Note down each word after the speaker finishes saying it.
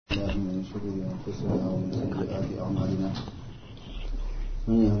من شرور أنفسنا ومن سيئات أعمالنا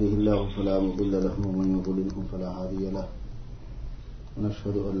من يهده الله فلا مضل له ومن يضلله فلا هادي له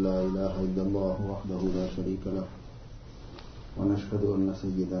ونشهد أن لا إله إلا الله وحده لا شريك له ونشهد أن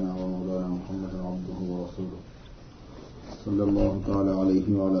سيدنا ومولانا محمدا عبده ورسوله صلى الله تعالى عليه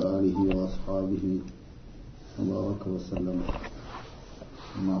وعلى آله وأصحابه وبارك وسلم.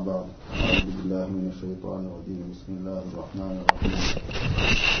 أما بعد أعوذ بالله من الشيطان الرجيم. بسم الله الرحمن الرحيم.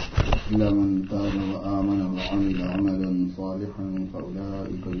 إلا من تاب وآمن وعمل عملا صالحا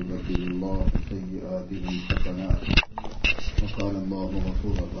فأولئك يبدل الله سيئاتهم حسنات وقال الله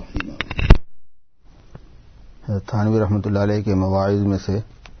غفورا رحيما. تھانوی رحمۃ اللہ علیہ کے مواعظ میں سے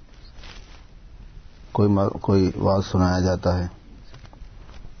کوئی واعظ سنایا جاتا ہے.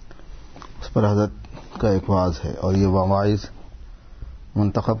 اس پر حضرت کا ایک واعظ ہے اور یہ مواعظ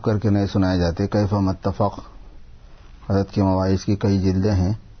منتخب کر کے نہیں سنائے جاتے. کیف متفق حضرت کے مواعظ کی کئی جلدیں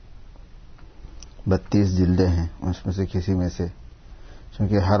ہیں، 32 جلدیں ہیں. اس میں سے کسی میں سے،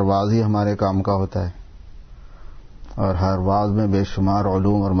 چونکہ ہر واعظ ہی ہمارے کام کا ہوتا ہے اور ہر واعظ میں بے شمار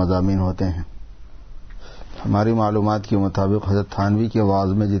علوم اور مضامین ہوتے ہیں. ہماری معلومات کے مطابق حضرت تھانوی کے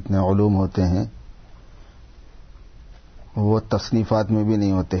واعظ میں جتنے علوم ہوتے ہیں وہ تصنیفات میں بھی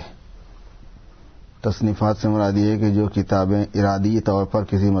نہیں ہوتے. تصنیفات سے مراد یہ ہے کہ جو کتابیں ارادی طور پر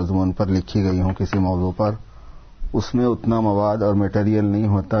کسی مضمون پر لکھی گئی ہوں، کسی موضوع پر، اس میں اتنا مواد اور میٹیریل نہیں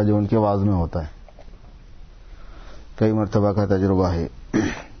ہوتا جو ان کے واعظ میں ہوتا ہے. کئی مرتبہ کا تجربہ ہے.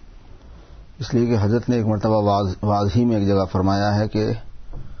 اس لیے کہ حضرت نے ایک مرتبہ واعظ ہی میں ایک جگہ فرمایا ہے کہ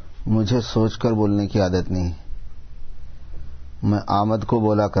مجھے سوچ کر بولنے کی عادت نہیں، میں آمد کو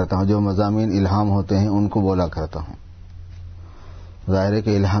بولا کرتا ہوں. جو مضامین الہام ہوتے ہیں ان کو بولا کرتا ہوں. ظاہر ہے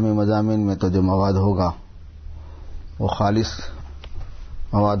کہ الہامی مضامین میں تو جو مواد ہوگا وہ خالص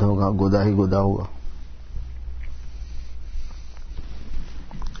مواد ہوگا، گدا ہی گدا ہوگا.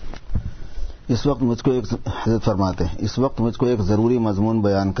 اس وقت مجھ کو حضرت فرماتے ہیں، اس وقت مجھ کو ایک ضروری مضمون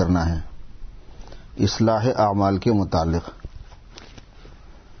بیان کرنا ہے اصلاح اعمال کے متعلق.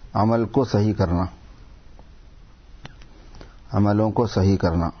 عمل کو صحیح کرنا، عملوں کو صحیح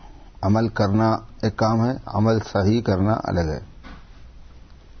کرنا. عمل کرنا ایک کام ہے، عمل صحیح کرنا الگ ہے.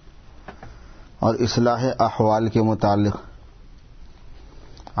 اور اصلاح احوال کے متعلق،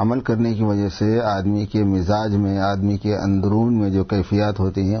 عمل کرنے کی وجہ سے آدمی کے مزاج میں، آدمی کے اندرون میں جو کیفیات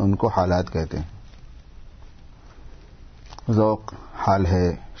ہوتی ہیں ان کو حالات کہتے ہیں. ذوق حال ہے،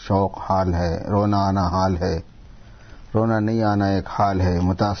 شوق حال ہے، رونا آنا حال ہے، رونا نہیں آنا ایک حال ہے،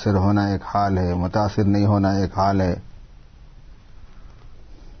 متاثر ہونا ایک حال ہے، متاثر نہیں ہونا ایک حال ہے.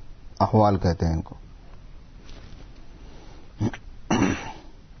 احوال کہتے ہیں ان کو.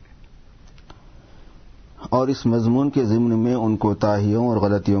 اور اس مضمون کے ضمن میں ان کوتاہیوں اور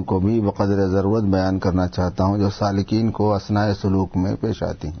غلطیوں کو بھی بقدر ضرورت بیان کرنا چاہتا ہوں جو سالکین کو اثناء سلوک میں پیش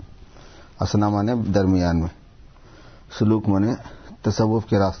آتی ہیں. اثنا مانے درمیان میں، سلوک مانے تصوف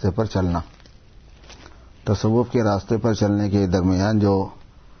کے راستے پر چلنا. تصوف کے راستے پر چلنے کے درمیان جو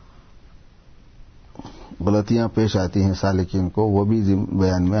غلطیاں پیش آتی ہیں سالکین کو، وہ بھی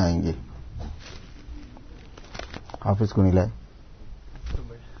بیان میں آئیں گے. حافظ کو نہیں لائے؟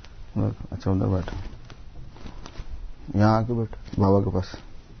 اچھا ادھر بیٹھا، یہاں آ کے بیٹھ بابا کے پاس.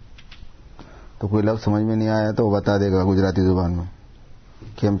 تو کوئی لفظ سمجھ میں نہیں آیا تو وہ بتا دے گا گجراتی زبان میں،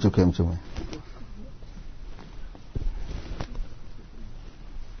 کھیمچو کھیمچو میں.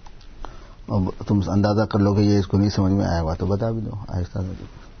 اور تم اندازہ کر لو کہ یہ اس کو نہیں سمجھ میں آئے گا تو بتا بھی دو آہستہ آہستہ.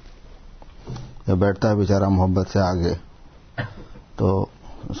 جب بیٹھتا ہے بیچارہ محبت سے آگے تو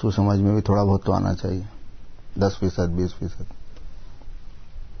اس کو سمجھ میں بھی تھوڑا بہت تو آنا چاہیے، 10%، 20%.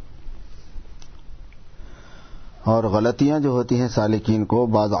 اور غلطیاں جو ہوتی ہیں سالکین کو،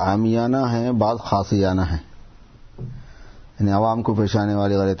 بعض عامیانہ ہیں، بعض خاصیانہ ہیں. یعنی عوام کو پیش آنے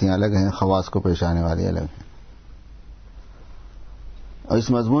والی غلطیاں الگ ہیں، خواص کو پیش آنے والی الگ ہیں. اور اس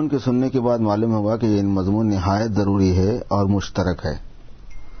مضمون کے سننے کے بعد معلوم ہوگا کہ یہ مضمون نہایت ضروری ہے اور مشترک ہے.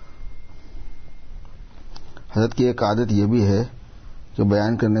 حضرت کی ایک عادت یہ بھی ہے کہ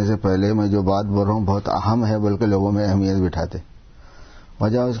بیان کرنے سے پہلے میں جو بات بول رہا ہوں بہت اہم ہے، بلکہ لوگوں میں اہمیت بٹھاتے.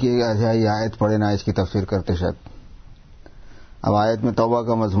 وجہ اس کی اچھا یہ آیت پڑھے نہ اس کی تفسیر کرتے شاید. اب آیت میں توبہ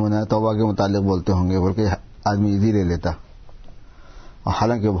کا مضمون ہے، توبہ کے متعلق بولتے ہوں گے، بلکہ آدمی ایزی لے لیتا، اور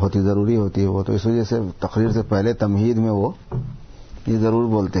حالانکہ بہت ہی ضروری ہوتی ہے وہ. تو اس وجہ سے تقریر سے پہلے تمہید میں وہ یہ ضرور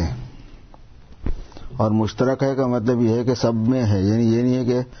بولتے ہیں. اور مشترک ہے کا مطلب یہ ہے کہ سب میں ہے، یعنی یہ نہیں ہے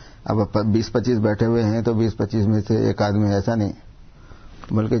کہ اب 20-25 بیٹھے ہوئے ہیں تو 20-25 میں سے ایک آدمی، ایسا نہیں،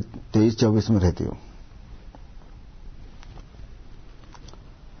 بلکہ 23-24 میں رہتی ہو.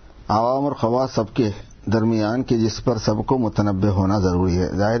 عوام اور خواص سب کے درمیان کی جس پر سب کو متنبہ ہونا ضروری ہے.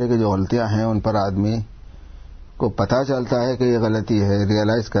 ظاہر ہے کہ جو غلطیاں ہیں ان پر آدمی کو پتہ چلتا ہے کہ یہ غلطی ہے،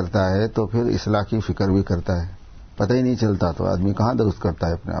 ریئلائز کرتا ہے، تو پھر اصلاح کی فکر بھی کرتا ہے. پتہ ہی نہیں چلتا تو آدمی کہاں درست کرتا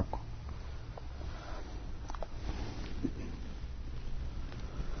ہے اپنے آپ کو.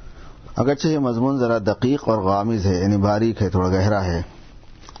 اگرچہ یہ مضمون ذرا دقیق اور غامض ہے، یعنی باریک ہے، تھوڑا گہرا ہے،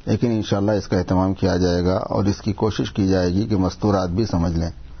 لیکن انشاءاللہ اس کا اہتمام کیا جائے گا اور اس کی کوشش کی جائے گی کہ مستورات بھی سمجھ لیں،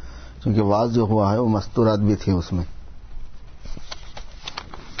 کیونکہ واز جو ہوا ہے وہ مستورات بھی تھی. اس میں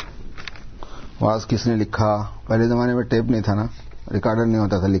واز کس نے لکھا؟ پہلے زمانے میں ٹیپ نہیں تھا نا، ریکارڈر نہیں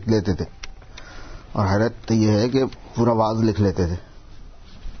ہوتا تھا، لکھ لیتے تھے. اور حیرت یہ ہے کہ پورا واز لکھ لیتے تھے.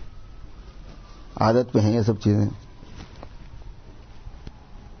 عادت پہ ہیں یہ سب چیزیں.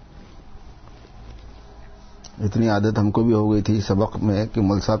 اتنی عادت ہم کو بھی ہو گئی تھی سبق میں کہ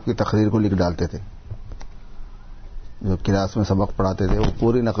مول صاحب کی تقریر کو لکھ ڈالتے تھے. جو کلاس میں سبق پڑھاتے تھے وہ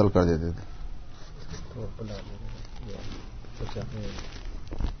پوری نقل کر دیتے تھے.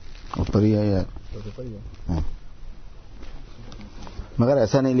 اوپر ہی ہے یار. مگر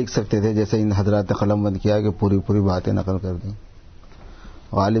ایسا نہیں لکھ سکتے تھے جیسے ان حضرات نے قلم بند کیا کہ پوری پوری باتیں نقل کر دیں.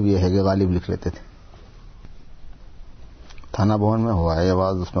 غالب یہ ہے کہ غالب لکھ لیتے تھے. تھانہ بھون میں ہوا ہے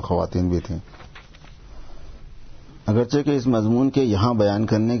آواز، اس میں خواتین بھی تھیں. اگرچہ کہ اس مضمون کے یہاں بیان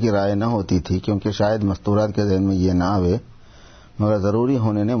کرنے کی رائے نہ ہوتی تھی کیونکہ شاید مستورات کے ذہن میں یہ نہ آوے، مگر ضروری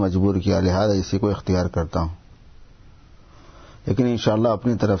ہونے نے مجبور کیا، لہذا اسی کو اختیار کرتا ہوں. لیکن انشاءاللہ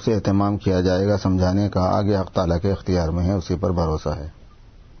اپنی طرف سے اہتمام کیا جائے گا سمجھانے کا. آگے حق تعالیٰ کے اختیار میں ہے، اسی پر بھروسہ ہے.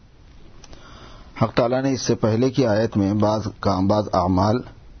 حق تعالیٰ نے اس سے پہلے کی آیت میں بعض اعمال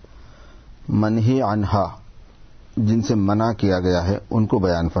منہی عنہا جن سے منع کیا گیا ہے ان کو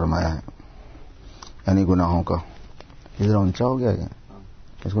بیان فرمایا ہے، یعنی گناہوں کا. ادھر اونچا ہو گیا کیا؟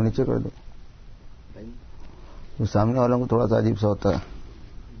 اس کو نیچے کر دو. جو سامنے والوں کو تھوڑا سا عجیب سا ہوتا ہے.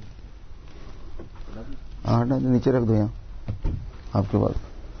 ہاں نیچے رکھ دو یہاں آپ کے پاس.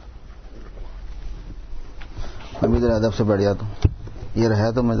 میں بھی ذرا ادب سے بیٹھ جاتا ہوں. یہ رہا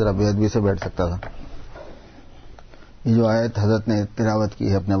تو میں ذرا بے ادبی سے بیٹھ سکتا تھا. یہ جو آیت حضرت نے تلاوت کی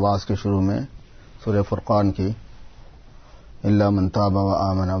ہے اپنے واعظ کے شروع میں سورہ فرقان کی، الا من تاب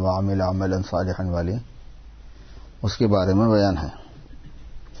وآمن وعمل عملا صالحا والی، اس کے بارے میں بیان ہے.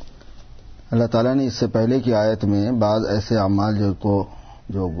 اللہ تعالیٰ نے اس سے پہلے کی آیت میں بعض ایسے اعمال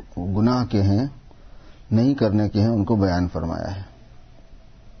جو گناہ کے ہیں، نہیں کرنے کے ہیں، ان کو بیان فرمایا ہے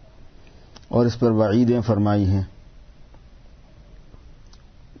اور اس پر وعیدیں فرمائی ہیں.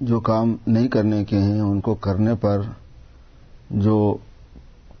 جو کام نہیں کرنے کے ہیں ان کو کرنے پر جو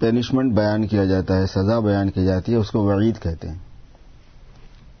پینشمنٹ بیان کیا جاتا ہے، سزا بیان کی جاتی ہے، اس کو وعید کہتے ہیں.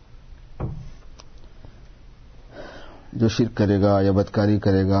 جو شرک کرے گا یا بدکاری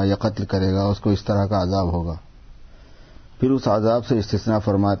کرے گا یا قتل کرے گا اس کو اس طرح کا عذاب ہوگا. پھر اس عذاب سے استثناء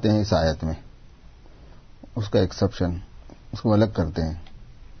فرماتے ہیں اس آیت میں، اس کا ایکسپشن، اس کو الگ کرتے ہیں،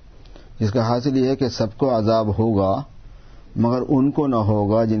 جس کا حاصل یہ ہے کہ سب کو عذاب ہوگا مگر ان کو نہ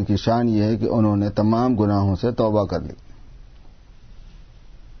ہوگا جن کی شان یہ ہے کہ انہوں نے تمام گناہوں سے توبہ کر لی.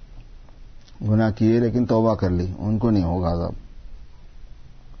 گناہ کیے لیکن توبہ کر لی، ان کو نہیں ہوگا عذاب.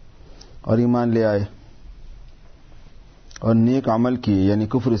 اور ایمان لے آئے اور نیک عمل کیے، یعنی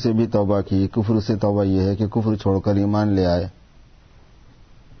کفر سے بھی توبہ کی. کفر سے توبہ یہ ہے کہ کفر چھوڑ کر ایمان لے آئے.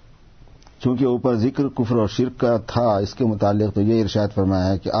 چونکہ اوپر ذکر کفر اور شرک کا تھا، اس کے متعلق تو یہ ارشاد فرمایا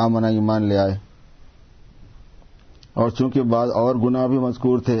ہے کہ آمنا ایمان لے آئے. اور چونکہ بعض اور گناہ بھی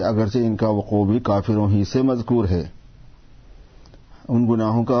مذکور تھے، اگرچہ ان کا وقوع بھی کافروں ہی سے مذکور ہے. ان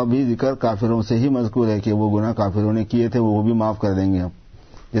گناہوں کا بھی ذکر کافروں سے ہی مذکور ہے کہ وہ گناہ کافروں نے کیے تھے، وہ بھی معاف کر دیں گے. اب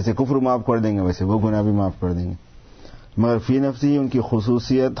جیسے کفر معاف کر دیں گے ویسے وہ گناہ بھی معاف کر دیں گے. مگر فی نفسی ان کی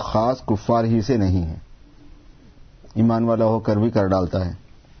خصوصیت خاص کفار ہی سے نہیں ہے، ایمان والا ہو کر بھی کر ڈالتا ہے،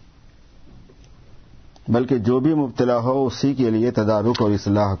 بلکہ جو بھی مبتلا ہو اسی کے لیے تدارک اور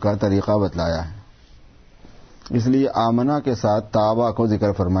اصلاح کا طریقہ بتلایا ہے. اس لیے آمنا کے ساتھ توبہ کو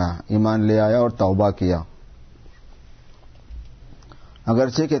ذکر فرمایا، ایمان لے آیا اور توبہ کیا.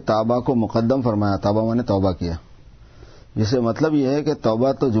 اگرچہ کہ توبہ کو مقدم فرمایا، توبہ میں نے توبہ کیا، جس سے مطلب یہ ہے کہ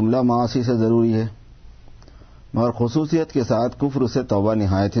توبہ تو جملہ معاصی سے ضروری ہے، مگر خصوصیت کے ساتھ کفر سے توبہ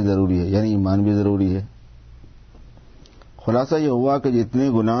نہایت ہی ضروری ہے، یعنی ایمان بھی ضروری ہے. خلاصہ یہ ہوا کہ جتنے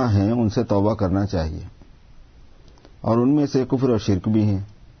گناہ ہیں ان سے توبہ کرنا چاہیے، اور ان میں سے کفر اور شرک بھی ہیں.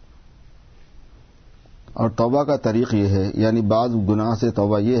 اور توبہ کا طریق یہ ہے، یعنی بعض گناہ سے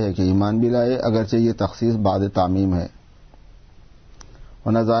توبہ یہ ہے کہ ایمان بھی لائے، اگرچہ یہ تخصیص بعد تعمیم ہے،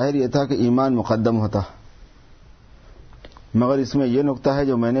 ورنہ ظاہر یہ تھا کہ ایمان مقدم ہوتا. مگر اس میں یہ نقطہ ہے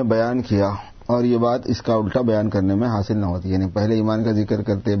جو میں نے بیان کیا، اور یہ بات اس کا الٹا بیان کرنے میں حاصل نہ ہوتی، یعنی پہلے ایمان کا ذکر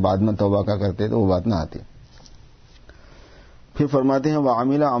کرتے بعد میں توبہ کا کرتے تو وہ بات نہ آتی. پھر فرماتے ہیں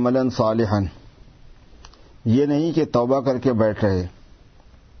وَعَمِلَ عَمَلًا صَالِحًا، یہ نہیں کہ توبہ کر کے بیٹھ رہے،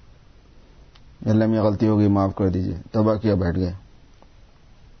 اللہ میں غلطی ہوگی معاف کر دیجئے، توبہ کیا بیٹھ گئے،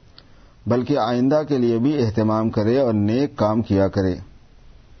 بلکہ آئندہ کے لیے بھی اہتمام کرے اور نیک کام کیا کرے۔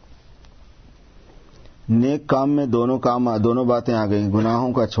 نیک کام میں دونوں باتیں آ گئیں،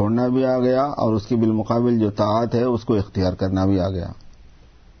 گناہوں کا چھوڑنا بھی آ گیا اور اس کی بالمقابل جو طاعت ہے اس کو اختیار کرنا بھی آ گیا۔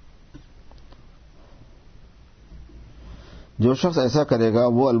 جو شخص ایسا کرے گا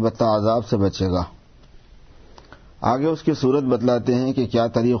وہ البتہ عذاب سے بچے گا۔ آگے اس کی صورت بتلاتے ہیں کہ کیا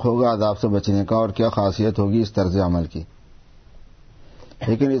طریق ہوگا عذاب سے بچنے کا اور کیا خاصیت ہوگی اس طرز عمل کی،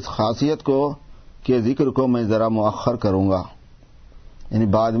 لیکن اس خاصیت کے ذکر کو میں ذرا مؤخر کروں گا، یعنی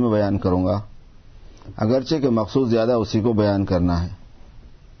بعد میں بیان کروں گا، اگرچہ کہ مقصود زیادہ اسی کو بیان کرنا ہے،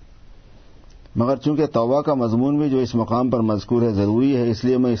 مگر چونکہ توبہ کا مضمون بھی جو اس مقام پر مذکور ہے ضروری ہے، اس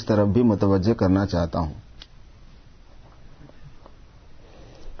لیے میں اس طرف بھی متوجہ کرنا چاہتا ہوں۔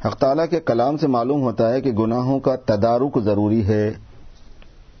 حق تعالیٰ کے کلام سے معلوم ہوتا ہے کہ گناہوں کا تدارک ضروری ہے،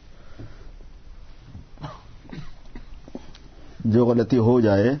 جو غلطی ہو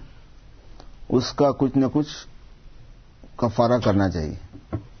جائے اس کا کچھ نہ کچھ کفارہ کرنا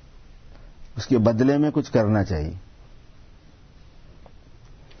چاہیے، اس کے بدلے میں کچھ کرنا چاہیے۔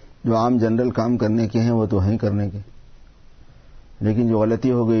 جو عام جنرل کام کرنے کے ہیں وہ تو ہیں کرنے کے، لیکن جو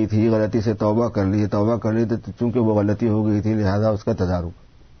غلطی ہو گئی تھی، غلطی سے توبہ کر لی تو چونکہ وہ غلطی ہو گئی تھی لہذا اس کا تدارک۔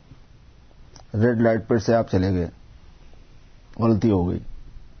 ریڈ لائٹ پر سے آپ چلے گئے، غلطی ہو گئی،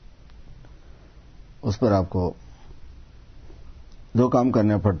 اس پر آپ کو دو کام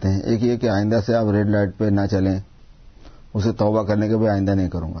کرنے پڑتے ہیں، ایک یہ کہ آئندہ سے آپ ریڈ لائٹ پہ نہ چلیں، اسے توبہ کرنے کے بعد آئندہ نہیں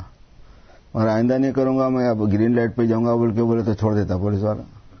کروں گا، اور آئندہ نہیں کروں گا میں اب گرین لائٹ پہ جاؤں گا بولے تو چھوڑ دیتا پولیس والا۔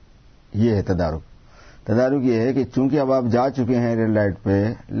 یہ ہے تدارک یہ ہے کہ چونکہ اب آپ جا چکے ہیں ریڈ لائٹ پہ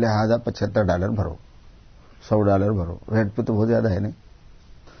لہذا $75 بھرو، $100 بھرو، ریڈ پہ تو بہت زیادہ ہے نہیں۔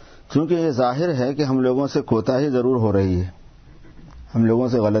 چونکہ یہ ظاہر ہے کہ ہم لوگوں سے کوتاہی ضرور ہو رہی ہے، ہم لوگوں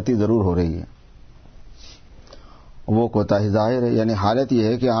سے غلطی ضرور ہو رہی ہے، وہ کوتاہی ظاہر ہے، یعنی حالت یہ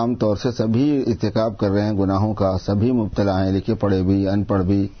ہے کہ عام طور سے سبھی ارتکاب کر رہے ہیں گناہوں کا، سبھی مبتلا ہیں، لکھے پڑھے بھی، ان پڑھ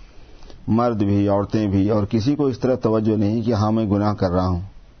بھی، مرد بھی، عورتیں بھی، اور کسی کو اس طرح توجہ نہیں کہ ہاں میں گناہ کر رہا ہوں،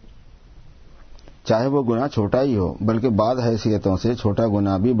 چاہے وہ گناہ چھوٹا ہی ہو، بلکہ بعض حیثیتوں سے چھوٹا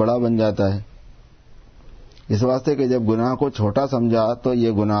گناہ بھی بڑا بن جاتا ہے، اس واسطے کہ جب گناہ کو چھوٹا سمجھا تو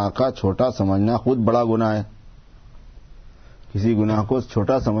یہ گناہ کا چھوٹا سمجھنا خود بڑا گناہ ہے، کسی گناہ کو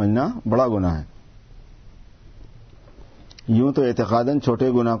چھوٹا سمجھنا بڑا گناہ ہے۔ یوں تو اعتقاداً چھوٹے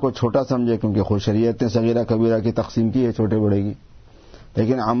گناہ کو چھوٹا سمجھے کیونکہ خود شریعت نے صغیرہ کبیرہ کی تقسیم کی ہے چھوٹے بڑے کی،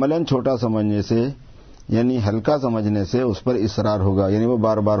 لیکن عملاً چھوٹا سمجھنے سے یعنی ہلکا سمجھنے سے اس پر اصرار ہوگا، یعنی وہ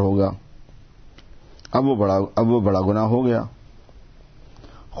بار بار ہوگا، اب وہ بڑا گناہ ہو گیا۔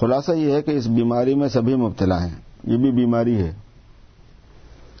 خلاصہ یہ ہے کہ اس بیماری میں سبھی مبتلا ہیں، یہ بھی بیماری ہے۔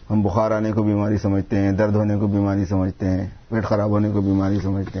 ہم بخار آنے کو بیماری سمجھتے ہیں، درد ہونے کو بیماری سمجھتے ہیں، پیٹ خراب ہونے کو بیماری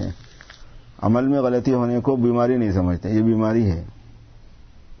سمجھتے ہیں، عمل میں غلطی ہونے کو بیماری نہیں سمجھتے، یہ بیماری ہے،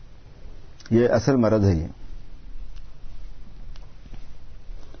 یہ اصل مرض ہے۔ یہ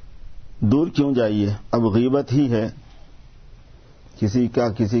دور کیوں جائیے، اب غیبت ہی ہے،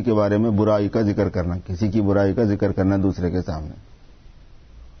 کسی کے بارے میں برائی کا ذکر کرنا، کسی کی برائی کا ذکر کرنا دوسرے کے سامنے۔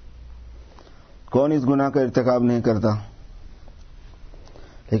 کون اس گناہ کا ارتکاب نہیں کرتا؟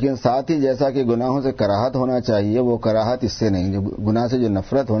 لیکن ساتھ ہی جیسا کہ گناہوں سے کراہت ہونا چاہیے، وہ کراہت اس سے نہیں، جو گناہ سے جو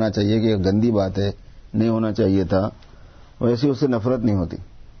نفرت ہونا چاہیے کہ یہ گندی بات ہے نہیں ہونا چاہیے تھا، ویسی اس سے نفرت نہیں ہوتی۔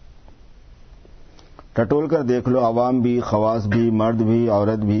 ٹٹول کر دیکھ لو، عوام بھی، خواص بھی، مرد بھی،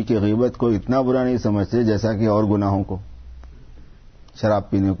 عورت بھی کہ غیبت کو اتنا برا نہیں سمجھتے جیسا کہ اور گناہوں کو، شراب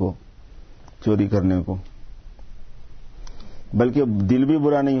پینے کو، چوری کرنے کو، بلکہ دل بھی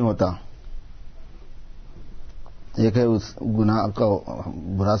برا نہیں ہوتا۔ ایک ہے اس گناہ کا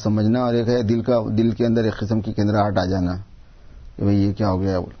برا سمجھنا اور ایک ہے دل کے اندر ایک قسم کی کندراہٹ آ جانا کہ بھئی یہ کیا ہو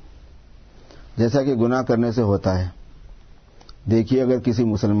گیا، جیسا کہ گناہ کرنے سے ہوتا ہے۔ دیکھیے اگر کسی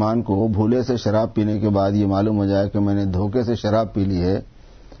مسلمان کو بھولے سے شراب پینے کے بعد یہ معلوم ہو جائے کہ میں نے دھوکے سے شراب پی لی ہے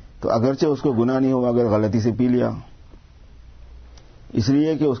تو اگرچہ اس کو گناہ نہیں ہوا اگر غلطی سے پی لیا، اس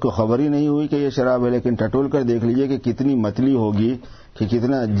لیے کہ اس کو خبر ہی نہیں ہوئی کہ یہ شراب ہے، لیکن ٹٹول کر دیکھ لیجئے کہ کتنی متلی ہوگی، کہ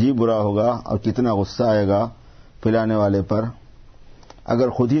کتنا جی برا ہوگا اور کتنا غصہ آئے گا پلانے والے پر۔ اگر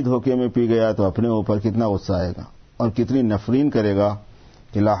خود ہی دھوکے میں پی گیا تو اپنے اوپر کتنا غصہ آئے گا اور کتنی نفرین کرے گا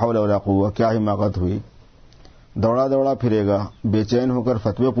کہ لا حول ولا قوہ، کیا حماقت ہوئی، دوڑا دوڑا پھرے گا، بے چین ہو کر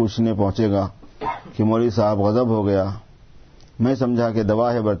فتوے پوچھنے پہنچے گا کہ مولوی صاحب غضب ہو گیا، میں سمجھا کہ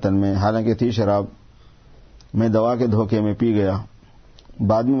دوا ہے برتن میں، حالانکہ تھی شراب، میں دوا کے دھوکے میں پی گیا،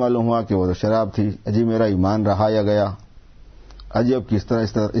 بعد میں معلوم ہوا کہ وہ تو شراب تھی، اجی میرا ایمان رہا یا گیا، اجی اب کس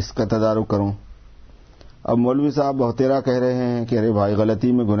طرح اس کا تدارک کروں۔ اب مولوی صاحب بہتیرا کہہ رہے ہیں کہ ارے بھائی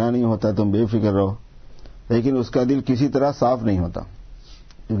غلطی میں گناہ نہیں ہوتا، تم بے فکر رہو، لیکن اس کا دل کسی طرح صاف نہیں ہوتا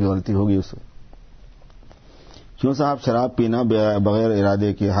کیونکہ غلطی ہوگی اس سے۔ کیوں صاحب شراب پینا بغیر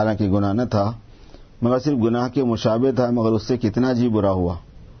ارادے کے حالانکہ گناہ نہ تھا مگر صرف گناہ کے مشابہ تھا، مگر اس سے کتنا جی برا ہوا.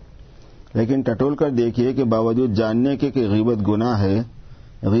 لیکن ٹٹول کر دیکھیے کہ باوجود جاننے کے کہ غیبت گناہ ہے،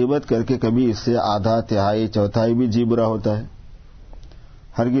 غیبت کر کے کبھی اس سے آدھا، تہائی، چوتھائی بھی جی برا ہوتا ہے؟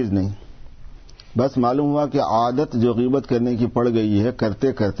 ہرگز نہیں. بس معلوم ہوا کہ عادت جو غیبت کرنے کی پڑ گئی ہے،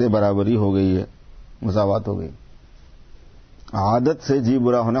 کرتے کرتے برابری ہو گئی ہے، مساوات ہو گئی. عادت سے جی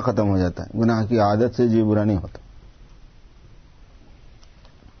برا ہونا ختم ہو جاتا ہے، گناہ کی عادت سے جی برا نہیں ہوتا.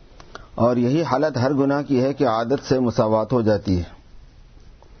 اور یہی حالت ہر گناہ کی ہے کہ عادت سے مساوات ہو جاتی ہے.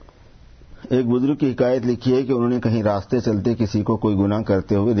 ایک بزرگ کی حکایت لکھی ہے کہ انہوں نے کہیں راستے چلتے کسی کو کوئی گناہ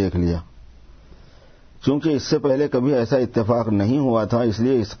کرتے ہوئے دیکھ لیا. چونکہ اس سے پہلے کبھی ایسا اتفاق نہیں ہوا تھا، اس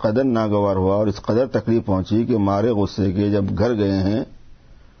لیے اس قدر ناگوار ہوا اور اس قدر تکلیف پہنچی کہ مارے غصے کے جب گھر گئے ہیں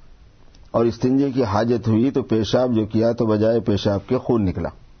اور استنجے کی حاجت ہوئی تو پیشاب جو کیا تو بجائے پیشاب کے خون نکلا.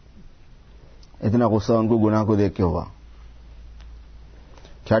 اتنا غصہ ان کو گناہ کو دیکھ کے ہوا.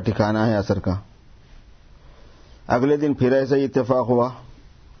 کیا ٹھکانہ ہے اثر کا. اگلے دن پھر ایسا ہی اتفاق ہوا،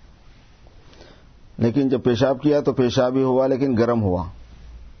 لیکن جب پیشاب کیا تو پیشاب ہی ہوا لیکن گرم ہوا،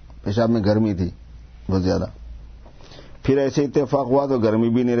 پیشاب میں گرمی تھی بہت زیادہ. پھر ایسے اتفاق ہوا تو گرمی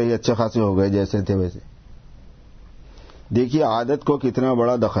بھی نہیں رہی، اچھے خاصے ہو گئے جیسے تھے ویسے. دیکھیے عادت کو کتنا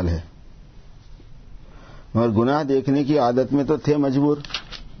بڑا دخل ہے. مگر گناہ دیکھنے کی عادت میں تو تھے مجبور،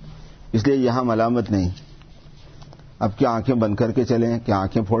 اس لیے یہاں ملامت نہیں. اب کیا آنکھیں بند کر کے چلیں، کیا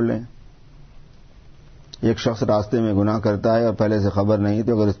آنکھیں پھوڑ لیں؟ ایک شخص راستے میں گناہ کرتا ہے اور پہلے سے خبر نہیں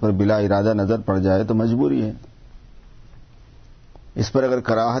تو اگر اس پر بلا ارادہ نظر پڑ جائے تو مجبوری ہے. اس پر اگر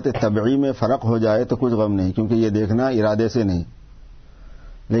کراہت طبعی میں فرق ہو جائے تو کچھ غم نہیں، کیونکہ یہ دیکھنا ارادے سے نہیں.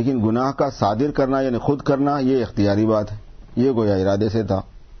 لیکن گناہ کا صادر کرنا یعنی خود کرنا یہ اختیاری بات ہے، یہ گویا ارادے سے تھا.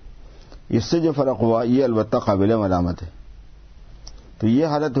 اس سے جو فرق ہوا یہ البتہ قابل ملامت ہے. تو یہ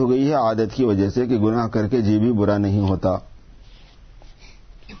حالت ہو گئی ہے عادت کی وجہ سے کہ گناہ کر کے جی بھی برا نہیں ہوتا.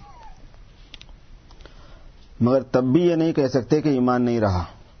 مگر تب بھی یہ نہیں کہہ سکتے کہ ایمان نہیں رہا.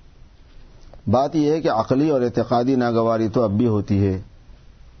 بات یہ ہے کہ عقلی اور اعتقادی ناگواری تو اب بھی ہوتی ہے.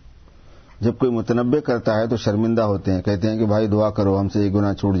 جب کوئی متنبع کرتا ہے تو شرمندہ ہوتے ہیں، کہتے ہیں کہ بھائی دعا کرو ہم سے یہ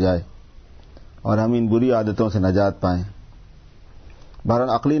گناہ چھوٹ جائے اور ہم ان بری عادتوں سے نجات پائیں. بہرحال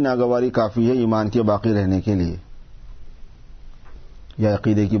عقلی ناگواری کافی ہے ایمان کے باقی رہنے کے لیے. یہ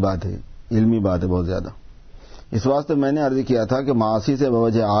عقیدے کی بات ہے، علمی بات ہے بہت زیادہ. اس واسطے میں نے عرض کیا تھا کہ معاصی سے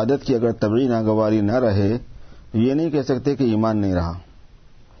بوجہ عادت کی اگر طبعی ناگواری نہ رہے تو یہ نہیں کہہ سکتے کہ ایمان نہیں رہا.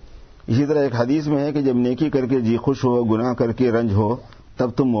 اسی طرح ایک حدیث میں ہے کہ جب نیکی کر کے جی خوش ہو، گناہ کر کے رنج ہو،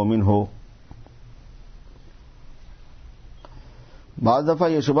 تب تم مومن ہو. بعض دفعہ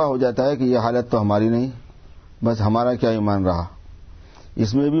یہ شبہ ہو جاتا ہے کہ یہ حالت تو ہماری نہیں، بس ہمارا کیا ایمان رہا.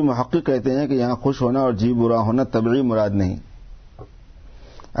 اس میں بھی محقق کہتے ہیں کہ یہاں خوش ہونا اور جی برا ہونا طبعی مراد نہیں.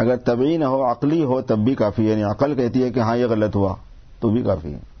 اگر طبعی نہ ہو، عقلی ہو تب بھی کافی ہے. یعنی عقل کہتی ہے کہ ہاں یہ غلط ہوا تو بھی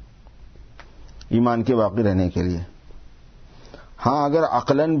کافی ہے ایمان کے باقی رہنے کے لیے. ہاں اگر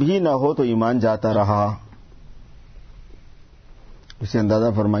عقلاً بھی نہ ہو تو ایمان جاتا رہا. اسے اندازہ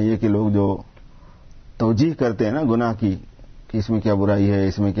فرمائیے کہ لوگ جو توجیح کرتے ہیں نا گناہ کی کہ اس میں کیا برائی ہے،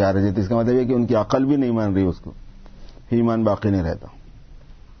 اس میں کیا رجت، اس کا مطلب ہے کہ ان کی عقل بھی نہیں مان رہی اس کو، پھر ایمان باقی نہیں رہتا.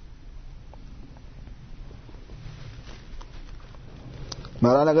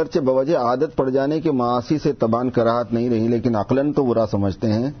 بہرحال اگرچہ بوجہ عادت پڑ جانے کے معاصی سے تبان کراہت نہیں رہی، لیکن عقلاً تو برا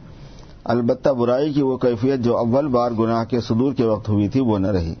سمجھتے ہیں. البتہ برائی کی وہ کیفیت جو اول بار گناہ کے صدور کے وقت ہوئی تھی وہ نہ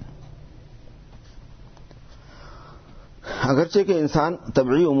رہی. اگرچہ کہ انسان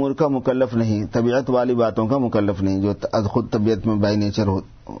طبعی امور کا مکلف نہیں، طبیعت والی باتوں کا مکلف نہیں جو از خود طبیعت میں بائی نیچر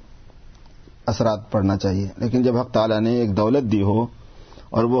اثرات پڑنا چاہیے. لیکن جب حق تعالیٰ نے ایک دولت دی ہو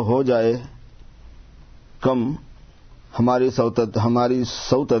اور وہ ہو جائے کم ہماری سو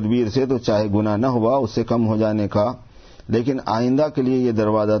تدبیر سے تو چاہے گناہ نہ ہوا اس سے کم ہو جانے کا، لیکن آئندہ کے لیے یہ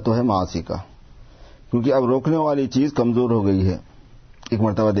دروازہ تو ہے معاصی کا، کیونکہ اب روکنے والی چیز کمزور ہو گئی ہے ایک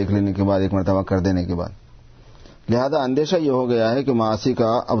مرتبہ دیکھ لینے کے بعد، ایک مرتبہ کر دینے کے بعد. لہذا اندیشہ یہ ہو گیا ہے کہ معاصی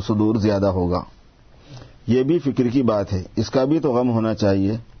کا اب صدور زیادہ ہوگا. یہ بھی فکر کی بات ہے، اس کا بھی تو غم ہونا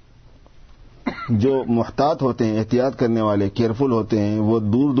چاہیے. جو محتاط ہوتے ہیں، احتیاط کرنے والے، کیئرفل ہوتے ہیں، وہ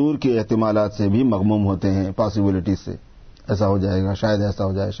دور دور کے احتمالات سے بھی مغموم ہوتے ہیں، پاسبلٹیز سے. ایسا ہو جائے گا، شاید ایسا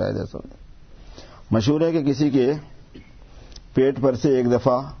ہو جائے، شاید ایسا ہو جائے. مشہور ہے کہ کسی کے پیٹ پر سے ایک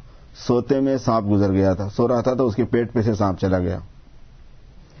دفعہ سوتے میں سانپ گزر گیا تھا، سو رہا تھا تو اس کے پیٹ پہ سے سانپ چلا گیا.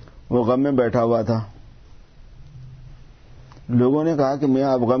 وہ غم میں بیٹھا ہوا تھا. لوگوں نے کہا کہ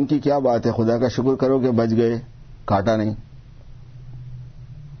میاں اب غم کی کیا بات ہے، خدا کا شکر کرو کہ بچ گئے، کاٹا نہیں.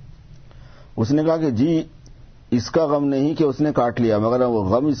 اس نے کہا کہ جی اس کا غم نہیں کہ اس نے کاٹ لیا، مگر وہ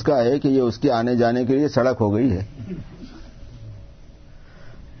غم اس کا ہے کہ یہ اس کے آنے جانے کے لیے سڑک ہو گئی ہے.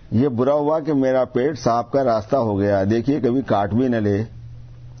 یہ برا ہوا کہ میرا پیٹ سانپ کا راستہ ہو گیا، دیکھیے کبھی کاٹ بھی نہ لے۔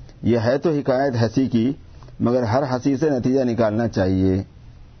 یہ ہے تو حکایت ہنسی کی، مگر ہر ہنسی سے نتیجہ نکالنا چاہیے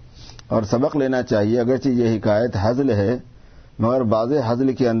اور سبق لینا چاہیے۔ اگرچہ یہ حکایت ہزل ہے، مگر بعض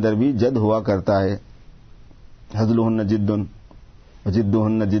ہزل کے اندر بھی جد ہوا کرتا ہے۔ ہزلہن جد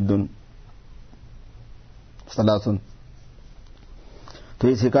وجدہن جد ثلاث۔ تو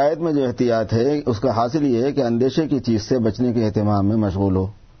اس حکایت میں جو احتیاط ہے اس کا حاصل یہ ہے کہ اندیشے کی چیز سے بچنے کے اہتمام میں مشغول ہو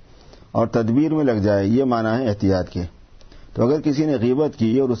اور تدبیر میں لگ جائے، یہ معنی ہے احتیاط کے۔ تو اگر کسی نے غیبت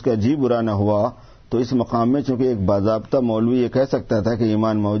کی اور اس کا جی برا نہ ہوا تو اس مقام میں چونکہ ایک باضابطہ مولوی یہ کہہ سکتا تھا کہ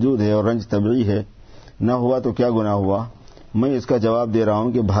ایمان موجود ہے اور رنج طبعی ہے، نہ ہوا تو کیا گناہ ہوا، میں اس کا جواب دے رہا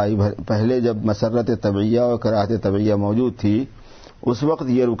ہوں کہ بھائی پہلے جب مسرت طبعیہ اور کراہت طبعیہ موجود تھی اس وقت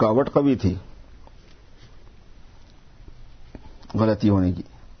یہ رکاوٹ قوی تھی غلطی ہونے کی،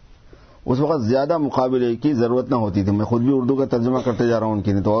 اس وقت زیادہ مقابلے کی ضرورت نہ ہوتی تھی۔ میں خود بھی اردو کا ترجمہ کرتے جا رہا ہوں ان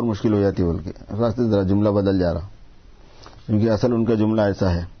کی، نہیں تو اور مشکل ہو جاتی، بلکہ راستے ذرا جملہ بدل جا رہا، کیونکہ اصل ان کا جملہ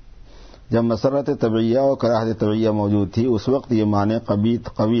ایسا ہے۔ جب مسرت طبعیہ اور کراہت طبعیہ موجود تھی اس وقت یہ معنی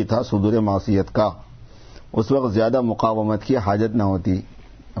قوی تھا صدور معصیت کا، اس وقت زیادہ مقاومت کی حاجت نہ ہوتی۔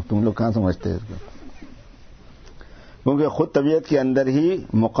 اب تم لوگ کہاں سمجھتے ہیں، کیونکہ خود طبیعت کے اندر ہی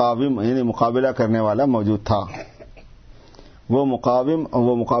مقاوم یعنی مقابلہ کرنے والا موجود تھا، وہ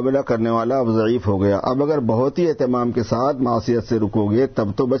مقابلہ کرنے والا اب ضعیف ہو گیا۔ اب اگر بہت ہی اہتمام کے ساتھ معصیت سے رکو گے تب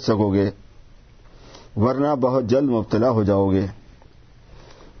تو بچ سکو گے، ورنہ بہت جلد مبتلا ہو جاؤ گے۔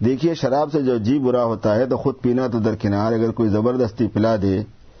 دیکھیے شراب سے جو جی برا ہوتا ہے تو خود پینا تو درکنار، اگر کوئی زبردستی پلا دے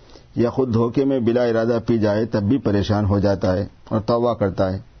یا خود دھوکے میں بلا ارادہ پی جائے تب بھی پریشان ہو جاتا ہے اور توبہ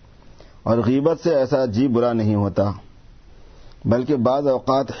کرتا ہے۔ اور غیبت سے ایسا جی برا نہیں ہوتا، بلکہ بعض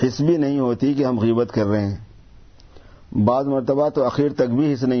اوقات حس بھی نہیں ہوتی کہ ہم غیبت کر رہے ہیں، بعض مرتبہ تو اخیر تک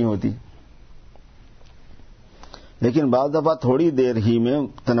بھی حس نہیں ہوتی، لیکن بعض دفعہ تھوڑی دیر ہی میں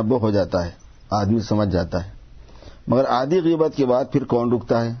تنبہ ہو جاتا ہے، آدمی سمجھ جاتا ہے۔ مگر آدھی غیبت کے بعد پھر کون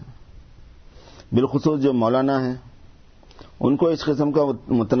رکتا ہے؟ بالخصوص جو مولانا ہیں ان کو اس قسم کا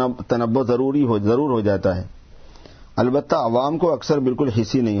تنبہ ضرور ہو جاتا ہے، البتہ عوام کو اکثر بالکل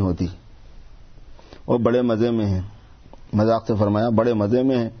حسی نہیں ہوتی، وہ بڑے مزے میں ہیں، مذاق سے فرمایا بڑے مزے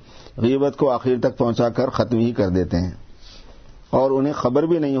میں ہیں، غیبت کو آخر تک پہنچا کر ختم ہی کر دیتے ہیں اور انہیں خبر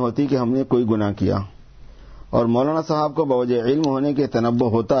بھی نہیں ہوتی کہ ہم نے کوئی گناہ کیا۔ اور مولانا صاحب کو بوجہ علم ہونے کے تنبہ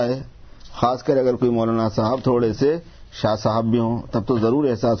ہوتا ہے، خاص کر اگر کوئی مولانا صاحب تھوڑے سے شاہ صاحب بھی ہوں تب تو ضرور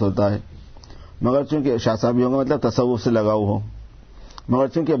احساس ہوتا ہے، مگر چونکہ شاہ صاحب بھی ہوں گا مطلب تصوف سے لگاؤ ہو، مگر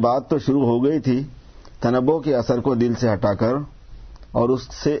چونکہ بات تو شروع ہو گئی تھی، تنبہ کے اثر کو دل سے ہٹا کر اور اس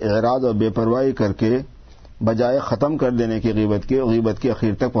سے اعراض اور بے پرواہی کر کے بجائے ختم کر دینے کی غیبت کے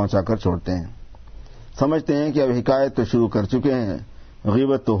اخیر تک پہنچا کر چھوڑتے ہیں۔ سمجھتے ہیں کہ اب حکایت تو شروع کر چکے ہیں،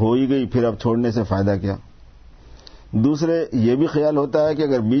 غیبت تو ہو ہی گئی، پھر اب چھوڑنے سے فائدہ کیا۔ دوسرے یہ بھی خیال ہوتا ہے کہ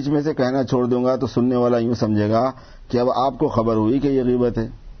اگر بیچ میں سے کہنا چھوڑ دوں گا تو سننے والا یوں سمجھے گا کہ اب آپ کو خبر ہوئی کہ یہ غیبت ہے،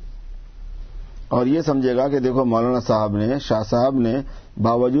 اور یہ سمجھے گا کہ دیکھو مولانا صاحب نے شاہ صاحب نے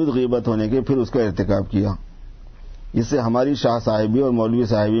باوجود غیبت ہونے کے پھر اس کا ارتکاب کیا، اس سے ہماری شاہ صاحبی اور مولوی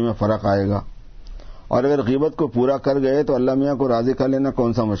صاحبی میں فرق آئے گا۔ اور اگر غیبت کو پورا کر گئے تو اللہ میاں کو راضی کر لینا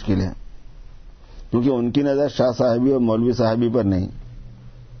کون سا مشکل ہے، کیونکہ ان کی نظر شاہ صاحبی اور مولوی صاحبی پر نہیں،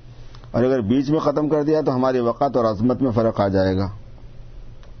 اور اگر بیچ میں ختم کر دیا تو ہماری وقت اور عظمت میں فرق آ جائے گا۔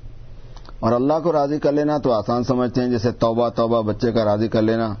 اور اللہ کو راضی کر لینا تو آسان سمجھتے ہیں، جیسے توبہ توبہ بچے کا راضی کر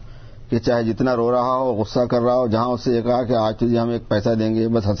لینا، کہ چاہے جتنا رو رہا ہو غصہ کر رہا ہو، جہاں اس سے یہ کہا کہ آج تجھے ہم ایک پیسہ دیں گے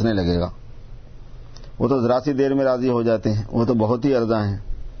بس ہنسنے لگے گا، وہ تو ذرا سی دیر میں راضی ہو جاتے ہیں، وہ تو بہت ہی ارزاں ہیں۔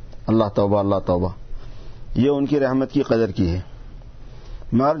 اللہ توبہ اللہ توبہ، یہ ان کی رحمت کی قدر کی ہے۔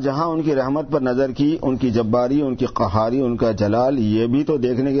 مگر جہاں ان کی رحمت پر نظر کی، ان کی جباری، ان کی قہاری، ان کا جلال، یہ بھی تو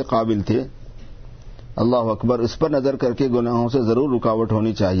دیکھنے کے قابل تھے۔ اللہ اکبر، اس پر نظر کر کے گناہوں سے ضرور رکاوٹ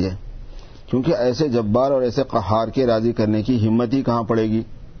ہونی چاہیے، کیونکہ ایسے جبار اور ایسے قہار کے راضی کرنے کی ہمت ہی کہاں پڑے گی۔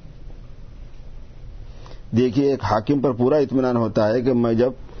 دیکھیے ایک حاکم پر پورا اطمینان ہوتا ہے کہ میں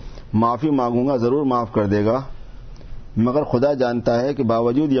جب معافی مانگوں گا ضرور معاف کر دے گا، مگر خدا جانتا ہے کہ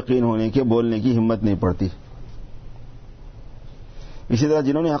باوجود یقین ہونے کے بولنے کی ہمت نہیں پڑتی۔ اسی طرح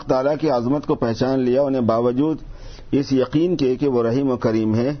جنہوں نے حق تعالیٰ کی عظمت کو پہچان لیا، انہیں باوجود اس یقین کے کہ وہ رحیم و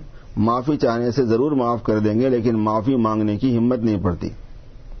کریم ہے، معافی چاہنے سے ضرور معاف کر دیں گے، لیکن معافی مانگنے کی ہمت نہیں پڑتی۔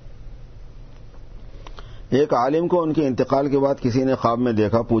 ایک عالم کو ان کے انتقال کے بعد کسی نے خواب میں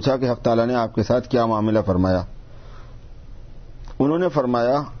دیکھا، پوچھا کہ حق تعالیٰ نے آپ کے ساتھ کیا معاملہ فرمایا؟ انہوں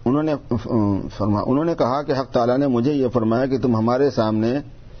نے کہا کہ حق تعالیٰ نے مجھے یہ فرمایا کہ تم ہمارے سامنے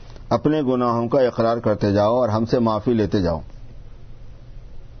اپنے گناہوں کا اقرار کرتے جاؤ اور ہم سے معافی لیتے جاؤ۔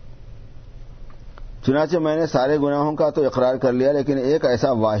 چنانچہ میں نے سارے گناہوں کا تو اقرار کر لیا، لیکن ایک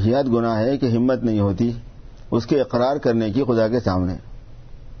ایسا واہیات گناہ ہے کہ ہمت نہیں ہوتی اس کے اقرار کرنے کی خدا کے سامنے۔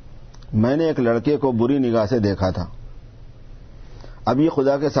 میں نے ایک لڑکے کو بری نگاہ سے دیکھا تھا. اب یہ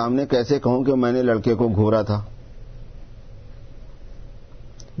خدا کے سامنے کیسے کہوں کہ میں نے لڑکے کو گھورا تھا؟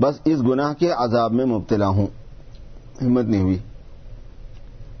 بس اس گناہ کے عذاب میں مبتلا ہوں. ہمت نہیں ہوئی.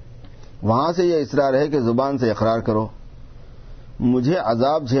 وہاں سے یہ اصرار ہے کہ زبان سے اقرار کرو. مجھے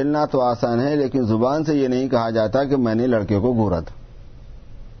عذاب جھیلنا تو آسان ہے، لیکن زبان سے یہ نہیں کہا جاتا کہ میں نے لڑکے کو گھورا تھا.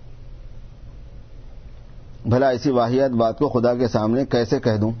 بھلا ایسی واہیات بات کو خدا کے سامنے کیسے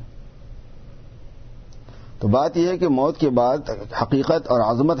کہہ دوں؟ تو بات یہ ہے کہ موت کے بعد حقیقت اور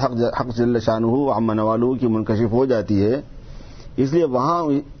عظمت حق جل شانہ و عم نوالہ کی منکشف ہو جاتی ہے، اس لیے وہاں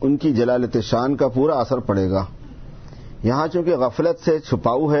ان کی جلالت شان کا پورا اثر پڑے گا. یہاں چونکہ غفلت سے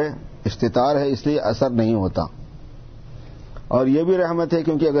چھپاؤ ہے، استتار ہے، اس لیے اثر نہیں ہوتا. اور یہ بھی رحمت ہے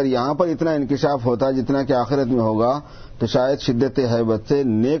کیونکہ اگر یہاں پر اتنا انکشاف ہوتا جتنا کہ آخرت میں ہوگا تو شاید شدت ہیبت سے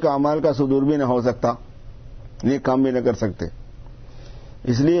نیک اعمال کا صدور بھی نہ ہو سکتا، نیک کام بھی نہ کر سکتے.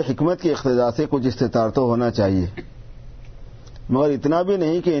 اس لیے حکمت کی اقتضاء سے کچھ استتار تو ہونا چاہیے، مگر اتنا بھی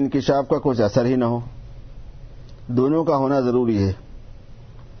نہیں کہ انکشاف کا کچھ اثر ہی نہ ہو. دونوں کا ہونا ضروری ہے.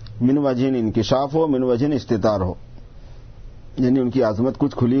 من وجہ انکشاف ہو، من وجہ استتار ہو، یعنی ان کی عظمت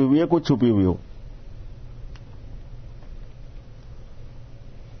کچھ کھلی ہوئی ہے، کچھ چھپی ہوئی ہو.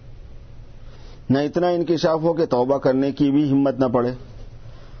 نہ اتنا انکشاف ہو کہ توبہ کرنے کی بھی ہمت نہ پڑے،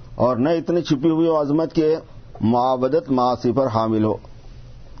 اور نہ اتنی چھپی ہوئی ہو عظمت کے معاودت معاصی پر حامل ہو،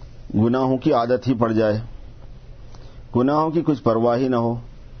 گناہوں کی عادت ہی پڑ جائے، گناہوں کی کچھ پرواہ ہی نہ ہو.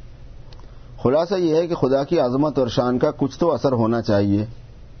 خلاصہ یہ ہے کہ خدا کی عظمت اور شان کا کچھ تو اثر ہونا چاہیے،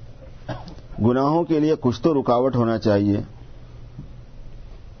 گناہوں کے لیے کچھ تو رکاوٹ ہونا چاہیے.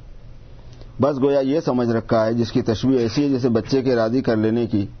 بس گویا یہ سمجھ رکھا ہے جس کی تشبیہ ایسی ہے جیسے بچے کے راضی کر لینے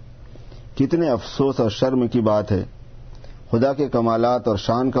کی. کتنے افسوس اور شرم کی بات ہے. خدا کے کمالات اور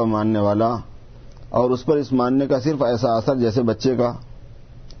شان کا ماننے والا اور اس پر اس ماننے کا صرف ایسا اثر جیسے بچے کا،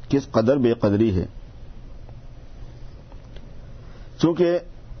 کس قدر بے قدری ہے. چونکہ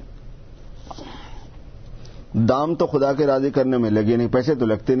دام تو خدا کے راضی کرنے میں لگے نہیں، پیسے تو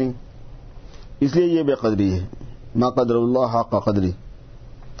لگتے نہیں، اس لیے یہ بے قدری ہے. ما قدر اللہ حق قدری.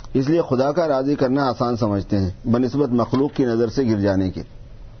 اس لیے خدا کا راضی کرنا آسان سمجھتے ہیں بنسبت مخلوق کی نظر سے گر جانے کے.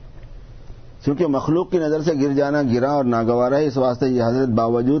 کیونکہ مخلوق کی نظر سے گر جانا گرا اور ناگوارا ہے، اس واسطے یہ حضرت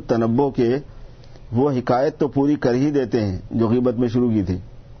باوجود تنبؤ کے وہ حکایت تو پوری کر ہی دیتے ہیں جو غیبت میں شروع کی تھی.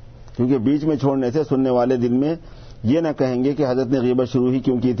 کیونکہ بیچ میں چھوڑنے سے سننے والے دل میں یہ نہ کہیں گے کہ حضرت نے غیبت شروع ہی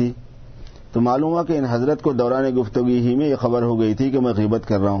کیوں کی تھی. تو معلوم ہوا کہ ان حضرت کو دوران گفتگو ہی میں یہ خبر ہو گئی تھی کہ میں غیبت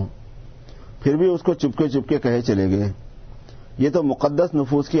کر رہا ہوں، پھر بھی اس کو چپکے کہے چلے گئے. یہ تو مقدس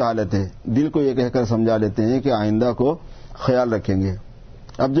نفوس کی حالت ہے. دل کو یہ کہہ کر سمجھا لیتے ہیں کہ آئندہ کو خیال رکھیں گے،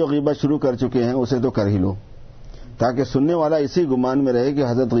 اب جو غیبت شروع کر چکے ہیں اسے تو کر ہی لو، تاکہ سننے والا اسی گمان میں رہے کہ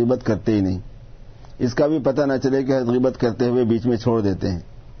حضرت غیبت کرتے ہی نہیں، اس کا بھی پتہ نہ چلے کہ حضرت غیبت کرتے ہوئے بیچ میں چھوڑ دیتے ہیں.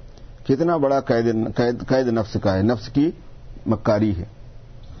 کتنا بڑا قید نفس کا ہے، نفس کی مکاری ہے.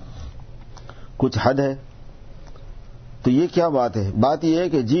 کچھ حد ہے. تو یہ کیا بات ہے؟ بات یہ ہے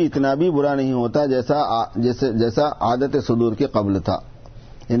کہ جی اتنا بھی برا نہیں ہوتا جیسا عادت صدور کے قبل تھا،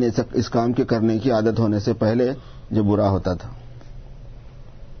 یعنی اس کام کے کرنے کی عادت ہونے سے پہلے جو برا ہوتا تھا.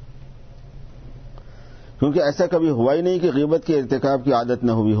 کیونکہ ایسا کبھی ہوا ہی نہیں کہ غیبت کے ارتکاب کی عادت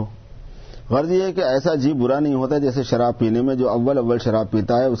نہ ہوئی ہو. غرض یہ ہے کہ ایسا جی برا نہیں ہوتا جیسے شراب پینے میں جو اول شراب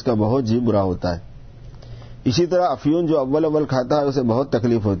پیتا ہے اس کا بہت جی برا ہوتا ہے. اسی طرح افیون جو اول کھاتا ہے اسے بہت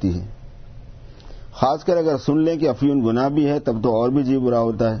تکلیف ہوتی ہے. خاص کر اگر سن لیں کہ افیون گناہ بھی ہے تب تو اور بھی جی برا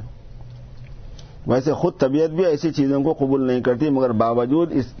ہوتا ہے. ویسے خود طبیعت بھی ایسی چیزوں کو قبول نہیں کرتی، مگر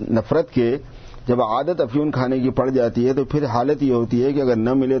باوجود اس نفرت کے جب عادت افیون کھانے کی پڑ جاتی ہے تو پھر حالت یہ ہوتی ہے کہ اگر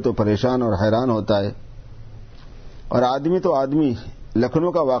نہ ملے تو پریشان اور حیران ہوتا ہے. اور آدمی تو آدمی.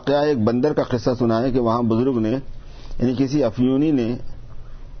 لکھنؤ کا واقعہ ایک بندر کا قصہ سنا ہے کہ وہاں بزرگ نے، یعنی کسی افیونی نے،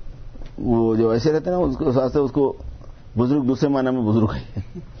 وہ جو ایسے رہتے ہیں نا اس کو بزرگ دوسرے معنی میں بزرگ ہے،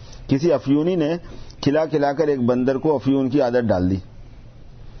 کسی افیونی نے کھلا کر ایک بندر کو افیون کی عادت ڈال دی.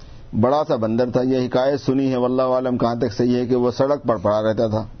 بڑا سا بندر تھا. یہ حکایت سنی ہے، واللہ عالم کہاں تک صحیح ہے، کہ وہ سڑک پر پڑا رہتا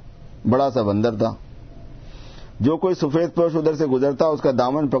تھا. بڑا سا بندر تھا. جو کوئی سفید پوش ادھر سے گزرتا اس کا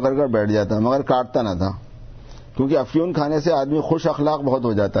دامن پکڑ کر بیٹھ جاتا، مگر کاٹتا نہ تھا. کیونکہ افیون کھانے سے آدمی خوش اخلاق بہت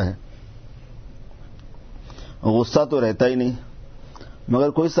ہو جاتا ہے، غصہ تو رہتا ہی نہیں. مگر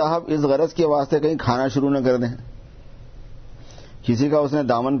کوئی صاحب اس غرض کے واسطے کہیں کھانا شروع نہ کر دیں. کسی کا اس نے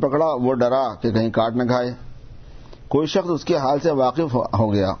دامن پکڑا، وہ ڈرا کہ کہیں کاٹ نہ کھائے. کوئی شخص اس کے حال سے واقف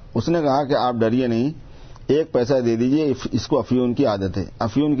ہو گیا. اس نے کہا کہ آپ ڈریے نہیں، ایک پیسہ دے دیجئے، اس کو افیون کی عادت ہے،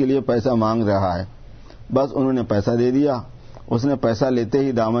 افیون کے لیے پیسہ مانگ رہا ہے. بس انہوں نے پیسہ دے دیا. اس نے پیسہ لیتے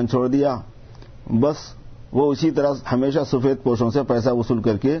ہی دامن چھوڑ دیا. بس وہ اسی طرح ہمیشہ سفید پوشوں سے پیسہ وصول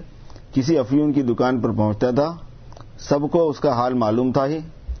کر کے کسی افیون کی دکان پر پہنچتا تھا. سب کو اس کا حال معلوم تھا ہی،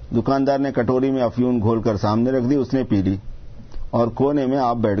 دکاندار نے کٹوری میں افیون گھول کر سامنے رکھ دی, اس نے پی لی, اور کونے میں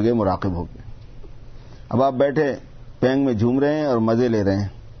آپ بیٹھ گئے مراقب ہو گئے. اب آپ بیٹھے پینگ میں جھوم رہے ہیں اور مزے لے رہے ہیں,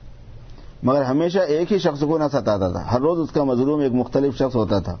 مگر ہمیشہ ایک ہی شخص کو نہ ستاتا تھا, ہر روز اس کا مظلوم ایک مختلف شخص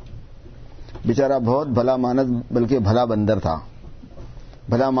ہوتا تھا. بیچارہ بہت بھلا مانس بلکہ بھلا بندر تھا.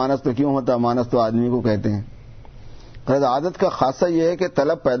 بھلا مانس تو کیوں ہوتا, مانس تو آدمی کو کہتے ہیں. عادت کا خاصہ یہ ہے کہ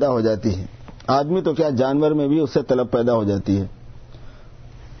طلب پیدا ہو جاتی ہے, آدمی تو کیا جانور میں بھی اس سے طلب پیدا ہو جاتی ہے.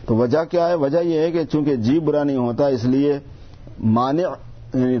 تو وجہ کیا ہے؟ وجہ یہ ہے کہ چونکہ جی برا نہیں ہوتا اس لیے مانع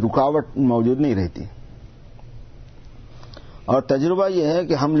یعنی رکاوٹ موجود نہیں رہتی. اور تجربہ یہ ہے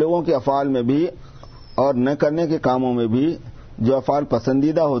کہ ہم لوگوں کے افعال میں بھی اور نہ کرنے کے کاموں میں بھی جو افعال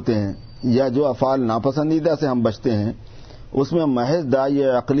پسندیدہ ہوتے ہیں یا جو افعال ناپسندیدہ سے ہم بچتے ہیں اس میں محض داعی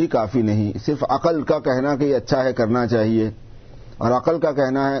عقلی کافی نہیں. صرف عقل کا کہنا کہ یہ اچھا ہے کرنا چاہیے اور عقل کا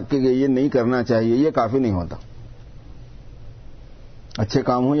کہنا ہے کہ یہ نہیں کرنا چاہیے یہ کافی نہیں ہوتا. اچھے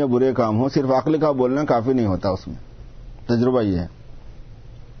کام ہوں یا برے کام ہوں صرف عقل کا بولنا کافی نہیں ہوتا اس میں. تجربہ یہ ہے.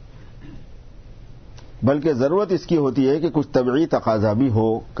 بلکہ ضرورت اس کی ہوتی ہے کہ کچھ طبعی تقاضا بھی ہو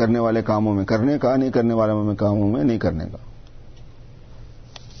کرنے والے کاموں میں کرنے کا, نہیں کرنے والے کاموں میں نہیں کرنے کا.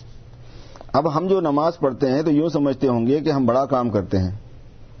 اب ہم جو نماز پڑھتے ہیں تو یوں سمجھتے ہوں گے کہ ہم بڑا کام کرتے ہیں,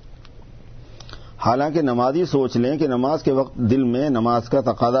 حالانکہ نمازی سوچ لیں کہ نماز کے وقت دل میں نماز کا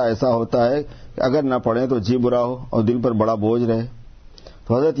تقاضا ایسا ہوتا ہے کہ اگر نہ پڑھیں تو جی برا ہو اور دل پر بڑا بوجھ رہے.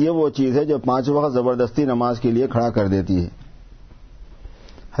 تو حضرت یہ وہ چیز ہے جو 5 وقت زبردستی نماز کے لیے کھڑا کر دیتی ہے.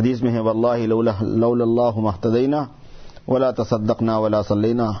 حدیث میں ہے واللہ لولا اللہ مہتدینا ولا تصدقنا ولا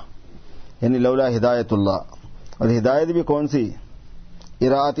صلینا, یعنی لولا ہدایت اللہ. اور ہدایت بھی کون سی؟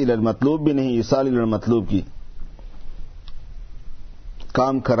 اراۃ الی المطلوب بھی نہیں, ایصال الی المطلوب کی,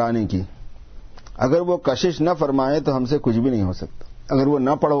 کام کرانے کی. اگر وہ کشش نہ فرمائے تو ہم سے کچھ بھی نہیں ہو سکتا. اگر وہ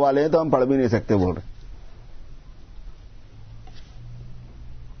نہ پڑھوا لیں تو ہم پڑھ بھی نہیں سکتے بول رہے.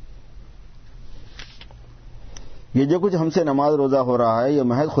 یہ جو کچھ ہم سے نماز روزہ ہو رہا ہے یہ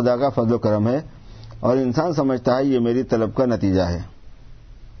محض خدا کا فضل و کرم ہے اور انسان سمجھتا ہے یہ میری طلب کا نتیجہ ہے.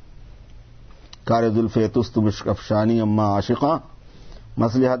 کار زلف تست افشانی اما عاشقاں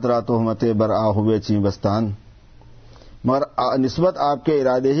مصلحت راتو ہمت برآ ہوئے چیں بستان. مگر نسبت آپ کے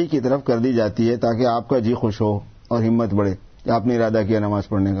ارادے ہی کی طرف کر دی جاتی ہے تاکہ آپ کا جی خوش ہو اور ہمت بڑھے کہ آپ نے ارادہ کیا نماز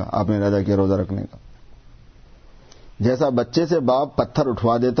پڑھنے کا, آپ نے ارادہ کیا روزہ رکھنے کا. جیسا بچے سے باپ پتھر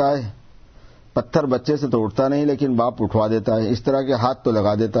اٹھوا دیتا ہے, پتھر بچے سے تو اٹھتا نہیں لیکن باپ اٹھوا دیتا ہے, اس طرح کے ہاتھ تو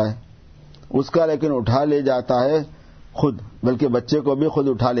لگا دیتا ہے اس کا, لیکن اٹھا لے جاتا ہے خود, بلکہ بچے کو بھی خود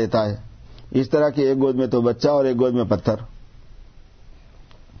اٹھا لیتا ہے. اس طرح کہ ایک گود میں تو بچہ اور ایک گود میں پتھر.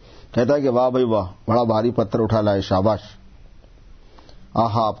 کہتا ہے کہ واہ بھائی واہ بڑا بھاری پتھر اٹھا لائے, شاباش,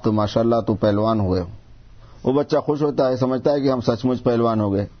 آہا آپ تو ماشاءاللہ تو پہلوان ہوئے. وہ بچہ خوش ہوتا ہے, سمجھتا ہے کہ ہم سچ مچ پہلوان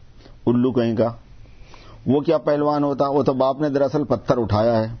ہو گئے. الو کہیں کا, وہ کیا پہلوان ہوتا, وہ تو باپ نے دراصل پتھر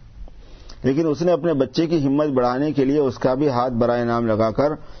اٹھایا ہے, لیکن اس نے اپنے بچے کی ہمت بڑھانے کے لیے اس کا بھی ہاتھ برائے نام لگا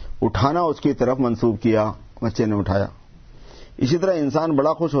کر اٹھانا اس کی طرف منسوب کیا, بچے نے اٹھایا. اسی طرح انسان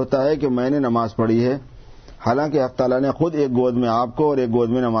بڑا خوش ہوتا ہے کہ میں نے نماز پڑھی ہے, حالانکہ حق تعالیٰ نے خود ایک گود میں آپ کو اور ایک گود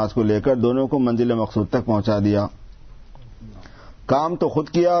میں نماز کو لے کر دونوں کو منزل مقصود تک پہنچا دیا. کام تو خود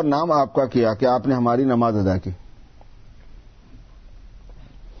کیا اور نام آپ کا کیا کہ آپ نے ہماری نماز ادا کی.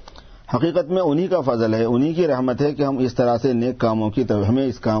 حقیقت میں انہی کا فضل ہے, انہی کی رحمت ہے کہ ہم اس طرح سے نیک کاموں کی ہمیں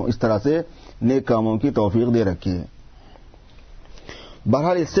اس طرح سے نیک کاموں کی توفیق دے رکھی ہے.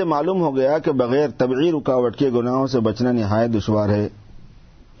 بہرحال اس سے معلوم ہو گیا کہ بغیر طبعی رکاوٹ کے گناہوں سے بچنا نہایت دشوار ہے.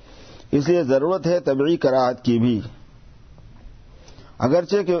 اس لیے ضرورت ہے طبعی کراہت کی بھی.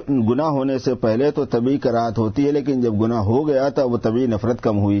 اگرچہ کہ گناہ ہونے سے پہلے تو طبعی کراہت ہوتی ہے, لیکن جب گناہ ہو گیا تب وہ طبعی نفرت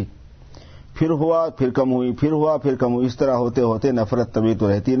کم ہوئی, پھر ہوا پھر کم ہوئی, پھر ہوا پھر کم ہوئی. اس طرح ہوتے ہوتے نفرت طبعی تو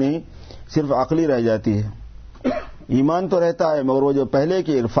رہتی نہیں, صرف عقلی رہ جاتی ہے. ایمان تو رہتا ہے مگر وہ جو پہلے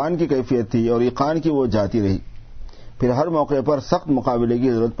کی عرفان کی کیفیت تھی اور ایقان کی وہ جاتی رہی. پھر ہر موقع پر سخت مقابلے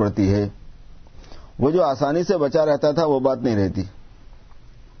کی ضرورت پڑتی ہے. وہ جو آسانی سے بچا رہتا تھا وہ بات نہیں رہتی.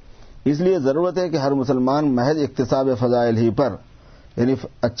 اس لیے ضرورت ہے کہ ہر مسلمان محض اکتساب فضائل ہی پر یعنی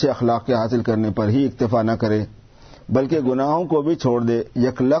اچھے اخلاق کے حاصل کرنے پر ہی اکتفا نہ کرے, بلکہ گناہوں کو بھی چھوڑ دے,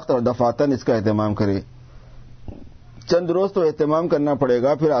 یکلخت اور دفاتن اس کا اہتمام کرے. چند روز تو اہتمام کرنا پڑے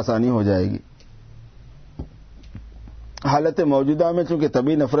گا, پھر آسانی ہو جائے گی. حالت موجودہ میں چونکہ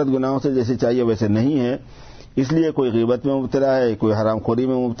طبعی نفرت گناہوں سے جیسی چاہیے ویسے نہیں ہے, اس لیے کوئی غیبت میں مبتلا ہے, کوئی حرام خوری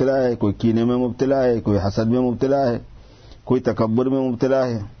میں مبتلا ہے, کوئی کینے میں مبتلا ہے, کوئی حسد میں مبتلا ہے, کوئی تکبر میں مبتلا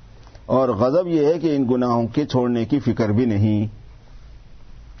ہے. اور غضب یہ ہے کہ ان گناہوں کے چھوڑنے کی فکر بھی نہیں.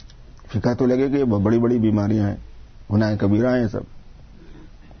 فکر تو لگے کہ بڑی بڑی بیماریاں ہیں, گناہ کبیرہ ہیں سب.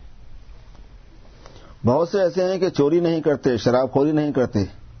 بہت سے ایسے ہیں کہ چوری نہیں کرتے, شراب خوری نہیں کرتے,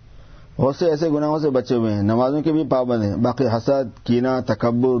 بہت سے ایسے گناہوں سے بچے ہوئے ہیں، نمازوں کے بھی پابند ہیں، باقی حسد، کینہ،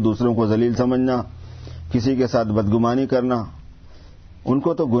 تکبر، دوسروں کو ذلیل سمجھنا، کسی کے ساتھ بدگمانی کرنا، ان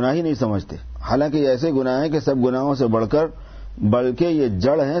کو تو گناہ ہی نہیں سمجھتے، حالانکہ یہ ایسے گناہ ہیں کہ سب گناہوں سے بڑھ کر بلکہ یہ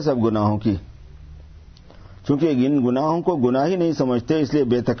جڑ ہیں سب گناہوں کی، چونکہ ان گناہوں کو گناہ ہی نہیں سمجھتے اس لیے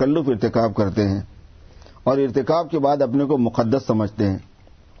بے تکلف ارتکاب کرتے ہیں اور ارتکاب کے بعد اپنے کو مقدس سمجھتے ہیں۔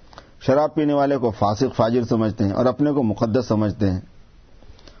 شراب پینے والے کو فاسق فاجر سمجھتے ہیں اور اپنے کو مقدس سمجھتے ہیں،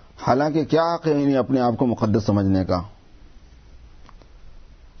 حالانکہ کیا حق ہے انہیں اپنے آپ کو مقدس سمجھنے کا؟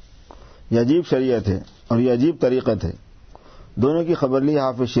 یہ عجیب شریعت ہے اور یہ عجیب طریقت ہے۔ دونوں کی خبر لی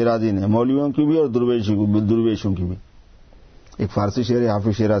حافظ شیرازی نے، مولویوں کی بھی اور درویشوں کی بھی۔ ایک فارسی شعر ہے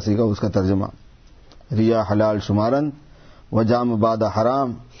حافظ شیرازی کا، اس کا ترجمہ: ریا حلال شمارن و جام باد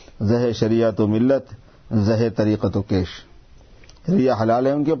حرام، زہ شریعت و ملت، زہ طریقت و کیش۔ ریا حلال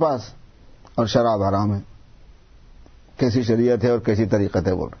ہے ان کے پاس اور شراب حرام ہے۔ کیسی شریعت ہے اور کیسی طریقت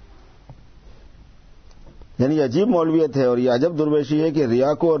ہے، بول رہے یعنی یہ عجیب مولویت ہے اور یہ عجب درویشی ہے کہ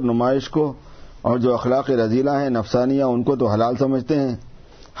ریا کو اور نمائش کو اور جو اخلاق رذیلہ ہیں نفسانیہ ان کو تو حلال سمجھتے ہیں،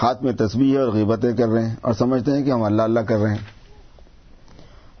 ہاتھ میں تسبیح اور غیبتیں کر رہے ہیں اور سمجھتے ہیں کہ ہم اللہ اللہ کر رہے ہیں۔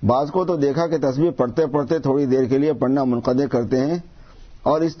 بعض کو تو دیکھا کہ تسبیح پڑھتے پڑھتے تھوڑی دیر کے لیے پڑھنا منقطع کرتے ہیں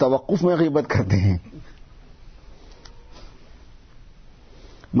اور اس توقف میں غیبت کرتے ہیں۔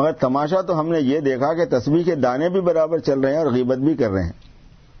 مگر تماشا تو ہم نے یہ دیکھا کہ تسبیح کے دانے بھی برابر چل رہے ہیں اور غیبت بھی کر رہے ہیں،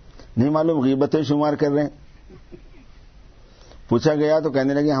 نہیں معلوم غیبتیں شمار کر رہے ہیں۔ پوچھا گیا تو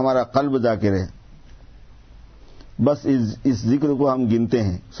کہنے لگے ہمارا قلب ذاکر ہے، بس اس ذکر کو ہم گنتے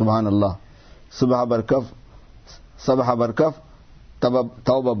ہیں۔ سبحان اللہ، صبح برکف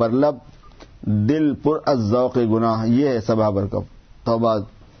توبہ برلب، دل پر از ذوق گناہ، یہ ہے صبح برکف،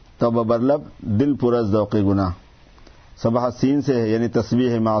 توبہ برلب، دل پر از ذوق گناہ۔ صبح سین سے ہے یعنی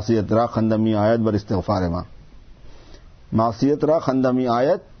تسبیح معصیت را خندمی آیت بر استغفار ماں، معصیت را خندمی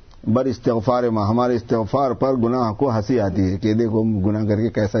آیت بر استغفار ماں، ہمارے استغفار پر گناہ کو ہنسی آتی ہے کہ دیکھو گناہ کر کے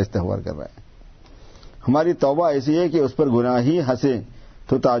کیسا استغفار کر رہا ہے۔ ہماری توبہ ایسی ہے کہ اس پر گناہ ہی ہنسے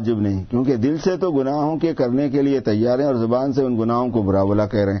تو تعجب نہیں، کیونکہ دل سے تو گناہوں کے کرنے کے لیے تیار ہیں اور زبان سے ان گناہوں کو برا بلا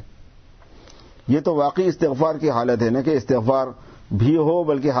کہہ رہے ہیں۔ یہ تو واقعی استغفار کی حالت ہے، نہ کہ استغفار بھی ہو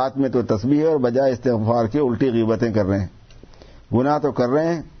بلکہ ہاتھ میں تو تسبیح ہے اور بجائے استغفار کے الٹی غیبتیں کر رہے ہیں۔ گناہ تو کر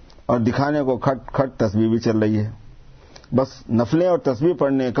رہے ہیں اور دکھانے کو کھٹ کھٹ تسبیح بھی چل رہی ہے۔ بس نفلیں اور تسبیح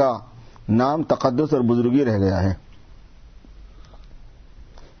پڑھنے کا نام تقدس اور بزرگی رہ گیا ہے۔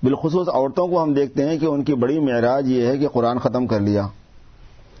 بالخصوص عورتوں کو ہم دیکھتے ہیں کہ ان کی بڑی معراج یہ ہے کہ قرآن ختم کر لیا،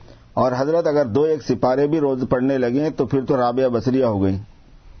 اور حضرت اگر 2-1 سپارے بھی روز پڑھنے لگیں تو پھر تو رابعہ بصریہ ہو گئی،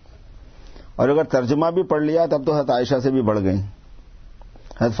 اور اگر ترجمہ بھی پڑھ لیا تب تو حضرت عائشہ سے بھی بڑھ گئی،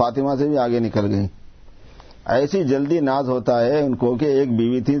 حضرت فاطمہ سے بھی آگے نکل گئی۔ ایسی جلدی ناز ہوتا ہے ان کو کہ ایک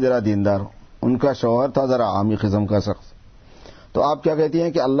بیوی تھی ذرا دیندار، ان کا شوہر تھا ذرا عامی قسم کا شخص، تو آپ کیا کہتی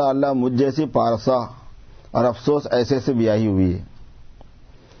ہیں کہ اللہ اللہ مجھ جیسی پارسا، اور افسوس ایسے سے بیاہی ہوئی ہے۔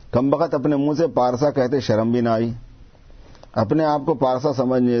 کم بخت اپنے منہ سے پارسا کہتے شرم بھی نہ آئی، اپنے آپ کو پارسا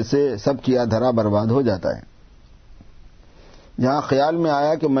سمجھنے سے سب کیا دھرا برباد ہو جاتا ہے۔ جہاں خیال میں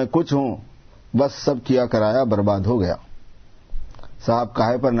آیا کہ میں کچھ ہوں، بس سب کیا کرایا برباد ہو گیا۔ صاحب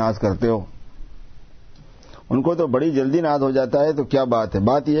کاہے پر ناز کرتے ہو؟ ان کو تو بڑی جلدی ناز ہو جاتا ہے، تو کیا بات ہے؟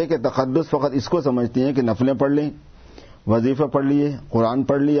 بات یہ ہے کہ تقدس فقط اس کو سمجھتی ہیں کہ نفلیں پڑھ لیں، وظیفہ پڑھ لیے، قرآن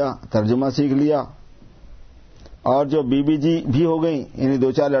پڑھ لیا، ترجمہ سیکھ لیا، اور جو بی بی جی بھی ہو گئیں، یعنی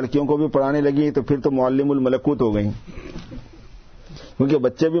 2-4 لڑکیوں کو بھی پڑھانے لگی تو پھر تو معلم الملکوت ہو گئیں، کیونکہ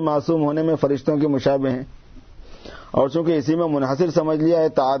بچے بھی معصوم ہونے میں فرشتوں کے مشابہ ہیں، اور چونکہ اسی میں منحصر سمجھ لیا ہے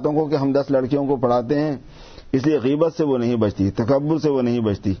طاعتوں کو کہ ہم 10 لڑکیوں کو پڑھاتے ہیں، اس لیے غیبت سے وہ نہیں بچتی، تکبر سے وہ نہیں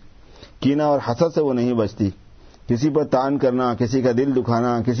بچتی، کینہ اور حسد سے وہ نہیں بچتی، کسی پر تان کرنا، کسی کا دل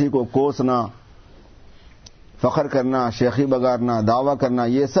دکھانا، کسی کو کوسنا، فخر کرنا، شیخی بگارنا، دعویٰ کرنا،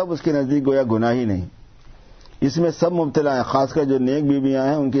 یہ سب اس کے نزدیک گویا گناہ ہی نہیں۔ اس میں سب مبتلا ہیں، خاص کر جو نیک بیویاں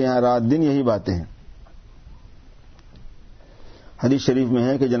ہیں ان کے یہاں رات دن یہی باتیں ہیں۔ حدیث شریف میں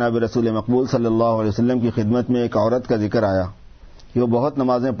ہے کہ جناب رسول مقبول صلی اللہ علیہ وسلم کی خدمت میں ایک عورت کا ذکر آیا کہ وہ بہت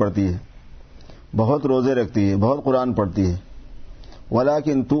نمازیں پڑھتی ہے، بہت روزے رکھتی ہے، بہت قرآن پڑھتی ہے،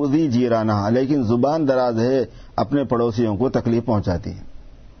 ولیکن تؤذی جیرانہا، لیکن زبان دراز ہے، اپنے پڑوسیوں کو تکلیف پہنچاتی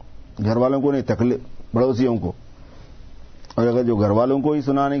ہے، گھر والوں کو نہیں، تکلیف پڑوسیوں کو، اور اگر جو گھر والوں کو ہی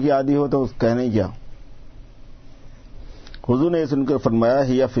سنانے کی عادی ہو تو کہنے کیا۔ حضور نے یہ سن کر فرمایا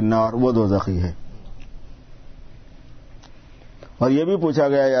ہی فی النار، وہ دوزخی ہے۔ اور یہ بھی پوچھا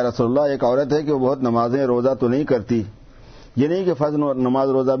گیا یا رسول اللہ ایک عورت ہے کہ وہ بہت نمازیں روزہ تو نہیں کرتی، یہ نہیں کہ فرض نماز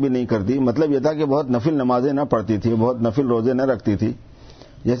روزہ بھی نہیں کرتی، مطلب یہ تھا کہ بہت نفل نمازیں نہ پڑھتی تھی، بہت نفل روزے نہ رکھتی تھی۔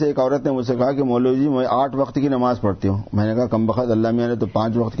 جیسے ایک عورت نے مجھ سے کہا کہ مولوی جی میں 8 وقت کی نماز پڑھتی ہوں، میں نے کہا کم بخت اللہ میاں نے تو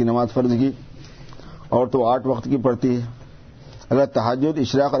 5 وقت کی نماز فرض کی اور تو 8 وقت کی پڑھتی ہے۔ اگر تہجد،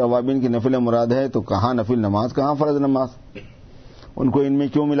 اشراق اور اوابین کی نفل مراد ہے تو کہاں نفل نماز، کہاں فرض نماز؟ ان کو ان میں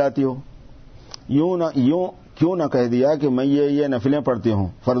کیوں ملاتی ہو؟ یوں کیوں نہ کہہ دیا کہ میں یہ نفلیں پڑھتی ہوں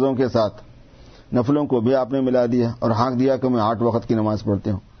فرضوں کے ساتھ، نفلوں کو بھی آپ نے ملا دیا اور ہانک دیا کہ میں 8 وقت کی نماز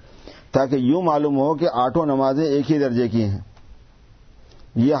پڑھتی ہوں، تاکہ یوں معلوم ہو کہ 8 نمازیں ایک ہی درجے کی ہیں.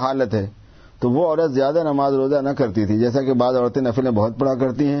 یہ حالت ہے تو وہ عورت زیادہ نماز روزہ نہ کرتی تھی، جیسا کہ بعض عورتیں نفلیں بہت پڑھا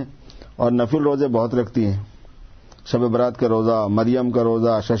کرتی ہیں اور نفل روزے بہت رکھتی ہیں، شب برات کا روزہ، مریم کا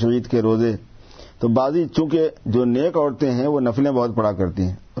روزہ، ششعید کے روزے. تو بعضی چونکہ جو نیک عورتیں ہیں وہ نفلیں بہت پڑھا کرتی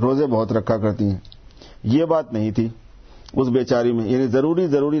ہیں، روزے بہت رکھا کرتی ہیں. یہ بات نہیں تھی اس بیچاری میں، یعنی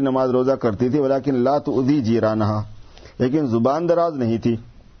ضروری نماز روزہ کرتی تھی، ولیکن لا تؤذی جیرانہا، لیکن زبان دراز نہیں تھی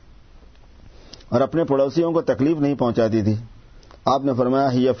اور اپنے پڑوسیوں کو تکلیف نہیں پہنچاتی تھی. آپ نے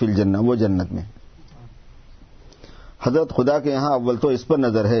فرمایا ہی فی الجنہ، وہ جنت میں. حضرت خدا کے یہاں اول تو اس پر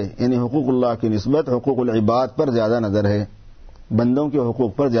نظر ہے، یعنی حقوق اللہ کی نسبت حقوق العباد پر زیادہ نظر ہے، بندوں کے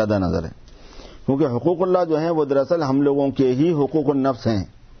حقوق پر زیادہ نظر ہے، کیونکہ حقوق اللہ جو ہیں وہ دراصل ہم لوگوں کے ہی حقوق النفس ہیں.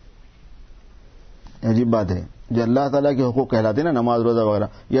 عجیب بات ہے، جو اللہ تعالیٰ کے حقوق کہلاتے ہیں نا، نماز روزہ وغیرہ،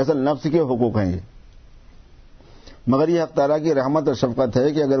 یہ اصل نفس کے حقوق ہیں یہ. مگر یہ حق تعالیٰ کی رحمت اور شفقت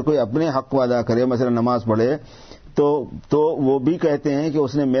ہے کہ اگر کوئی اپنے حق کو ادا کرے، مثلا نماز پڑھے، تو وہ بھی کہتے ہیں کہ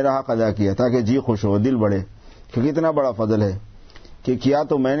اس نے میرا حق ادا کیا، تاکہ جی خوش ہو، دل بڑھے، کیونکہ اتنا بڑا فضل ہے کہ کیا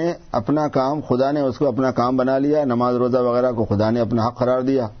تو میں نے اپنا کام، خدا نے اس کو اپنا کام بنا لیا، نماز روزہ وغیرہ کو خدا نے اپنا حق قرار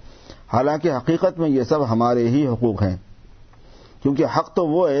دیا، حالانکہ حقیقت میں یہ سب ہمارے ہی حقوق ہیں. کیونکہ حق تو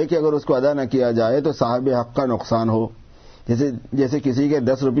وہ ہے کہ اگر اس کو ادا نہ کیا جائے تو صاحب حق کا نقصان ہو. جیسے کسی کے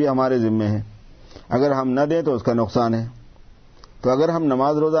 10 روپیے ہمارے ذمے ہیں، اگر ہم نہ دیں تو اس کا نقصان ہے. تو اگر ہم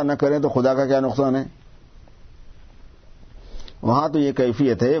نماز روزہ نہ کریں تو خدا کا کیا نقصان ہے؟ وہاں تو یہ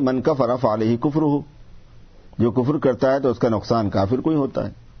کیفیت ہے من کفر فعلیہ کفرہ، جو کفر کرتا ہے تو اس کا نقصان کافر کو ہی ہوتا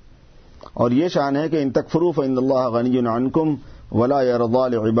ہے. اور یہ شان ہے کہ ان تکفروا فإن اللہ غنی عنکم ولا یرضی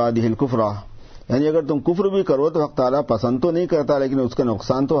لعبادہ الکفر، یعنی اگر تم کفر بھی کرو تو حق تعالیٰ پسند تو نہیں کرتا، لیکن اس کا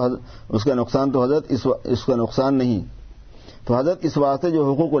نقصان تو حضرت اس کا نقصان نہیں. تو حضرت اس واسطے جو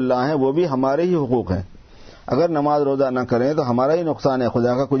حقوق اللہ ہیں وہ بھی ہمارے ہی حقوق ہیں. اگر نماز روزہ نہ کریں تو ہمارا ہی نقصان ہے،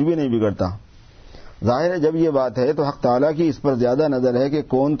 خدا کا کچھ بھی نہیں بگڑتا. ظاہر ہے جب یہ بات ہے تو حق تعالیٰ کی اس پر زیادہ نظر ہے کہ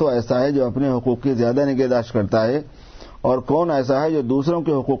کون تو ایسا ہے جو اپنے حقوق کی زیادہ نگہداشت کرتا ہے اور کون ایسا ہے جو دوسروں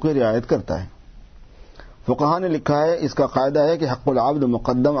کے حقوق کی رعایت کرتا ہے. فقہاء نے لکھا ہے اس کا قاعدہ ہے کہ حق العبد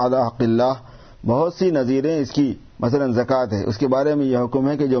مقدم علی حق اللہ. بہت سی نظیریں اس کی، مثلا زکوٰۃ ہے، اس کے بارے میں یہ حکم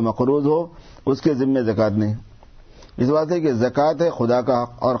ہے کہ جو مقروض ہو اس کے ذمے زکوٰۃ نہیں. اس بات ہے کہ زکوٰۃ ہے خدا کا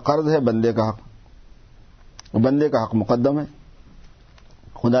حق اور قرض ہے بندے کا حق. بندے کا حق مقدم ہے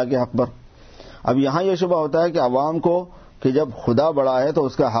خدا کے حق پر. اب یہاں یہ شبہ ہوتا ہے کہ عوام کو کہ جب خدا بڑا ہے تو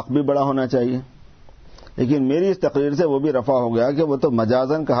اس کا حق بھی بڑا ہونا چاہیے، لیکن میری اس تقریر سے وہ بھی رفع ہو گیا کہ وہ تو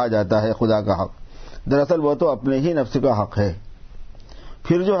مجازن کہا جاتا ہے خدا کا حق، دراصل وہ تو اپنے ہی نفس کا حق ہے.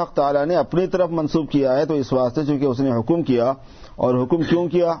 پھر جو حق تعالیٰ نے اپنی طرف منسوب کیا ہے تو اس واسطے چونکہ اس نے حکم کیا، اور حکم کیوں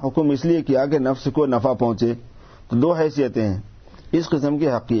کیا؟ حکم اس لیے کیا کہ نفس کو نفع پہنچے. تو 2 حیثیتیں ہیں اس قسم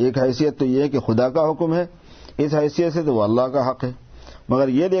کے حق کی. ایک حیثیت تو یہ ہے کہ خدا کا حکم ہے، اس حیثیت سے تو وہ اللہ کا حق ہے. مگر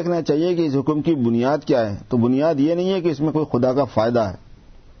یہ دیکھنا چاہیے کہ اس حکم کی بنیاد کیا ہے. تو بنیاد یہ نہیں ہے کہ اس میں کوئی خدا کا فائدہ ہے،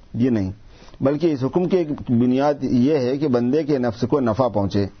 یہ نہیں، بلکہ اس حکم کی بنیاد یہ ہے کہ بندے کے نفس کو نفع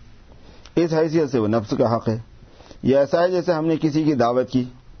پہنچے. اس حیثیت سے وہ نفس کا حق ہے. یہ ایسا ہے جیسے ہم نے کسی کی دعوت کی،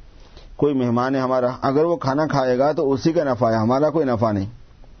 کوئی مہمان ہے ہمارا، اگر وہ کھانا کھائے گا تو اسی کا نفع ہے، ہمارا کوئی نفع نہیں،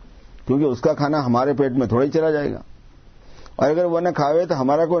 کیونکہ اس کا کھانا ہمارے پیٹ میں تھوڑا ہی چلا جائے گا. اور اگر وہ نہ کھاوے تو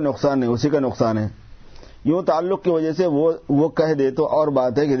ہمارا کوئی نقصان نہیں، اسی کا نقصان ہے. یوں تعلق کی وجہ سے وہ کہہ دے تو اور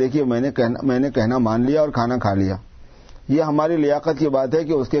بات ہے کہ دیکھیے میں نے کہنا مان لیا اور کھانا کھا لیا. یہ ہماری لیاقت کی بات ہے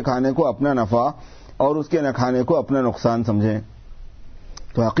کہ اس کے کھانے کو اپنا نفع اور اس کے نہ کھانے کو اپنا نقصان سمجھیں.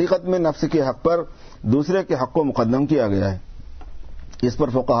 تو حقیقت میں نفس کے حق پر دوسرے کے حق کو مقدم کیا گیا ہے. اس پر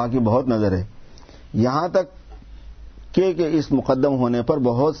فقہاء کی بہت نظر ہے، یہاں تک کہ اس مقدم ہونے پر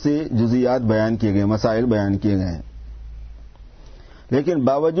بہت سی جزیات بیان کیے گئے، مسائل بیان کیے گئے ہیں. لیکن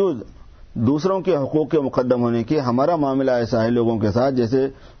باوجود دوسروں کے حقوق کے مقدم ہونے کے ہمارا معاملہ ایسا ہے لوگوں کے ساتھ جیسے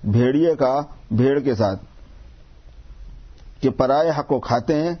بھیڑیے کا بھیڑ کے ساتھ، کہ پرائے حق کو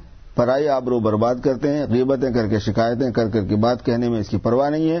کھاتے ہیں، پرائی آبرو برباد کرتے ہیں، غیبتیں کر کے شکایتیں کر کے بات کہنے میں اس کی پرواہ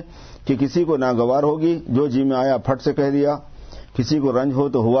نہیں ہے کہ کسی کو ناگوار ہوگی، جو جی میں آیا پھٹ سے کہہ دیا، کسی کو رنج ہو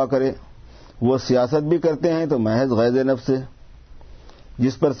تو ہوا کرے. وہ سیاست بھی کرتے ہیں تو محض غیظ نفس سے،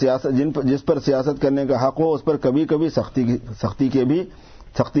 جس پر سیاست کرنے کا حق ہو اس پر کبھی کبھی سختی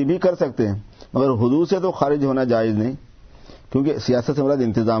بھی کر سکتے ہیں، مگر حدود سے تو خارج ہونا جائز نہیں، کیونکہ سیاست سے مراد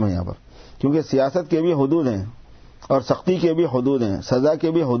انتظام ہے یہاں پر، کیونکہ سیاست کے بھی حدود ہیں اور سختی کے بھی حدود ہیں، سزا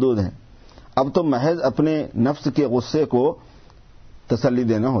کے بھی حدود ہیں. اب تو محض اپنے نفس کے غصے کو تسلی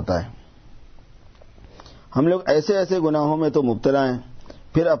دینا ہوتا ہے. ہم لوگ ایسے ایسے گناہوں میں تو مبتلا ہیں،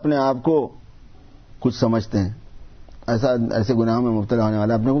 پھر اپنے آپ کو کچھ سمجھتے ہیں. ایسے گناہوں میں مبتلا ہونے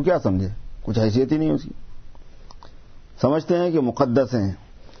والا اپنے کو کیا سمجھے؟ کچھ حیثیت ہی نہیں اس کی. سمجھتے ہیں کہ مقدس ہیں،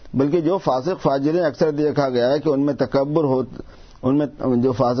 بلکہ جو فاسق فاجر ہیں اکثر دیکھا گیا ہے کہ ان میں تکبر ان میں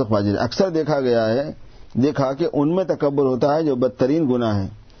جو فاسق فاجر اکثر دیکھا کہ ان میں تکبر ہوتا ہے جو بدترین گناہ ہے.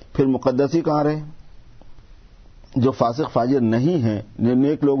 پھر مقدسی کہاں رہے؟ جو فاسق فاجر نہیں ہیں،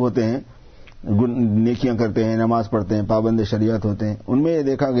 نیک لوگ ہوتے ہیں، نیکیاں کرتے ہیں، نماز پڑھتے ہیں، پابند شریعت ہوتے ہیں، ان میں یہ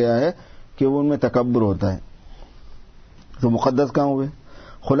دیکھا گیا ہے کہ وہ ان میں تکبر ہوتا ہے. تو مقدس کہاں ہوئے؟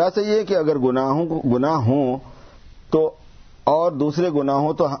 خلاصہ یہ کہ اگر گناہ ہوں تو اور دوسرے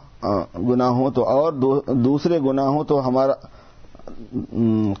گناہوں تو ہمارا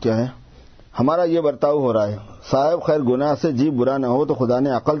کیا ہے؟ ہمارا یہ برتاؤ ہو رہا ہے. صاحب خیر گناہ سے جی برا نہ ہو تو خدا نے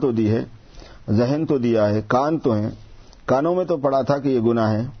عقل تو دی ہے، ذہن تو دیا ہے، کان تو ہیں، کانوں میں تو پڑا تھا کہ یہ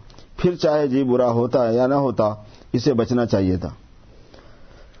گناہ ہے، پھر چاہے جی برا ہوتا یا نہ ہوتا اسے بچنا چاہیے تھا.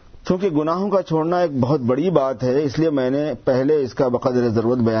 چونکہ گناہوں کا چھوڑنا ایک بہت بڑی بات ہے، اس لیے میں نے پہلے اس کا بقدر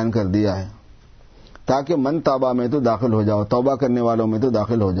ضرورت بیان کر دیا ہے تاکہ من تابہ میں تو داخل ہو جاؤ، توبہ کرنے والوں میں تو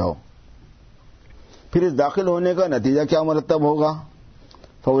داخل ہو جاؤ. پھر اس داخل ہونے کا نتیجہ کیا مرتب ہوگا؟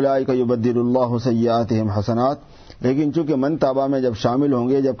 فَأُولَٰئِكَ يُبَدِّلُ اللَّهُ سَيِّئَاتِهِمْ حَسَنَاتٍ. لیکن چونکہ من تابہ میں جب شامل ہوں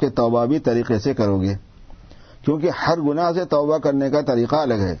گے، جبکہ توبہ بھی طریقے سے کرو گے، کیونکہ ہر گناہ سے توبہ کرنے کا طریقہ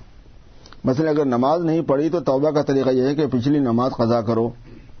الگ ہے. مثلا اگر نماز نہیں پڑھی تو توبہ کا طریقہ یہ ہے کہ پچھلی نماز قضا کرو،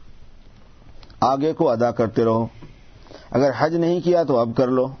 آگے کو ادا کرتے رہو. اگر حج نہیں کیا تو اب کر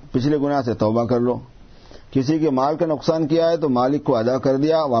لو، پچھلے گناہ سے توبہ کر لو. کسی کے مال کا نقصان کیا ہے تو مالک کو ادا کر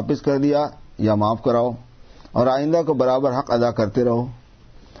دیا، واپس کر دیا یا معاف کراؤ، اور آئندہ کو برابر حق ادا کرتے رہو.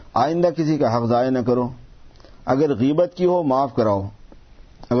 آئندہ کسی کا حق ضائع نہ کرو. اگر غیبت کی ہو معاف کراؤ،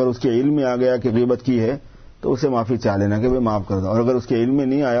 اگر اس کے علم میں آ گیا کہ غیبت کی ہے تو اسے معافی چاہ لینا کہ بھائی معاف کر دو، اور اگر اس کے علم میں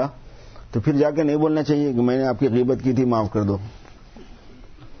نہیں آیا تو پھر جا کے نہیں بولنا چاہیے کہ میں نے آپ کی غیبت کی تھی، معاف کر دو.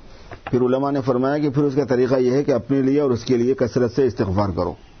 پھر علماء نے فرمایا کہ پھر اس کا طریقہ یہ ہے کہ اپنے لیے اور اس کے لیے کثرت سے استغفار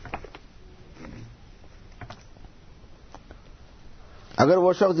کرو. اگر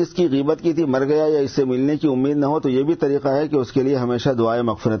وہ شخص جس کی غیبت کی تھی مر گیا یا اس سے ملنے کی امید نہ ہو تو یہ بھی طریقہ ہے کہ اس کے لیے ہمیشہ دعائے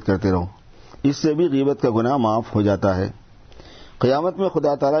مغفرت کرتے رہو. اس سے بھی غیبت کا گناہ معاف ہو جاتا ہے. قیامت میں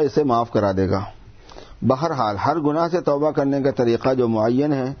خدا تعالیٰ اسے معاف کرا دے گا. بہرحال ہر گناہ سے توبہ کرنے کا طریقہ جو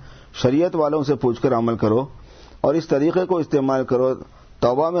معین ہے شریعت والوں سے پوچھ کر عمل کرو اور اس طریقے کو استعمال کرو.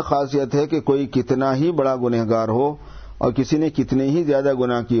 توبہ میں خاصیت ہے کہ کوئی کتنا ہی بڑا گنہگار ہو اور کسی نے کتنے ہی زیادہ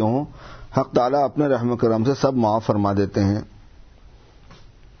گناہ کیے ہوں، حق تعالیٰ اپنے رحم کرم سے سب معاف فرما دیتے ہیں.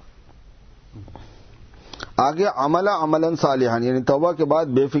 آگے عملاً صالحاً، یعنی توبہ کے بعد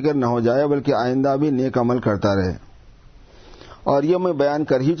بے فکر نہ ہو جائے بلکہ آئندہ بھی نیک عمل کرتا رہے. اور یہ میں بیان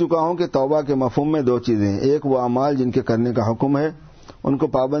کر ہی چکا ہوں کہ توبہ کے مفہوم میں دو چیزیں ہیں. ایک وہ اعمال جن کے کرنے کا حکم ہے ان کو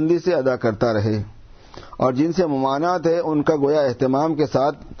پابندی سے ادا کرتا رہے، اور جن سے ممانعت ہے ان کا گویا اہتمام کے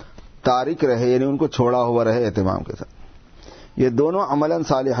ساتھ تارک رہے، یعنی ان کو چھوڑا ہوا رہے اہتمام کے ساتھ. یہ دونوں عملاً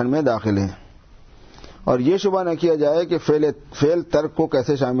صالحاً میں داخل ہیں. اور یہ شبہ نہ کیا جائے کہ فعل ترک کو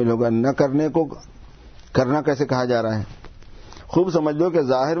کیسے شامل ہوگا، نہ کرنے کو کرنا کیسے کہا جا رہا ہے. خوب سمجھ لو کہ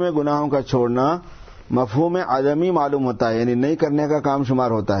ظاہر میں گناہوں کا چھوڑنا مفہوم عدمی معلوم ہوتا ہے، یعنی نہیں کرنے کا کام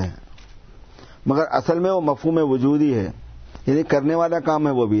شمار ہوتا ہے، مگر اصل میں وہ مفہوم وجودی ہے، یعنی کرنے والا کام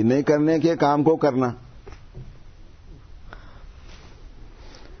ہے، وہ بھی نہیں کرنے کے کام کو کرنا.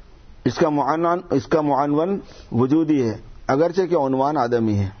 اس کا معنون وجودی ہے اگرچہ کہ عنوان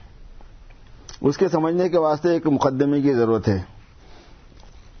آدمی ہے. اس کے سمجھنے کے واسطے ایک مقدمے کی ضرورت ہے.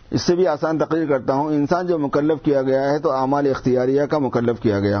 اس سے بھی آسان تقریر کرتا ہوں. انسان جو مکلف کیا گیا ہے تو اعمال اختیاریہ کا مکلف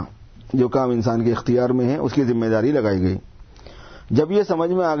کیا گیا. جو کام انسان کے اختیار میں ہے اس کی ذمہ داری لگائی گئی. جب یہ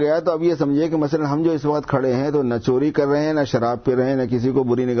سمجھ میں آ گیا تو اب یہ سمجھیے کہ مثلا ہم جو اس وقت کھڑے ہیں تو نہ چوری کر رہے ہیں، نہ شراب پی رہے ہیں، نہ کسی کو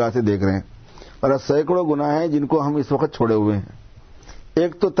بری نگاہ سے دیکھ رہے ہیں، اور سینکڑوں گناہ ہیں جن کو ہم اس وقت چھوڑے ہوئے ہیں.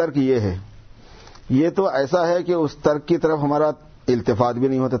 ایک تو ترک یہ ہے، یہ تو ایسا ہے کہ اس ترک کی طرف ہمارا التفات بھی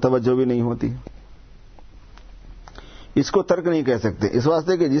نہیں ہوتا، توجہ بھی نہیں ہوتی. اس کو ترک نہیں کہہ سکتے، اس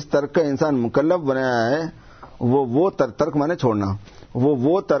واسطے کہ جس ترک کا انسان مکلف بنایا ہے وہ ترک مانے چھوڑنا،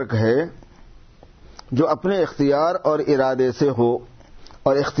 وہ ترک ہے جو اپنے اختیار اور ارادے سے ہو،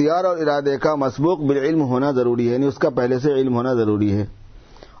 اور اختیار اور ارادے کا مسبوق بالعلم ہونا ضروری ہے، یعنی اس کا پہلے سے علم ہونا ضروری ہے.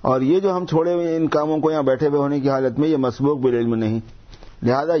 اور یہ جو ہم چھوڑے ہوئے ان کاموں کو یہاں بیٹھے ہوئے ہونے کی حالت میں یہ مسبوق بالعلم نہیں،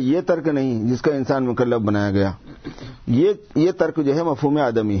 لہذا یہ ترک نہیں جس کا انسان مکلف بنایا گیا. یہ ترک جو ہے مفہوم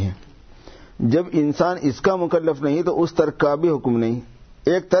آدمی ہے. جب انسان اس کا مکلف نہیں تو اس ترک کا بھی حکم نہیں.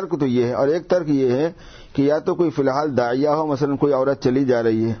 ایک ترک تو یہ ہے، اور ایک ترک یہ ہے کہ یا تو کوئی فی الحال داعیہ ہو، مثلا کوئی عورت چلی جا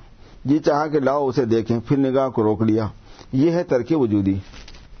رہی ہے، جی چاہا کہ لاؤ اسے دیکھیں، پھر نگاہ کو روک لیا، یہ ہے ترک وجودی.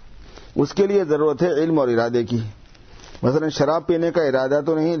 اس کے لیے ضرورت ہے علم اور ارادے کی. مثلا شراب پینے کا ارادہ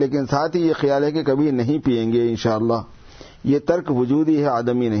تو نہیں، لیکن ساتھ ہی یہ خیال ہے کہ کبھی نہیں پیئیں گے انشاءاللہ، یہ ترک وجودی ہے،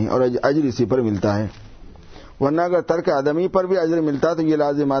 آدمی نہیں، اور اجر اسی پر ملتا ہے۔ ورنہ اگر ترک آدمی پر بھی اجر ملتا تو یہ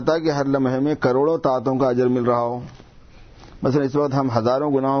لازم آتا کہ ہر لمحے میں کروڑوں طاعتوں کا اجر مل رہا ہو۔ مثلا اس وقت ہم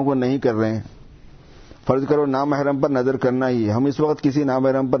ہزاروں گناہوں کو نہیں کر رہے ہیں، فرض کرو نامحرم پر نظر کرنا ہی ہے، ہم اس وقت کسی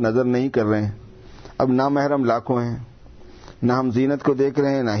نامحرم پر نظر نہیں کر رہے ہیں، اب نامحرم لاکھوں ہیں، نہ ہم زینت کو دیکھ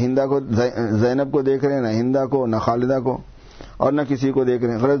رہے ہیں، نہ ہندا کو، زینب کو دیکھ رہے ہیں، نہ ہندا کو، نہ خالدہ کو، اور نہ کسی کو دیکھ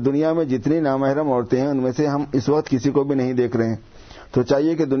رہے ہیں۔ غرض دنیا میں جتنی نامحرم عورتیں ہیں ان میں سے ہم اس وقت کسی کو بھی نہیں دیکھ رہے ہیں، تو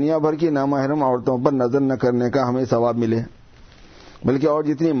چاہیے کہ دنیا بھر کی نامحرم عورتوں پر نظر نہ کرنے کا ہمیں ثواب ملے، بلکہ اور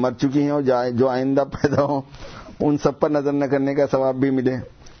جتنی مر چکی ہیں اور جو آئندہ پیدا ہوں ان سب پر نظر نہ کرنے کا ثواب بھی ملے۔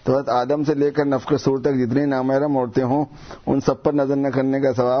 تو حضرت آدم سے لے کر نفخ صور تک جتنی نامحرم عورتیں ہوں ان سب پر نظر نہ کرنے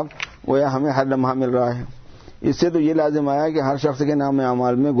کا ثواب گویا ہمیں ہر لمحہ مل رہا ہے۔ اس سے تو یہ لازم آیا کہ ہر شخص کے نام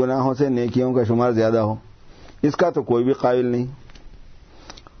اعمال میں گناہوں سے نیکیوں کا شمار زیادہ ہو، اس کا تو کوئی بھی قائل نہیں،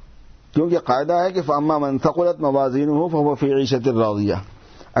 کیونکہ قاعدہ ہے کہ فاما من ثقلت موازینہ فهو فی عیشۃ راضیہ۔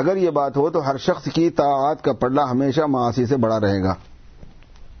 اگر یہ بات ہو تو ہر شخص کی طاعات کا پلڑا ہمیشہ معاصی سے بڑا رہے گا۔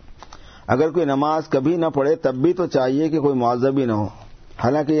 اگر کوئی نماز کبھی نہ پڑھے تب بھی تو چاہیے کہ کوئی معذب ہی نہ ہو،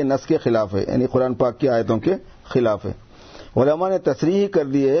 حالانکہ یہ نص کے خلاف ہے، یعنی قرآن پاک کی آیتوں کے خلاف ہے۔ علماء نے تصریح کر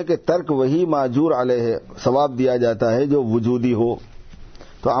دی ہے کہ ترک وہی ماجور علیہ ہے، ثواب دیا جاتا ہے جو وجودی ہو،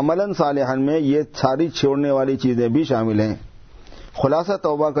 تو عملاً صالحاً میں یہ ساری چھوڑنے والی چیزیں بھی شامل ہیں۔ خلاصہ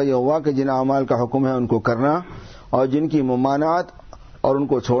توبہ کا یہ ہوا کہ جن اعمال کا حکم ہے ان کو کرنا، اور جن کی ممانعت اور ان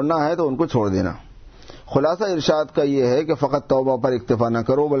کو چھوڑنا ہے تو ان کو چھوڑ دینا۔ خلاصہ ارشاد کا یہ ہے کہ فقط توبہ پر اکتفا نہ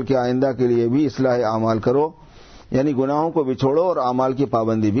کرو بلکہ آئندہ کے لیے بھی اصلاح اعمال کرو، یعنی گناہوں کو بھی چھوڑو اور اعمال کی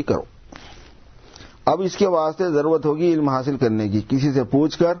پابندی بھی کرو۔ اب اس کے واسطے ضرورت ہوگی علم حاصل کرنے کی، کسی سے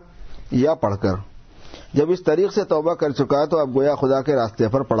پوچھ کر یا پڑھ کر۔ جب اس طریق سے توبہ کر چکا تو اب گویا خدا کے راستے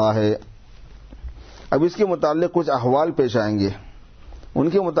پر پڑا ہے۔ اب اس کے متعلق کچھ احوال پیش آئیں گے، ان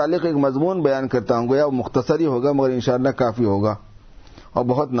کے متعلق ایک مضمون بیان کرتا ہوں، گویا وہ مختصر ہی ہوگا مگر انشاءاللہ کافی ہوگا اور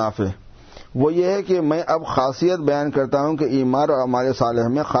بہت نافع۔ وہ یہ ہے کہ میں اب خاصیت بیان کرتا ہوں کہ ایمان اور اعمال صالح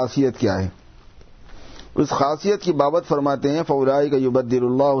میں خاصیت کیا ہے۔ اس خاصیت کی بابت فرماتے ہیں فَأُولَٰئِکَ يُبَدِّلُ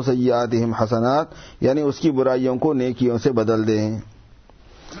اللَّهُ سَیِّئَاتِهِمْ حَسَنَات، یعنی اس کی برائیوں کو نیکیوں سے بدل دیں،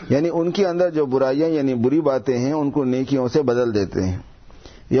 یعنی ان کے اندر جو برائیاں یعنی بری باتیں ہیں ان کو نیکیوں سے بدل دیتے ہیں۔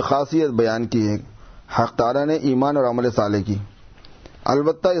 یہ خاصیت بیان کی ہے حق تعالی نے ایمان اور عمل صالح کی۔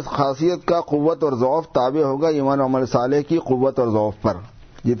 البتہ اس خاصیت کا قوت اور ضعف تابع ہوگا ایمان اور عمل صالح کی قوت اور ضعف پر۔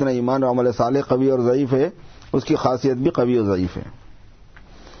 جتنا ایمان اور عمل صالح قوی اور ضعیف ہے اس کی خاصیت بھی قوی اور ضعیف ہے۔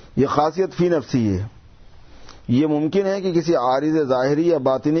 یہ خاصیت فی نفسی ہے، یہ ممکن ہے کہ کسی عارض ظاہری یا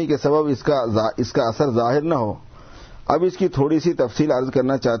باطنی کے سبب اس کا اثر ظاہر نہ ہو۔ اب اس کی تھوڑی سی تفصیل عرض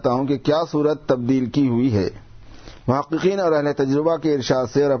کرنا چاہتا ہوں کہ کیا صورت تبدیل کی ہوئی ہے۔ محققین اور اہل تجربہ کے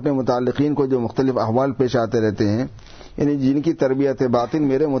ارشاد سے اور اپنے متعلقین کو جو مختلف احوال پیش آتے رہتے ہیں، یعنی جن کی تربیت باطن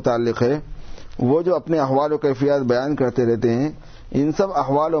میرے متعلق ہے، وہ جو اپنے احوال و کیفیات بیان کرتے رہتے ہیں، ان سب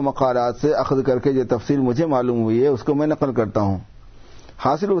احوال و مقالات سے اخذ کر کے جو تفصیل مجھے معلوم ہوئی ہے اس کو میں نقل کرتا ہوں۔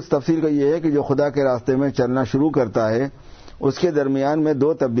 حاصل اس تفصیل کا یہ ہے کہ جو خدا کے راستے میں چلنا شروع کرتا ہے اس کے درمیان میں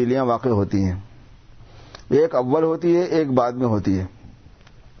دو تبدیلیاں واقع ہوتی ہیں، ایک اول ہوتی ہے ایک بعد میں ہوتی ہے۔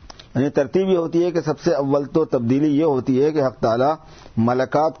 یعنی ترتیب یہ ہوتی ہے کہ سب سے اول تو تبدیلی یہ ہوتی ہے کہ حق تعالی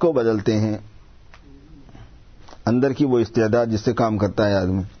ملکات کو بدلتے ہیں، اندر کی وہ استعداد جس سے کام کرتا ہے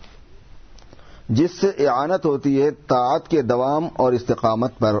آدمی، جس سے اعانت ہوتی ہے طاعت کے دوام اور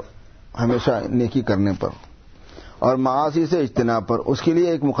استقامت پر، ہمیشہ نیکی کرنے پر، اور معاصی سے اجتناب پر۔ اس کے لیے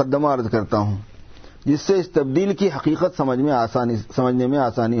ایک مقدمہ عرض کرتا ہوں جس سے اس تبدیل کی حقیقت سمجھنے میں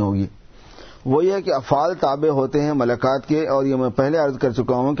آسانی ہوگی۔ وہ یہ ہے کہ افعال تابع ہوتے ہیں ملکات کے، اور یہ میں پہلے عرض کر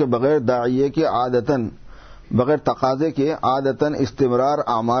چکا ہوں کہ بغیر داعیے کے عادتاً، بغیر تقاضے کے عادتاً استمرار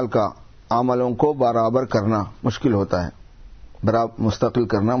عملوں کو برابر کرنا مشکل ہوتا ہے، مستقل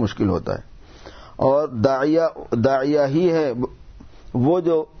کرنا مشکل ہوتا ہے، اور داعیہ ہی ہے وہ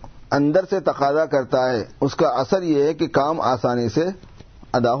جو اندر سے تقاضا کرتا ہے، اس کا اثر یہ ہے کہ کام آسانی سے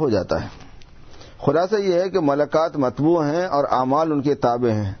ادا ہو جاتا ہے۔ خلاصہ یہ ہے کہ ملکات مطبوع ہیں اور اعمال ان کے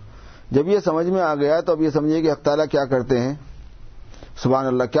تابع ہیں۔ جب یہ سمجھ میں آ گیا تو اب یہ سمجھیے کہ حق تعالیٰ کیا کرتے ہیں، سبحان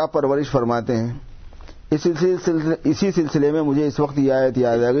اللہ، کیا پرورش فرماتے ہیں۔ اسی سلسلے میں مجھے اس وقت یہ آیت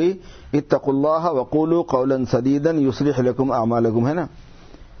یاد آ گئی، اتقوا اللہ وقولوا قولا سدیدا یصلح لکم اعمالکم، ہے نا۔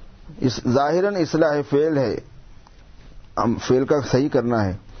 ظاہراً اصلاح فعل ہے، فعل کا صحیح کرنا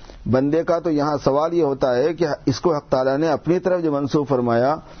ہے بندے کا، تو یہاں سوال یہ ہوتا ہے کہ اس کو حق تعالیٰ نے اپنی طرف جو منسوب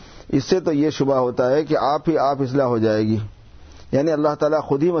فرمایا، اس سے تو یہ شبہ ہوتا ہے کہ آپ اصلاح ہو جائے گی، یعنی اللہ تعالیٰ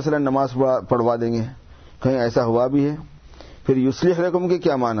خود ہی مثلا نماز پڑھوا دیں گے، کہیں ایسا ہوا بھی ہے؟ پھر یصلح لکم کے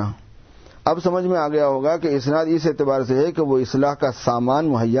کیا معنی؟ اب سمجھ میں آ گیا ہوگا کہ اسناد اس اعتبار سے ہے کہ وہ اصلاح کا سامان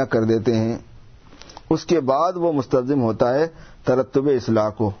مہیا کر دیتے ہیں، اس کے بعد وہ مستلزم ہوتا ہے ترتب اصلاح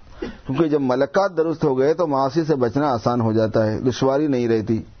کو، کیونکہ جب ملکات درست ہو گئے تو معاصی سے بچنا آسان ہو جاتا ہے، دشواری نہیں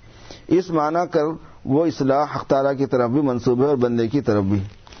رہتی۔ اس معنی کر وہ اصلاح حق تعالیٰ کی طرف بھی منسوب ہے اور بندے کی طرف بھی۔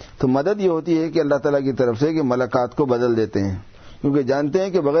 تو مدد یہ ہوتی ہے کہ اللہ تعالیٰ کی طرف سے کہ ملکات کو بدل دیتے ہیں، کیونکہ جانتے ہیں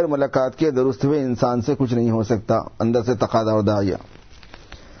کہ بغیر ملکات کے درست ہوئے انسان سے کچھ نہیں ہو سکتا، اندر سے تقاضا اور داعیہ۔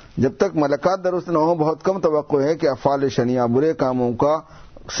 جب تک ملکات درست نہ ہو بہت کم توقع ہے کہ افعال شنیعہ برے کاموں کا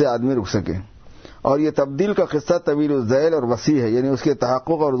سے آدمی رک سکے، اور یہ تبدیل کا قصہ طویل الذیل اور وسیع ہے، یعنی اس کے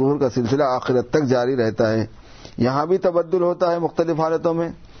تحقق اور ظہور کا سلسلہ آخرت تک جاری رہتا ہے۔ یہاں بھی تبدل ہوتا ہے مختلف حالتوں میں،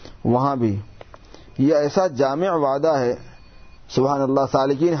 وہاں بھی۔ یہ ایسا جامع وعدہ ہے، سبحان اللہ،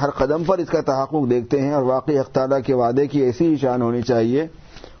 سالکین ہر قدم پر اس کا تحقق دیکھتے ہیں، اور واقعی حق تعالیٰ کے وعدے کی ایسی ہی شان ہونی چاہیے۔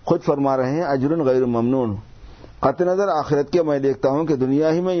 خود فرما رہے ہیں اجر غیر ممنون، قطع نظر آخرت کے میں دیکھتا ہوں کہ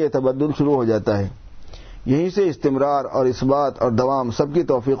دنیا ہی میں یہ تبدل شروع ہو جاتا ہے، یہیں سے استمرار اور اثبات اور دوام سب کی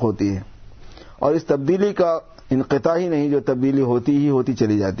توفیق ہوتی ہے، اور اس تبدیلی کا انقطاع ہی نہیں، جو تبدیلی ہوتی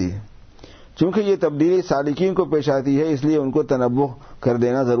چلی جاتی ہے۔ چونکہ یہ تبدیلی سالکین کو پیش آتی ہے، اس لیے ان کو تنبہ کر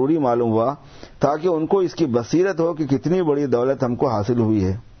دینا ضروری معلوم ہوا، تاکہ ان کو اس کی بصیرت ہو کہ کتنی بڑی دولت ہم کو حاصل ہوئی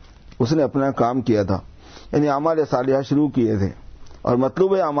ہے۔ اس نے اپنا کام کیا تھا، یعنی اعمال صالحہ شروع کیے تھے، اور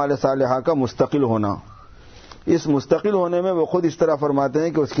مطلوب ہے اعمال صالحہ کا مستقل ہونا۔ اس مستقل ہونے میں وہ خود اس طرح فرماتے ہیں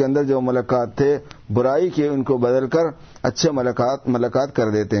کہ اس کے اندر جو ملکات تھے برائی کے، ان کو بدل کر اچھے ملکات کر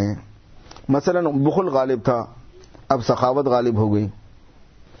دیتے ہیں۔ مثلا بخل غالب تھا، اب سخاوت غالب ہو گئی۔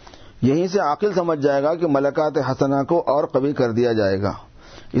 یہیں سے عاقل سمجھ جائے گا کہ ملکات حسنہ کو اور قوی کر دیا جائے گا،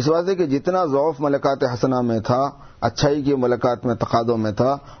 اس واسطے کہ جتنا ضعف ملکات حسنہ میں تھا، اچھائی کے ملکات میں تقاضوں میں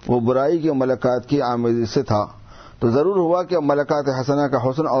تھا، وہ برائی کے ملکات کی آمیزش سے تھا۔ تو ضرور ہوا کہ اب ملکات حسنہ کا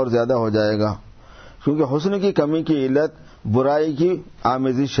حسن اور زیادہ ہو جائے گا، کیونکہ حسن کی کمی کی علت برائی کی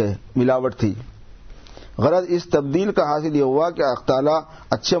آمیزش ہے، ملاوٹ تھی۔ غرض اس تبدیل کا حاصل یہ ہوا کہ حق تعالیٰ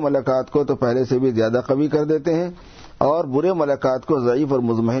اچھے ملکات کو تو پہلے سے بھی زیادہ قوی کر دیتے ہیں، اور برے ملکات کو ضعیف اور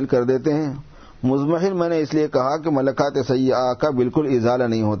مزمحل کر دیتے ہیں۔ مزمحل میں نے اس لیے کہا کہ ملکات سیئہ کا بالکل ازالہ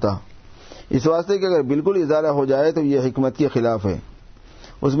نہیں ہوتا، اس واسطے کہ اگر بالکل ازالہ ہو جائے تو یہ حکمت کے خلاف ہے۔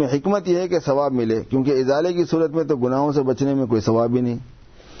 اس میں حکمت یہ ہے کہ ثواب ملے، کیونکہ ازالے کی صورت میں تو گناہوں سے بچنے میں کوئی ثواب ہی نہیں۔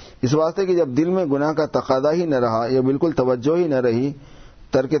 اس واسطے کہ جب دل میں گناہ کا تقاضا ہی نہ رہا، یا بالکل توجہ ہی نہ رہی،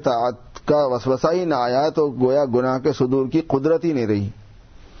 ترک طاعت کا وسوسہ ہی نہ آیا، تو گویا گناہ کے صدور کی قدرت ہی نہیں رہی،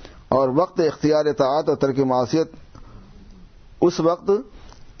 اور وقت اختیار طاعت اور ترک معصیت، اس وقت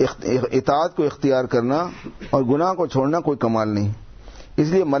اطاعت کو اختیار کرنا اور گناہ کو چھوڑنا کوئی کمال نہیں۔ اس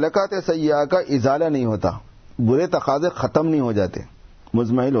لیے ملکات سیئہ کا ازالہ نہیں ہوتا، برے تقاضے ختم نہیں ہو جاتے،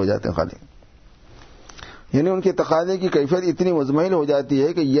 مزمحل ہو جاتے خالی، یعنی ان کے تقاضے کی کیفیت اتنی مزمحل ہو جاتی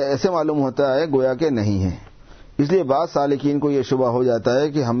ہے کہ یہ ایسے معلوم ہوتا ہے گویا کہ نہیں ہے۔ اس لیے بعض سالکین کو یہ شبہ ہو جاتا ہے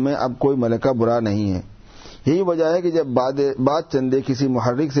کہ ہم میں اب کوئی ملکہ برا نہیں ہے۔ یہی وجہ ہے کہ جب بعد چندے کسی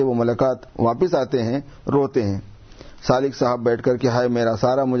محرک سے وہ ملکات واپس آتے ہیں، روتے ہیں سالک صاحب بیٹھ کر کہ ہائے میرا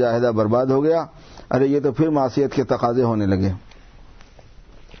سارا مجاہدہ برباد ہو گیا، ارے یہ تو پھر معصیت کے تقاضے ہونے لگے۔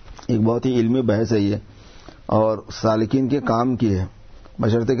 ایک بہت ہی علمی بحث ہے یہ، اور سالکین کے کام کی ہے،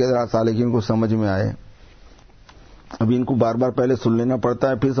 بشرطے کہ سالکین کو سمجھ میں آئے۔ ابھی ان کو بار بار پہلے سن لینا پڑتا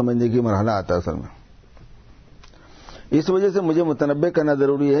ہے، پھر سمجھنے کی مرحلہ آتا ہے اصل میں۔ اس وجہ سے مجھے متنبہ کرنا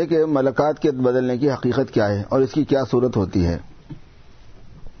ضروری ہے کہ ملکات کے بدلنے کی حقیقت کیا ہے اور اس کی کیا صورت ہوتی ہے۔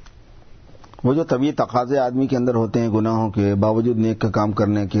 وہ جو طبیعی تقاضے آدمی کے اندر ہوتے ہیں گناہوں کے، باوجود نیک کا کام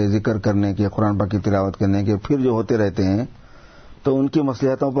کرنے کے، ذکر کرنے کے، قرآن پاک کی تلاوت کرنے کے، پھر جو ہوتے رہتے ہیں، تو ان کی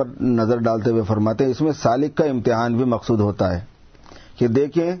مصلحتوں پر نظر ڈالتے ہوئے فرماتے ہیں اس میں سالک کا امتحان بھی مقصود ہوتا ہے کہ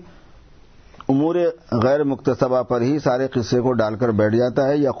دیکھیں امور غیر مکتسبہ پر ہی سارے قصے کو ڈال کر بیٹھ جاتا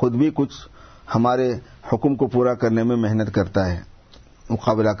ہے، یا خود بھی کچھ ہمارے حکم کو پورا کرنے میں محنت کرتا ہے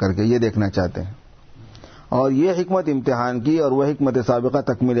مقابلہ کر کے، یہ دیکھنا چاہتے ہیں۔ اور یہ حکمت امتحان کی اور وہ حکمت سابقہ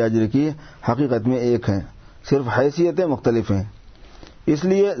تکمیل اجر کی حقیقت میں ایک ہے، صرف حیثیتیں مختلف ہیں۔ اس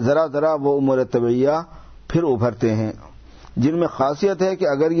لیے ذرا ذرا وہ امور طبعیہ پھر ابھرتے ہیں، جن میں خاصیت ہے کہ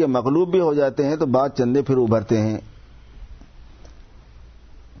اگر یہ مغلوب بھی ہو جاتے ہیں تو بعد چندے پھر ابھرتے ہیں۔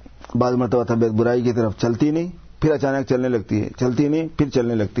 بعض مرتبہ طبیعت برائی کی طرف چلتی نہیں، پھر اچانک چلنے لگتی ہے، چلتی نہیں پھر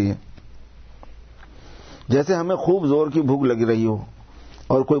چلنے لگتی ہے۔ جیسے ہمیں خوب زور کی بھوک لگ رہی ہو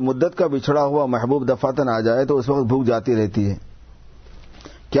اور کوئی مدت کا بچھڑا ہوا محبوب دفعتاً آ جائے تو اس وقت بھوک جاتی رہتی ہے۔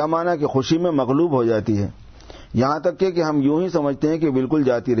 کیا معنی کہ خوشی میں مغلوب ہو جاتی ہے، یہاں تک کہ ہم یوں ہی سمجھتے ہیں کہ بالکل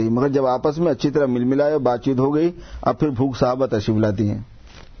جاتی رہی، مگر جب آپس میں اچھی طرح مل ملائے بات چیت ہو گئی، اب پھر بھوک صحابہ تشریف لاتی ہیں۔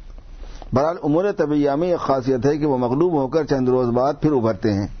 بہرحال امور طبیعیہ میں ایک خاصیت ہے کہ وہ مغلوب ہو کر چند روز بعد پھر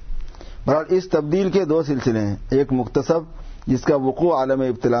ابھرتے ہیں۔ بہرحال اس تبدیل کے دو سلسلے ہیں، ایک مکتسب جس کا وقوع عالم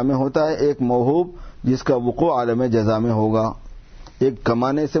ابتلا میں ہوتا ہے، ایک موہوب جس کا وقوع عالم جزا میں ہوگا۔ ایک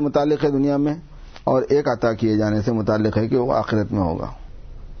کمانے سے متعلق ہے دنیا میں، اور ایک عطا کیے جانے سے متعلق ہے کہ وہ آخرت میں ہوگا۔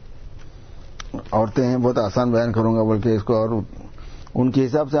 عورتیں ہیں بہت آسان بیان کروں گا، بلکہ اس کو اور ان کے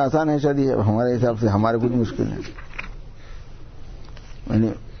حساب سے آسان ہے شاید، یہ ہمارے حساب سے ہمارے کچھ مشکل ہے. یعنی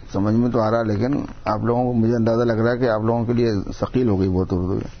سمجھ میں تو آ رہا، لیکن آپ لوگوں کو مجھے اندازہ لگ رہا ہے کہ آپ لوگوں کے لیے ثقیل ہو گئی بہت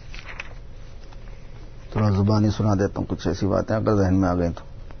اردو. تھوڑا زبانی سنا دیتا ہوں کچھ ایسی باتیں اگر ذہن میں آ گئیں تو.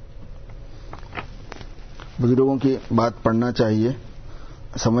 بزرگوں کی بات پڑھنا چاہیے،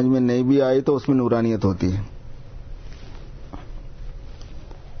 سمجھ میں نہیں بھی آئی تو اس میں نورانیت ہوتی ہے.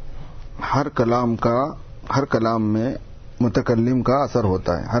 ہر کلام میں متکلم کا اثر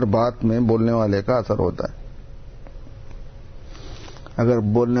ہوتا ہے، ہر بات میں بولنے والے کا اثر ہوتا ہے. اگر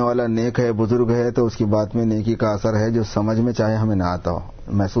بولنے والا نیک ہے، بزرگ ہے، تو اس کی بات میں نیکی کا اثر ہے جو سمجھ میں چاہے ہمیں نہ آتا ہو،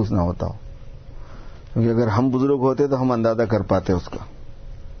 محسوس نہ ہوتا ہو. کیونکہ اگر ہم بزرگ ہوتے تو ہم اندازہ کر پاتے اس کا.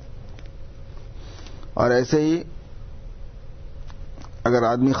 اور ایسے ہی اگر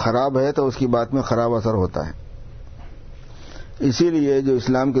آدمی خراب ہے تو اس کی بات میں خراب اثر ہوتا ہے. اسی لیے جو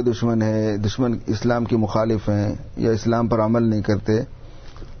اسلام کے دشمن ہیں، دشمن اسلام کی مخالف ہیں یا اسلام پر عمل نہیں کرتے،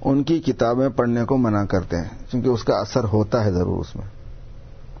 ان کی کتابیں پڑھنے کو منع کرتے ہیں، کیونکہ اس کا اثر ہوتا ہے ضرور اس میں.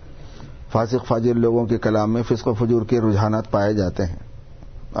 فاسق فاجر لوگوں کے کلام میں فسق و فجور کے رجحانات پائے جاتے ہیں،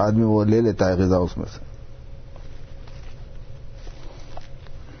 آدمی وہ لے لیتا ہے غذا اس میں سے.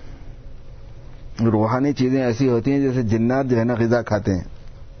 روحانی چیزیں ایسی ہوتی ہیں جیسے جنات جو ہے نا غذا کھاتے ہیں.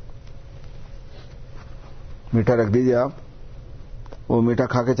 میٹھا رکھ دیجئے آپ، وہ میٹھا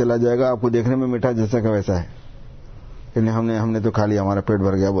کھا کے چلا جائے گا، آپ کو دیکھنے میں میٹھا جیسا کا ویسا ہے، کہ ہم نے تو کھا لیا، ہمارا پیٹ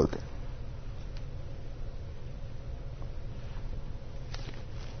بھر گیا بولتے.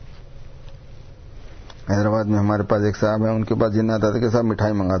 حیدرآباد میں ہمارے پاس ایک صاحب ہیں، ان کے پاس جنات آتے کہ صاحب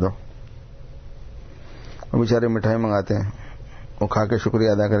مٹھائی منگا دو. وہ بیچارے مٹھائی منگاتے ہیں، وہ کھا کے شکریہ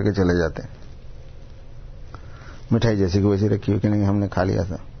ادا کر کے چلے جاتے ہیں. مٹھائی جیسی کہ ویسی رکھی ہوئی کہ نہیں ہم نے کھا لیا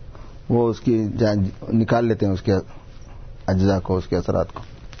تھا. وہ اس کی نکال لیتے ہیں اس کے اجزاء کو، اس کے اثرات کو.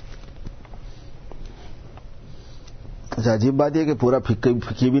 اچھا عجیب بات یہ کہ پورا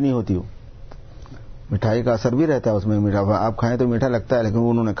پھیکی بھی نہیں ہوتی، وہ مٹھائی کا اثر بھی رہتا ہے اس میں. میٹھا آپ کھائیں تو میٹھا لگتا ہے، لیکن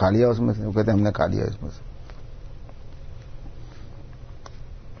انہوں نے کھا لیا اس میں سے، وہ کہتے ہیں ہم نے کھا لیا اس میں سے.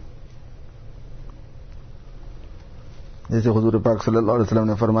 جیسے حضور پاک صلی اللہ علیہ وسلم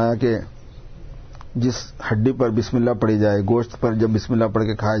نے فرمایا کہ جس ہڈی پر بسم اللہ پڑھی جائے، گوشت پر جب بسم اللہ پڑھ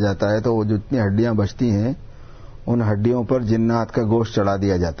کے کھایا جاتا ہے تو وہ جتنی ہڈیاں بچتی ہیں ان ہڈیوں پر جنات کا گوشت چڑھا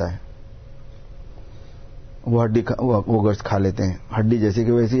دیا جاتا ہے. وہ گوشت کھا لیتے ہیں. ہڈی جیسی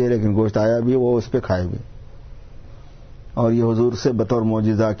کہ ویسی ہے، لیکن گوشت آیا بھی، وہ اس پہ کھائے بھی. اور یہ حضور سے بطور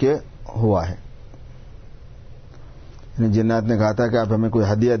معجزہ کے ہوا ہے. جنات نے کہا تھا کہ آپ ہمیں کوئی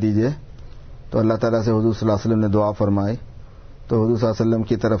ہدیہ دیجئے، تو اللہ تعالیٰ سے حضور صلی اللہ علیہ وسلم نے دعا فرمائی، تو حضور صلی اللہ علیہ وسلم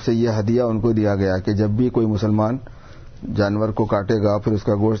کی طرف سے یہ ہدیہ ان کو دیا گیا کہ جب بھی کوئی مسلمان جانور کو کاٹے گا پھر اس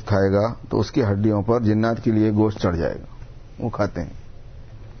کا گوشت کھائے گا تو اس کی ہڈیوں پر جنات کے لیے گوشت چڑھ جائے گا. وہ کھاتے ہیں.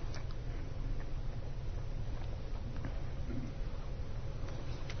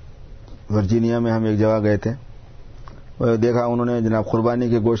 ورجینیا میں ہم ایک جگہ گئے تھے، دیکھا انہوں نے جناب قربانی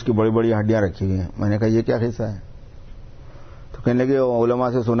کے گوشت کی بڑی بڑی ہڈیاں رکھی ہوئی ہیں. میں نے کہا یہ کیا قصہ ہے؟ تو کہنے لگے علماء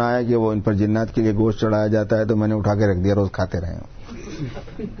سے سنا ہے کہ وہ ان پر جنات کے لیے گوشت چڑھایا جاتا ہے، تو میں نے اٹھا کے رکھ دیا، روز کھاتے رہے.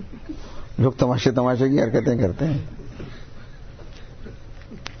 لوگ تماشے کی حرکتیں کرتے ہیں.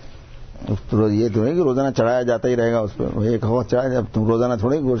 یہ تو ہے کہ روزانہ چڑھایا جاتا ہی رہے گا اس پہ، ایک ہوا چڑھایا جب تم روزانہ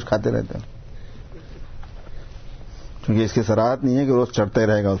تھوڑے گوشت کھاتے رہتے ہیں، کیونکہ اس کی صراحت نہیں ہے کہ روز چڑھتا ہی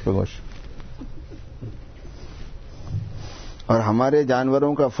رہے گا اس پہ گوشت. اور ہمارے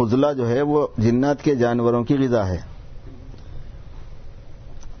جانوروں کا فضلہ جو ہے وہ جنات کے جانوروں کی غذا ہے.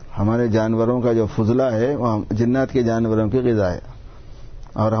 ہمارے جانوروں کا جو فضلہ ہے وہ جنات کے جانوروں کی غذا ہے،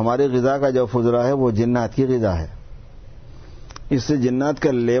 اور ہماری غذا کا جو فضلہ ہے وہ جنات کی غذا ہے. اس سے جنات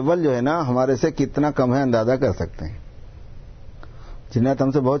کا لیول جو ہے نا ہمارے سے کتنا کم ہے اندازہ کر سکتے ہیں. جنات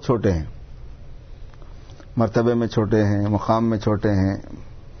ہم سے بہت چھوٹے ہیں، مرتبے میں چھوٹے ہیں، مقام میں چھوٹے ہیں،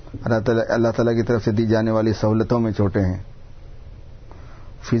 اللہ تعالیٰ کی طرف سے دی جانے والی سہولتوں میں چھوٹے ہیں.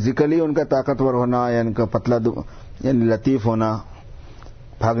 فزیکلی ان کا طاقتور ہونا یا ان کا پتلا یعنی لطیف ہونا،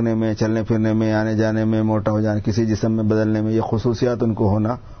 بھاگنے میں، چلنے پھرنے میں، آنے جانے میں، موٹا ہو جانا، کسی جسم میں بدلنے میں، یہ خصوصیات ان کو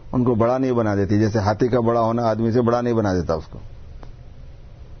ہونا ان کو بڑا نہیں بنا دیتی. جیسے ہاتھی کا بڑا ہونا آدمی سے بڑا نہیں بنا دیتا اس کو.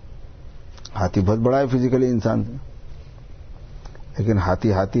 ہاتھی بہت بڑا ہے فزیکلی انسان سے، لیکن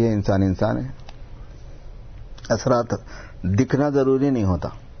ہاتھی ہاتھی ہے، انسان انسان ہے. اثرات دکھنا ضروری نہیں ہوتا،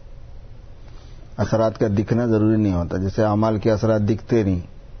 اثرات کا دکھنا ضروری نہیں ہوتا. جیسے اعمال کے اثرات دکھتے نہیں،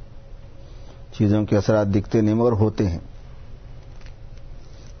 چیزوں کے اثرات دکھتے نہیں مگر ہوتے ہیں.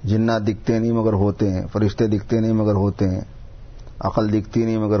 جنات دکھتے نہیں مگر ہوتے ہیں، فرشتے دکھتے نہیں مگر ہوتے ہیں، عقل دکھتی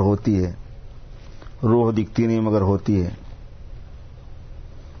نہیں مگر ہوتی ہے، روح دکھتی نہیں مگر ہوتی ہے.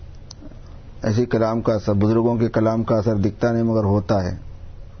 ایسی کلام کا اثر، بزرگوں کے کلام کا اثر دکھتا نہیں مگر ہوتا ہے،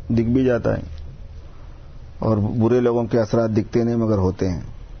 دکھ بھی جاتا ہے. اور برے لوگوں کے اثرات دکھتے نہیں مگر ہوتے ہیں.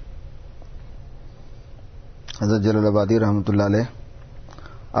 حضرت جلال آبادی رحمۃ اللہ علیہ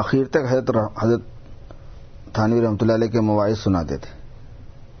آخر تک حضرت تھانوی رحمۃ اللہ علیہ کے مواعظ سناتے تھے.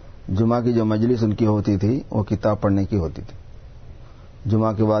 جمعہ کی جو مجلس ان کی ہوتی تھی وہ کتاب پڑھنے کی ہوتی تھی.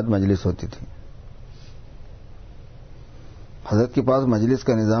 جمعہ کے بعد مجلس ہوتی تھی. حضرت کے پاس مجلس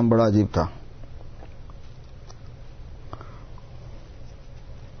کا نظام بڑا عجیب تھا.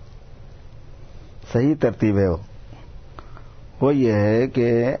 صحیح ترتیب ہے وہ یہ ہے کہ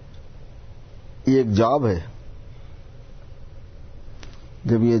یہ ایک جاب ہے.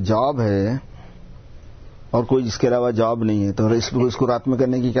 جب یہ جاب ہے اور کوئی اس کے علاوہ جاب نہیں ہے تو اس کو رات میں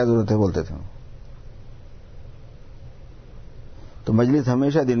کرنے کی کیا ضرورت ہے بولتے تھے. تو مجلس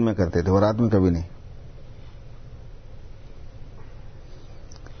ہمیشہ دن میں کرتے تھے اور رات میں کبھی نہیں.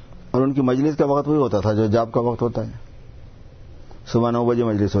 اور ان کی مجلس کا وقت وہی ہوتا تھا جو جاب کا وقت ہوتا ہے. صبح 9 بجے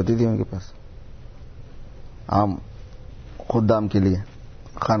مجلس ہوتی تھی ان کے پاس عام خدام کے لیے,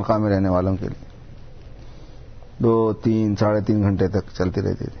 خانقاہ میں رہنے والوں کے لیے. 2, 3, 3.5 گھنٹے تک چلتی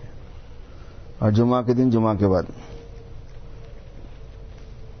رہتی تھی. اور جمعہ کے دن جمعہ کے بعد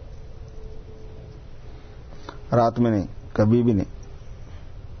رات میں نہیں, کبھی بھی نہیں.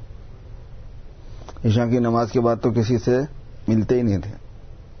 عشاء کی نماز کے بعد تو کسی سے ملتے ہی نہیں تھے.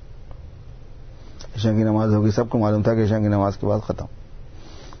 عشاء کی نماز ہوگی, سب کو معلوم تھا کہ عشاء کی نماز کے بعد ختم.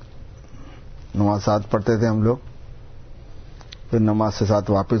 نماز ساتھ پڑھتے تھے ہم لوگ, پھر نماز سے ساتھ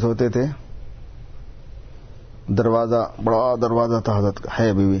واپس ہوتے تھے. دروازہ, بڑا دروازہ تھا حضرت کا, ہے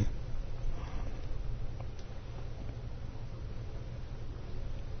ابھی بھی.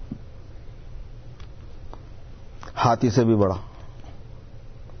 ہاتھی سے بھی بڑا,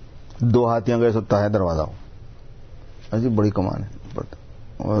 2 ہاتھیاں گئے سکتا ہے دروازہ. ایسی بڑی کمان ہے,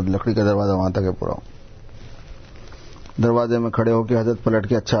 اور لکڑی کا دروازہ وہاں تک ہے پورا. دروازے میں کھڑے ہو کے حضرت پلٹ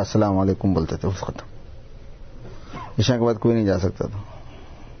کے اچھا السلام علیکم بولتے تھے, اس ختم. عشاء کے بعد کوئی نہیں جا سکتا تھا.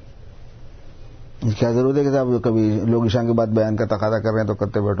 کیا ضرورت ہے کہ صاحب کبھی لوگ عشاء کے بعد بیان کا تقاضا کر رہے ہیں تو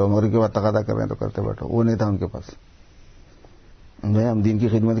کرتے بیٹھو, مغرب کے بعد تقاضا کر رہے ہیں تو کرتے بیٹھو. وہ نہیں تھا ان کے پاس. ہم دین کی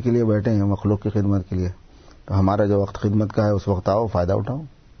خدمت کے لیے بیٹھے ہیں, مخلوق کی خدمت کے لیے. تو ہمارا جو وقت خدمت کا ہے اس وقت آؤ, فائدہ اٹھاؤ.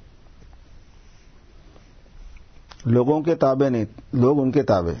 لوگوں کے تابع نہیں, لوگ ان کے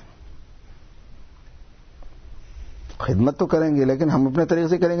تابع. خدمت تو کریں گے لیکن ہم اپنے طریقے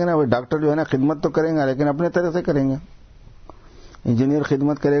سے کریں گے نا. ڈاکٹر جو ہے نا خدمت تو کریں گا لیکن اپنے طریقے سے کریں گے. انجینئر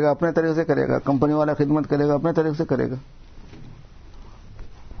خدمت کرے گا اپنے طریقے سے کرے گا. کمپنی والا خدمت کرے گا اپنے طریقے سے کرے گا.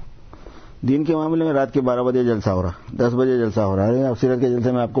 دین کے معاملے میں رات کے 12 بجے جلسہ ہو رہا, 10 بجے جلسہ ہو رہا ہے. اب سیرت کے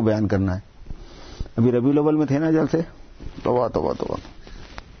جلسے میں آپ کو بیان کرنا ہے. ابھی ربیع الاول میں تھے نا جلسے, توبہ.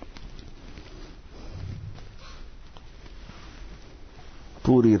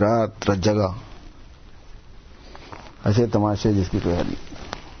 پوری رات جگہ ایسے تماشے جس کی کوئی حد نہیں.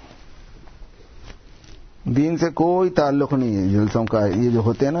 دین سے کوئی تعلق نہیں ہے جلسوں کا. یہ جو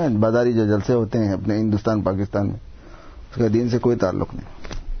ہوتے ہیں نا بازاری جو جلسے ہوتے ہیں اپنے ہندوستان پاکستان میں, اس کا دین سے کوئی تعلق نہیں.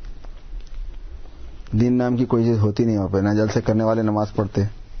 دین نام کی کوئی چیز ہوتی نہیں وہاں پہ. نہ جلسے کرنے والے نماز پڑھتے,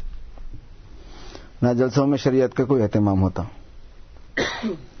 نہ جلسوں میں شریعت کا کوئی اہتمام ہوتا.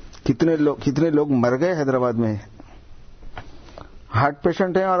 کتنے لوگ مر گئے حیدرآباد میں. ہارٹ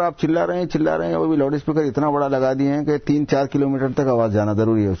پیشنٹ ہیں اور آپ چلا رہے ہیں, وہ بھی لاؤڈ اسپیکر اتنا بڑا لگا دیے ہیں کہ 3-4 کلومیٹر تک آواز جانا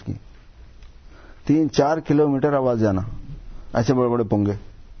ضروری ہے اس کی. 3-4 کلومیٹر آواز جانا, ایسے بڑے بڑے پنگے.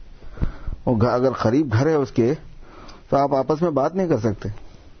 وہ اگر قریب گھر ہے اس کے تو آپ آپس میں بات نہیں کر سکتے,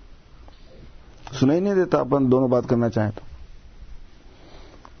 سنا ہی نہیں دیتا اپن دونوں بات کرنا چاہیں تو.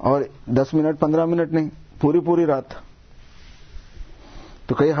 اور 10 منٹ 15 منٹ نہیں, پوری رات.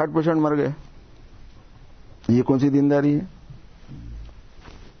 تو کئی ہارٹ پیشنٹ مر گئے. یہ کون سی دینداری ہے؟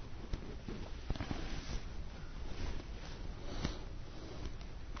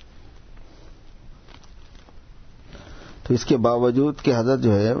 تو اس کے باوجود کہ حضرت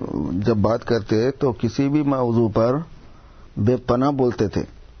جو ہے جب بات کرتے تو کسی بھی موضوع پر بے پناہ بولتے تھے.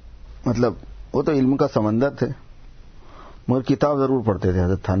 مطلب وہ تو علم کا سمندر تھے, مگر کتاب ضرور پڑھتے تھے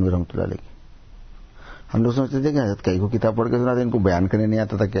حضرت تھانوی رحمۃ اللہ علیہ کی. ہم لوگ سوچتے تھے کہ حضرت کئی کو کتاب پڑھ کے سنا تھا, ان کو بیان کرنے نہیں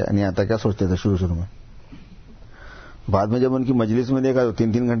آتا کیا سوچتے تھے شروع میں. بعد میں جب ان کی مجلس میں دیکھا تو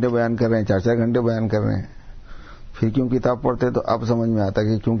 3-3 گھنٹے بیان کر رہے ہیں, 4-4 گھنٹے بیان کر رہے ہیں. پھر کیوں کتاب پڑھتے تو اب سمجھ میں آتا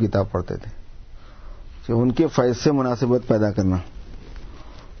کہ کیوں کتاب پڑھتے تھے. کہ ان کے فیض سے مناسبت پیدا کرنا.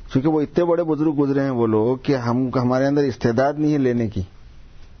 کیونکہ وہ اتنے بڑے بزرگ گزرے ہیں وہ لوگ کہ ہمارے اندر استعداد نہیں ہے لینے کی.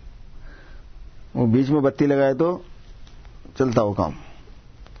 وہ بیچ میں بتی لگائے تو چلتا وہ کام.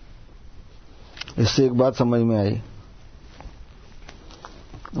 اس سے ایک بات سمجھ میں آئی,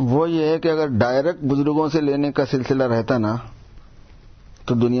 وہ یہ ہے کہ اگر ڈائریکٹ بزرگوں سے لینے کا سلسلہ رہتا نا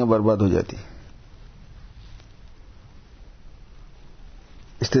تو دنیا برباد ہو جاتی.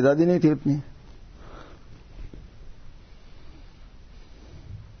 استعداد ہی نہیں تھی اتنی.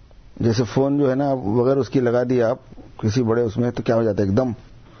 جیسے فون جو ہے نا اگر اس کی لگا دی آپ کسی بڑے اس میں تو کیا ہو جاتا ہے ایک دم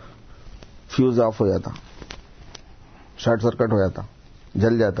فیوز آف ہو جاتا, شارٹ سرکٹ ہو جاتا,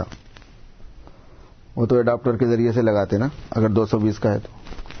 جل جاتا. وہ تو اڈاپٹر کے ذریعے سے لگاتے نا, اگر 220 کا ہے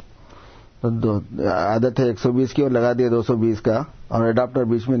تو عادت ہے 120 کی اور لگا دیا 220 کا اور اڈاپٹر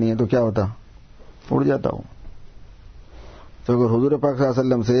بیچ میں نہیں ہے تو کیا ہوتا, اڑ جاتا ہوں. تو اگر حضور پاک صلی اللہ علیہ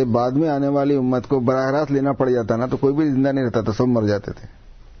وسلم سے بعد میں آنے والی امت کو براہ راست لینا پڑ جاتا نا تو کوئی بھی زندہ نہیں رہتا تھا, سب مر جاتے تھے.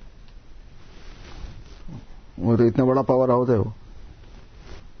 وہ تو اتنا بڑا پاور ہاؤس ہے وہ.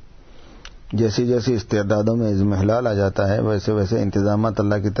 جیسی جیسی استعدادوں میں اضمحلال آ جاتا ہے ویسے ویسے انتظامات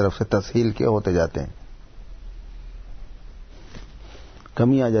اللہ کی طرف سے تسہیل کے ہوتے جاتے ہیں.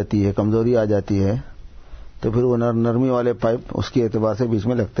 کمی آ جاتی ہے, کمزوری آ جاتی ہے تو پھر وہ نرمی والے پائپ اس کے اعتبار سے بیچ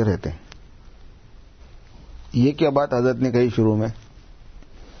میں لگتے رہتے ہیں. یہ کیا بات حضرت نے کہی شروع میں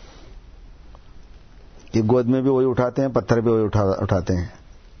کہ گود میں بھی وہی اٹھاتے ہیں, پتھر بھی وہی اٹھاتے ہیں,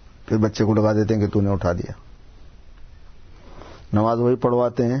 پھر بچے کو لگا دیتے ہیں کہ تو نے اٹھا دیا. نماز وہی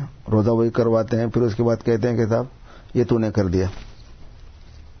پڑھواتے ہیں, روزہ وہی کرواتے ہیں, پھر اس کے بعد کہتے ہیں کہ صاحب یہ تو نے کر دیا.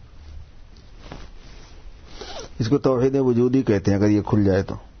 اس کو توحید وجودی کہتے ہیں اگر یہ کھل جائے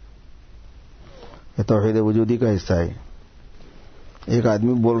تو. یہ توحید وجودی کا حصہ ہے. ایک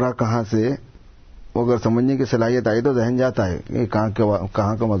آدمی بول رہا کہاں سے, وہ اگر سمجھنے کی صلاحیت آئی تو ذہن جاتا ہے کہ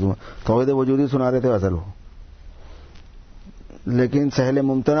کہاں کا مضمون. توحید وجودی سنا رہے تھے اصل وہ, لیکن سہل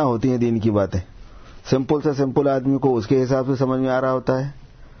ممتنع ہوتی ہیں دین کی باتیں. سمپل سے سمپل آدمی کو اس کے حساب سے سمجھ میں آ رہا ہوتا ہے,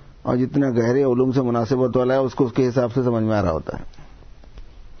 اور جتنا گہرے علوم سے مناسبت والا ہے اس کو اس کے حساب سے سمجھ میں آ رہا ہوتا ہے.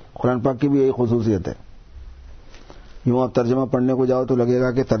 قرآن پاک کی بھی یہی خصوصیت ہے. یوں آپ ترجمہ پڑھنے کو جاؤ تو لگے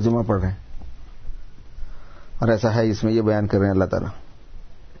گا کہ ترجمہ پڑھ رہے ہیں, اور ایسا ہے اس میں یہ بیان کر رہے ہیں اللہ تعالیٰ.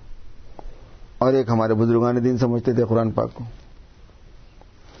 اور ایک ہمارے بزرگان دین سمجھتے تھے قرآن پاک کو.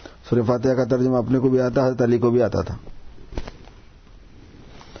 سورہ فاتحہ کا ترجمہ اپنے کو بھی آتا, حضرت علی کو بھی آتا تھا.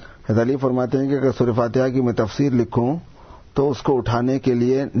 حضرت علی فرماتے ہیں کہ اگر سورہ فاتحہ کی میں تفسیر لکھوں تو اس کو اٹھانے کے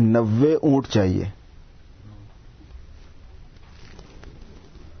لیے 90 اونٹ چاہیے.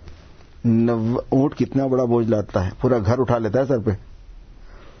 90 اونٹ کتنا بڑا بوجھ لاتا ہے, پورا گھر اٹھا لیتا ہے سر پہ.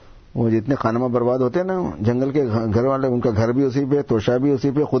 وہ جتنے خانمہ برباد ہوتے ہیں نا جنگل کے گھر والے, ان کا گھر بھی اسی پہ, توشہ بھی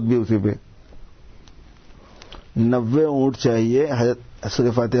اسی پہ, خود بھی اسی پہ. 90 اونٹ چاہیے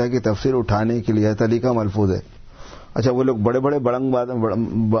سورہ فاتحہ کی تفسیر اٹھانے کے لیے. حضرت علی کا ملفوظ ہے. اچھا وہ لوگ بڑے بڑے بڑنگ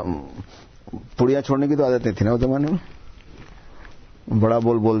پڑیاں چھوڑنے کی تو عادت نہیں تھی نا اس زمانے میں, بڑا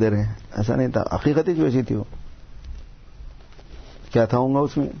بول دے رہے ہیں, ایسا نہیں تھا. حقیقت ہی ویسی تھی. وہ کیا تھا ہوں گا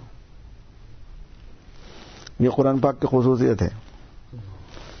اس میں. یہ قرآن پاک کی خصوصیت ہے,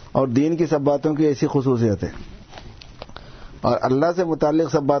 اور دین کی سب باتوں کی ایسی خصوصیت ہے, اور اللہ سے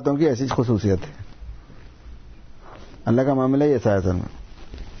متعلق سب باتوں کی ایسی خصوصیت ہے. اللہ کا معاملہ یہ ایسا ہے اصل میں.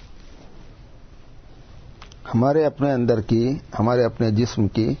 ہمارے اپنے اندر کی, ہمارے اپنے جسم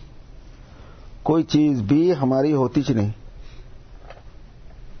کی کوئی چیز بھی ہماری ہوتی چ نہیں.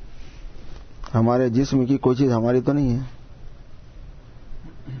 ہمارے جسم کی کوئی چیز ہماری تو نہیں ہے.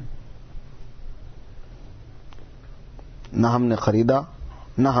 نہ ہم نے خریدا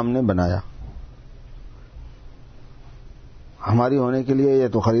نہ ہم نے بنایا. ہماری ہونے کے لیے یا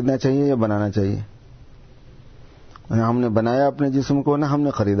تو خریدنا چاہیے یا بنانا چاہیے. نہ ہم نے بنایا اپنے جسم کو, نہ ہم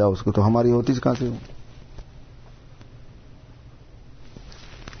نے خریدا اس کو, تو ہماری ہوتی کہاں سے ہو.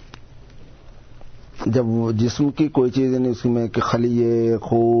 جب وہ جسم کی کوئی چیز یعنی اس میں کہ خلیے,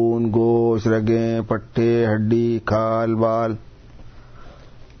 خون, گوشت, رگیں, پٹھے, ہڈی, کھال, بال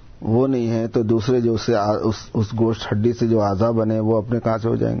وہ نہیں ہے تو دوسرے جو اس گوشت ہڈی سے جو اعضاء بنے وہ اپنے کہاں سے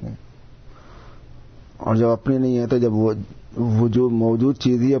ہو جائیں گے. اور جب اپنی نہیں ہے تو جب وہ جو موجود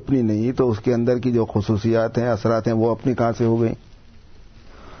چیز ہی اپنی نہیں تو اس کے اندر کی جو خصوصیات ہیں, اثرات ہیں, وہ اپنی کہاں سے ہو گئی.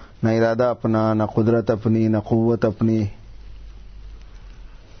 نہ ارادہ اپنا, نہ قدرت اپنی, نہ قوت اپنی,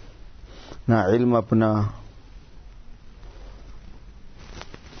 نہ علم اپنا.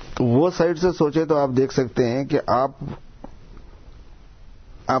 تو وہ سائڈ سے سوچے تو آپ دیکھ سکتے ہیں کہ آپ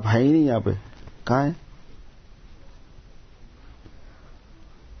ہیں ہی نہیں یہاں پہ. کہاں ہے؟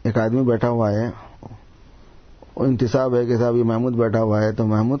 ایک آدمی بیٹھا ہوا ہے, انتصاب ہے کہ صاحب یہ محمود بیٹھا ہوا ہے, تو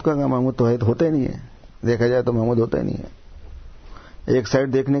محمود کا محمود تو ہوتا ہی نہیں ہے. دیکھا جائے تو محمود ہوتا ہی نہیں ہے. ایک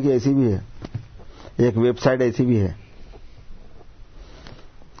سائٹ دیکھنے کی ایسی بھی ہے, ایک ویب سائٹ ایسی بھی ہے,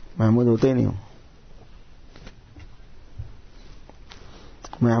 محمود ہوتا ہی نہیں ہوں.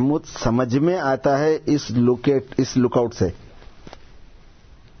 محمود سمجھ میں آتا ہے اس لک آؤٹ سے,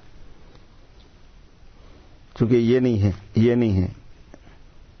 کیونکہ یہ نہیں ہے.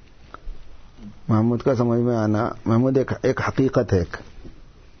 محمود کا سمجھ میں آنا, محمود ایک حقیقت ہے,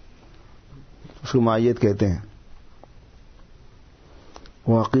 اس کو مائیت کہتے ہیں.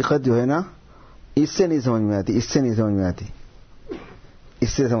 وہ حقیقت جو ہے نا اس سے نہیں سمجھ میں آتی, اس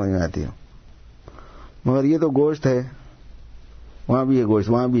سے سمجھ میں آتی ہے. مگر یہ تو گوشت ہے، وہاں بھی ہے گوشت،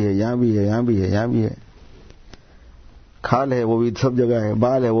 وہاں بھی ہے، یہاں بھی ہے، یہاں بھی ہے، یہاں بھی ہے. کھال ہے وہ بھی سب جگہ ہے،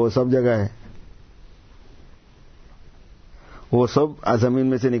 بال ہے وہ سب جگہ ہے، وہ سب زمین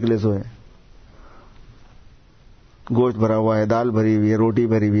میں سے نکلے سو ہے. گوشت بھرا ہوا ہے، دال بھری ہوئی ہے، روٹی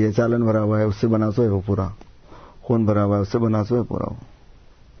بھری ہوئی ہے، چالن بھرا ہوا ہے، اس سے بنا سو ہے وہ پورا. خون بھرا ہوا ہے، اس سے بنا سو ہے پورا.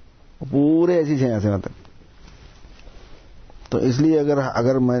 وہ پورے ایسی سے یہاں سے وہاں تک. تو اس لیے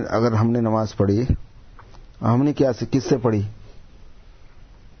اگر ہم نے نماز پڑھی، ہم نے کس سے پڑھی؟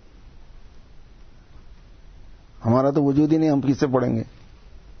 ہمارا تو وجود ہی نہیں، ہم کس سے پڑھیں گے؟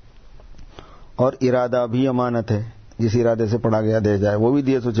 اور ارادہ بھی امانت ہے، جس ارادے سے پڑھا گیا دے جائے، وہ بھی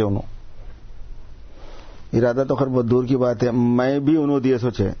دیے سوچے انہوں. ارادہ تو خیر بہت دور کی بات ہے، میں بھی انہوں دیے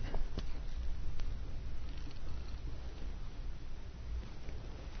سوچے.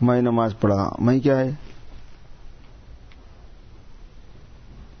 میں نماز پڑھا، میں کیا ہے؟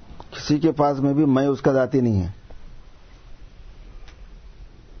 کسی کے پاس میں بھی میں اس کا ذاتی نہیں ہے.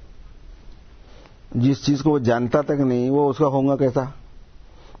 جس چیز کو وہ جانتا تک نہیں، وہ اس کا ہوگا کیسا؟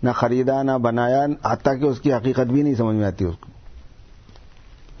 نہ خریدا، نہ بنایا، حتیٰ کہ اس کی حقیقت بھی نہیں سمجھ میں آتی اس کو.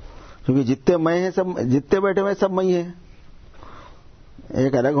 کیونکہ جتنے میں ہیں سب، جتنے بیٹھے ہوئے سب میں ہیں.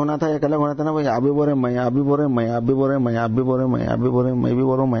 ایک الگ ہونا تھا، ایک الگ ہونا تھا نا بھائی. آپ بھی بول رہے میں، آپ بھی بول رہے میں، آپ بھی بول رہے میں، آپ بھی بول رہے میں، آپ بھی بول رہے میں بھی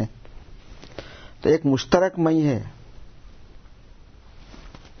بول رہا ہوں میں. تو ایک مشترک میں ہے،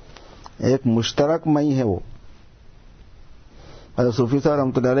 ایک مشترک میں ہے. وہ حضرت صوفی صاحب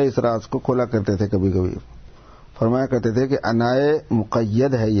رحمۃ اللہ علیہ اس راز کو کھولا کرتے تھے. کبھی کبھی فرمایا کرتے تھے کہ انائے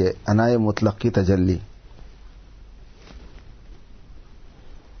مقید ہے یہ، انائے مطلق کی تجلی.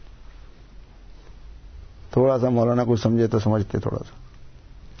 تھوڑا سا مولانا کچھ سمجھے تو سمجھتے تھوڑا سا.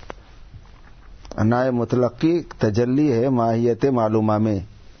 انائے مطلق کی تجلی ہے ماہیت معلومہ میں.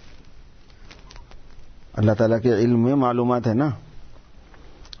 اللہ تعالیٰ کے علم میں معلومات ہے نا.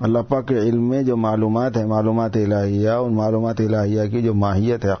 اللہ پاک کے علم میں جو معلومات ہے، معلومات الہیہ، ان معلومات الہیہ کی جو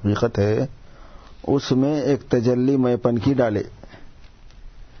ماہیت ہے، حقیقت ہے، اس میں ایک تجلی میں پن کی ڈالے.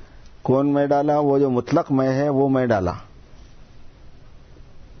 کون میں ڈالا؟ وہ جو مطلق میں ہے وہ میں ڈالا.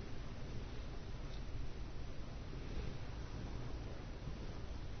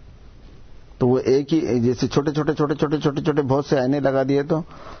 تو وہ ایک ہی، جیسے چھوٹے چھوٹے چھوٹے چھوٹے چھوٹے چھوٹے بہت سے آئینے لگا دیے تو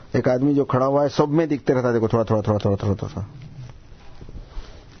ایک آدمی جو کھڑا ہوا ہے سب میں دکھتے رہتا. دیکھو تھوڑا تھوڑا تھوڑا تھوڑا تھوڑا تھوڑا.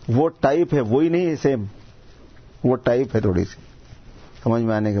 وہ ٹائپ ہے، وہی نہیں ہے سیم، وہ ٹائپ ہے تھوڑی سی سمجھ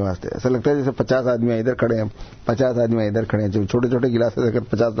میں آنے کے واسطے. ایسا لگتا ہے جیسے 50 آدمی ادھر کھڑے ہیں، 50 آدمی ادھر کھڑے ہیں. جو چھوٹے چھوٹے گلاس اگر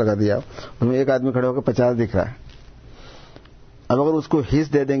 50 لگا دیا، اس میں ایک آدمی کھڑے ہو کے 50 دکھ رہا ہے. اب اگر اس کو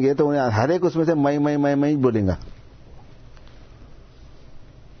حص دے دیں گے تو انہیں ہر ایک اس میں سے میں بولیں گا،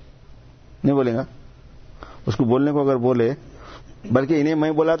 نہیں بولیں گا. اس کو بولنے کو اگر بولے، بلکہ انہیں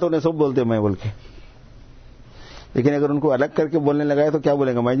میں بولا تو انہیں سب بولتے میں بول کے. لیکن اگر ان کو الگ کر کے بولنے لگا ہے تو کیا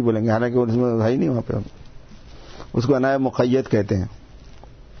بولیں گے؟ میں ہی بولیں گے، حالانکہ اس میں ہے ہی نہیں وہاں پہ. اس کو انائے مقید کہتے ہیں.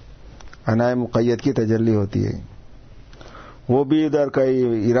 انائے مقید کی تجلی ہوتی ہے. وہ بھی ادھر کا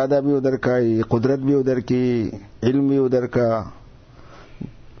ہی، ارادہ بھی ادھر کا ہی، قدرت بھی ادھر کی، علم بھی ادھر کا،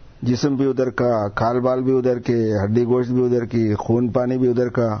 جسم بھی ادھر کا، کھال بال بھی ادھر کے، ہڈی گوشت بھی ادھر کی، خون پانی بھی ادھر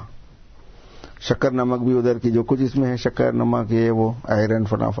کا، شکر نمک بھی ادھر کی. جو کچھ اس میں ہے، شکر نمک، یہ وہ آئرن،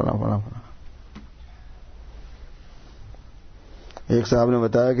 فلاں فلاں فلاں فلاں. ایک صاحب نے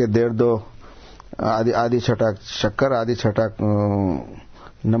بتایا کہ 1.5 آدھی چھٹاک شکر، آدھی چھٹاک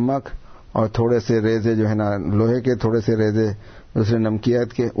نمک، اور تھوڑے سے ریزے جو ہے نا لوہے کے، تھوڑے سے ریزے دوسرے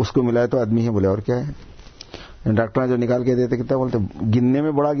نمکیات کے، اس کو ملائے تو آدمی ہے. بولے اور کیا ہے؟ ڈاکٹر جو نکال کے دیتے کتنا بولتے، گننے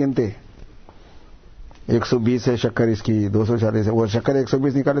میں بڑا گنتے. 120 ہے شکر اس کی، 240 ہے. وہ شکر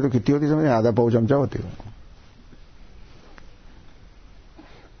 120 نکالے تو کتنی ہوتی سمجھے؟ آدھا پاؤ چمچہ ہوتی.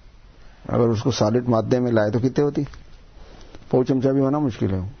 اگر اس کو سالڈ مادے میں لائے تو کتنے ہوتی؟ پاؤ چمچہ بھی ہونا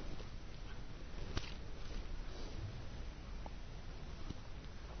مشکل ہے.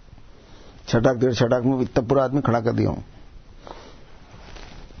 چھٹاک 1.5 چھٹاک میں اتنا پورا آدمی کھڑا کر دیا ہوں.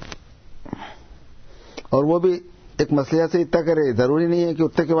 اور وہ بھی ایک مسئلہ سے اتنا کرے، ضروری نہیں ہے کہ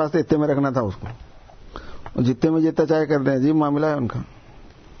اتنے کے واسطے اتنے میں رکھنا تھا اس کو. جتنے میں جتنا چاہے کر رہے ہیں. عجیب معاملہ ہے ان کا.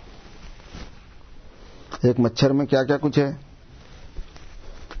 ایک مچھر میں کیا کیا کچھ ہے.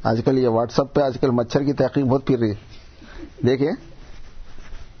 آج کل یہ واٹس ایپ پہ آج کل مچھر کی تحقیق بہت پھر رہی ہے. دیکھیں،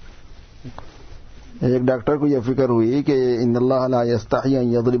 ایک ڈاکٹر کو یہ فکر ہوئی کہ ان اللہ لا یستحی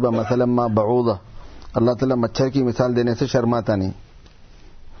ان یضرب مثلا ما بعوضہ، اللہ تعالیٰ مچھر کی مثال دینے سے شرماتا نہیں،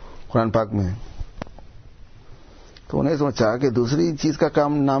 قرآن پاک میں ہے. تو انہیں سوچا کہ دوسری چیز کا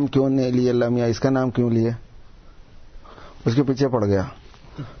کام نام کیوں نہیں لیے اللہ میاں، اس کا نام کیوں لیے؟ اس کے پیچھے پڑ گیا.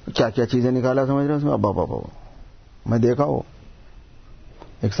 کیا کیا چیزیں نکالا سمجھ رہے ہیں اس میں. ابا بابا میں دیکھا وہ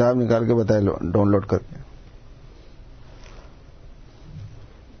ایک صاحب نکال کے بتائے ڈاؤن لوڈ کر کے.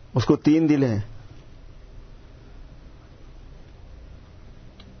 اس کو 3 دل ہیں،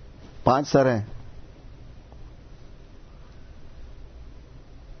 5 سر ہیں،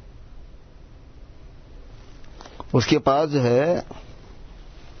 اس کے پاس جو ہے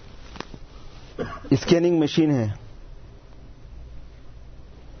اسکیننگ مشین ہے،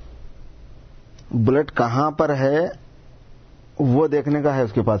 بلڈ کہاں پر ہے وہ دیکھنے کا ہے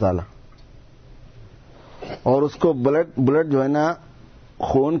اس کے پاس آلہ، اور اس کو بلڈ جو ہے نا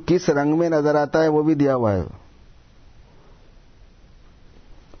خون کس رنگ میں نظر آتا ہے وہ بھی دیا ہوا ہے.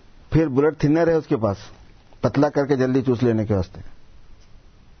 پھر بلڈ تھنر ہے اس کے پاس، پتلا کر کے جلدی چوس لینے کے واسطے.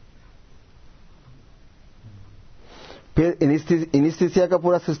 پھر انیستھیسیا کا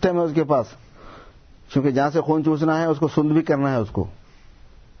پورا سسٹم ہے اس کے پاس، کیونکہ جہاں سے خون چوسنا ہے اس کو سند بھی کرنا ہے اس کو.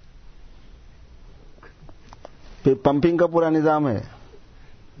 پھر پمپنگ کا پورا نظام ہے،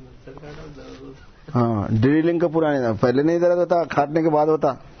 ہاں ڈریلنگ کا پورا نظام. پہلے نہیں درد ہوتا، کاٹنے کے بعد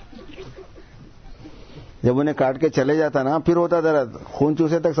ہوتا. جب انہیں کاٹ کے چلے جاتا نا پھر ہوتا درد، خون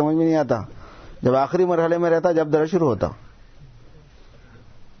چوسے تک سمجھ میں نہیں آتا. جب آخری مرحلے میں رہتا جب درد شروع ہوتا.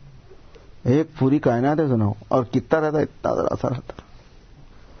 ایک پوری کائنات ہے سنو، اور کتنا رہتا، اتنا ذرا سا رہتا.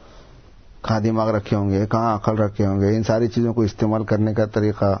 کہاں دماغ رکھے ہوں گے، کہاں عقل رکھے ہوں گے، ان ساری چیزوں کو استعمال کرنے کا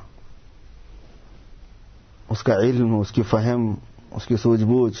طریقہ، اس کا علم، اس کی فہم، اس کی سوجھ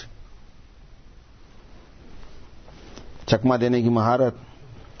بوجھ، چکما دینے کی مہارت.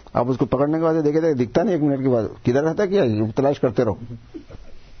 آپ اس کو پکڑنے کے بعد دیکھے تھے دکھتا نہیں، 1 منٹ کے بعد کدھر رہتا کیا تلاش کرتے رہو.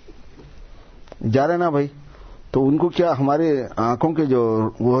 جا رہے نا بھائی، تو ان کو کیا ہماری آنکھوں کے جو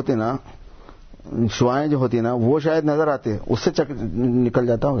وہ ہوتے نا شعائیں جو ہوتی نا وہ شاید نظر آتے، اس سے نکل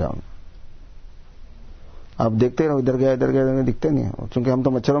جاتا ہوگا. آپ دیکھتے رہو، ادھر گیا ادھر گیا، دکھتے نہیں ہیں، چونکہ ہم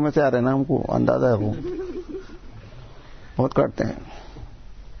تو مچھروں میں سے آ رہے ہیں نا، ہم کو اندازہ ہے، وہ بہت کاٹتے ہیں.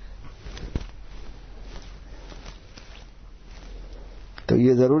 تو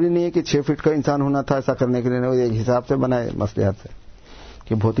یہ ضروری نہیں ہے کہ 6 فٹ کا انسان ہونا تھا ایسا کرنے کے لیے، وہ ایک حساب سے بنائے مصلحت سے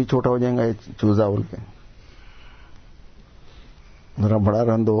کہ بہت ہی چھوٹا ہو جائے گا یہ چوزا بول کے. ذرا بڑا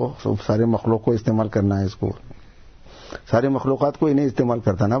رن دو، سارے مخلوق کو استعمال کرنا ہے. اس کو ساری مخلوقات کو انہیں استعمال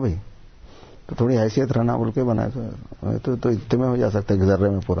کرتا نا بھائی، تو تھوڑی حیثیت رہنا بول کے بنائے تو اجتماع ہو جا سکتا ہے کہ ذرے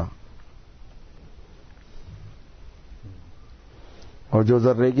میں پورا. اور جو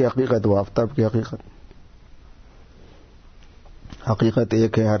ذرے کی حقیقت وہ آفتاب کی حقیقت. حقیقت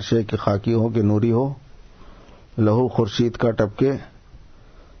ایک ہے، ہر شے کہ خاکی ہو کہ نوری ہو، لہو خورشید کا ٹپکے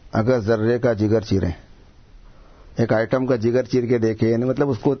اگر ذرے کا جگر چیریں. ایک آئٹم کا جگر چیر کے دیکھے، یعنی مطلب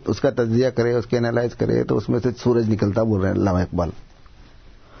اس کا تجزیہ کرے، اس کے انالائز کرے، تو اس میں سے سورج نکلتا بول رہے ہیں علامہ اقبال.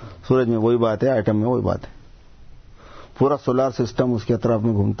 سورج میں وہی بات ہے، آئٹم میں وہی بات ہے. پورا سولار سسٹم اس کے اطراف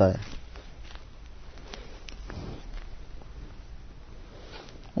میں گھومتا ہے،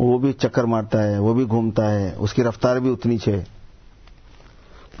 وہ بھی چکر مارتا ہے، وہ بھی گھومتا ہے، اس کی رفتار بھی اتنی ہے،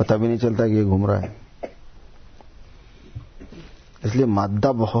 پتہ بھی نہیں چلتا کہ یہ گھوم رہا ہے. اس لیے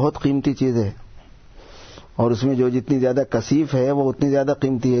مادہ بہت قیمتی چیز ہے، اور اس میں جو جتنی زیادہ کثیف ہے وہ اتنی زیادہ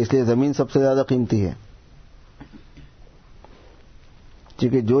قیمتی ہے. اس لیے زمین سب سے زیادہ قیمتی ہے،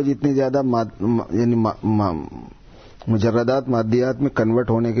 کیونکہ جو جتنی زیادہ یعنی مجردات مادیات میں کنورٹ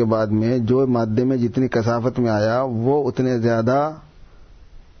ہونے کے بعد میں جو مادے میں جتنی کثافت میں آیا وہ اتنے زیادہ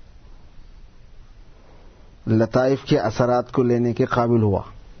لطائف کے اثرات کو لینے کے قابل ہوا.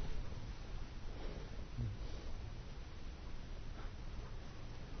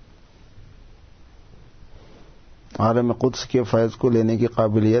 عالم قدس کے فیض کو لینے کی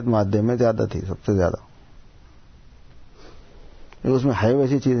قابلیت مادے میں زیادہ تھی، سب سے زیادہ. اس میں ہے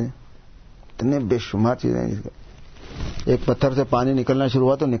ویسی چیزیں، اتنے بے شمار چیزیں. ایک پتھر سے پانی نکلنا شروع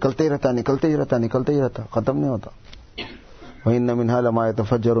ہوا تو نکلتے ہی رہتا، نکلتے ہی رہتا، نکلتے ہی رہتا، ختم نہیں ہوتا. وَإِنَّ مِنْهَا لَمَا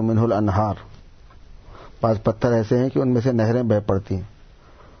يَتَفَجَّرُ مِنْهُ الْأَنْهَارُ. بعض پتھر ایسے ہیں کہ ان میں سے نہریں بہہ پڑتی ہیں.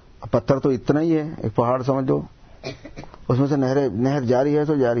 پتھر تو اتنا ہی ہے، ایک پہاڑ سمجھ لو، اس میں سے نہر جاری ہے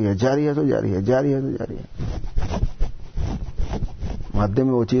تو جاری ہے، جاری ہے تو جاری ہے، جاری ہے تو جاری ہے. مادے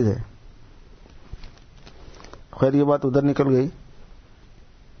میں وہ چیز ہے. خیر یہ بات ادھر نکل گئی.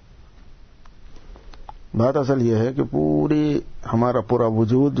 بات اصل یہ ہے کہ پوری ہمارا پورا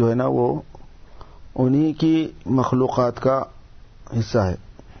وجود جو ہے نا وہ انہی کی مخلوقات کا حصہ ہے،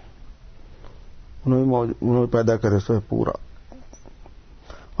 انہوں پیدا کرے سو ہے پورا،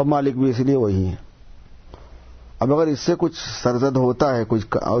 اور مالک بھی اس لیے وہی ہے. اب اگر اس سے کچھ سرزد ہوتا ہے کچھ،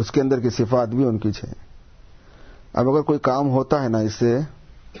 اس کے اندر کی صفات بھی ان کی ہے. اب اگر کوئی کام ہوتا ہے نا اس سے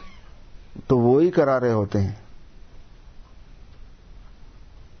تو وہی کرا رہے ہوتے ہیں،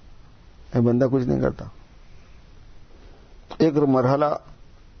 یہ بندہ کچھ نہیں کرتا. ایک مرحلہ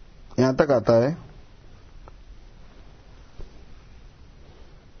یہاں تک آتا ہے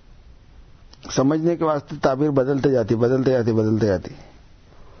سمجھنے کے واسطے تعبیر بدلتے جاتی بدلتے جاتی بدلتے جاتی.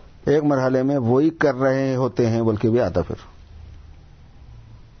 ایک مرحلے میں وہی کر رہے ہوتے ہیں بلکہ بھی آتا پھر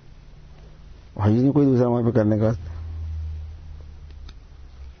وہی نہیں کوئی دوسرا وہاں پہ کرنے کا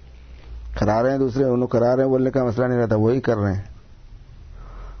کرا رہے ہیں دوسرے انہوں کرا رہے ہیں بولنے کا مسئلہ نہیں رہتا وہی کر رہے ہیں.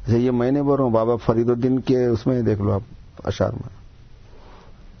 اچھا یہ میں نے بول رہا ہوں بابا فرید الدین کے اس میں دیکھ لو آپ اشعار میں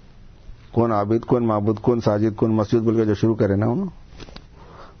کون عابد کون معبود کون ساجد کون مسجد بول کے جو شروع کرے نا انہوں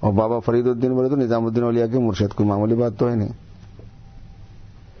اور بابا فرید الدین بولے تو نظام الدین اولیاء کے مرشد کوئی معمولی بات تو ہے نہیں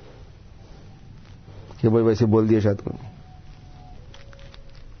کہ بھائی ویسے بول دیا شاید کو.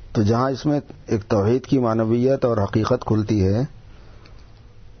 تو جہاں اس میں ایک توحید کی معنویت اور حقیقت کھلتی ہے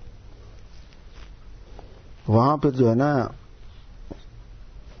وہاں پھر جو ہے نا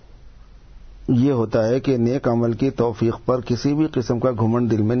یہ ہوتا ہے کہ نیک عمل کی توفیق پر کسی بھی قسم کا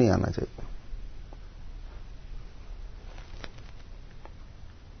گھمنڈ دل میں نہیں آنا چاہیے.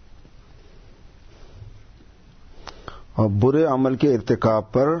 اور برے عمل کے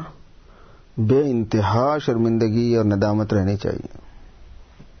ارتکاب پر بے انتہا شرمندگی اور ندامت رہنی چاہیے.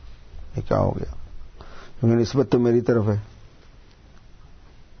 یہ کیا ہو گیا کیونکہ نسبت تو میری طرف ہے.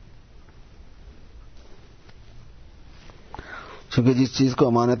 چونکہ جس چیز کو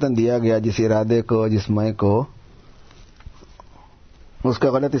امانتاً دیا گیا جس ارادے کو جس میں کو اس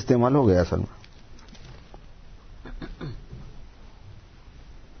کا غلط استعمال ہو گیا اصل میں.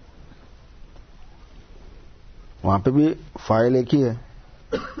 وہاں پہ بھی فائل ایک ہی ہے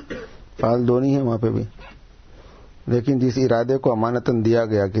فائل دو نہیں ہے وہاں پہ بھی لیکن جس ارادے کو امانتاً دیا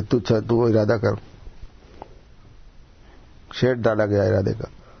گیا کہ تو ارادہ کر شیڈ ڈالا گیا ارادے کا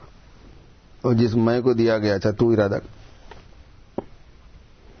اور جس میں کو دیا گیا اچھا تو ارادہ کر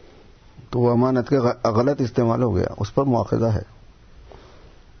تو وہ امانت کا غلط استعمال ہو گیا اس پر مواخذہ ہے.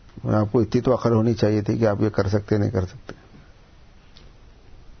 آپ کو اتنی تو عقل ہونی چاہیے تھی کہ آپ یہ کر سکتے نہیں کر سکتے.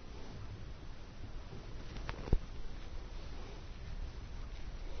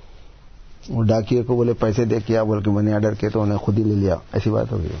 وہ ڈاکیے کو بولے پیسے دے کیا بول کے میں نے آرڈر کیا تو انہیں خود ہی لے لیا ایسی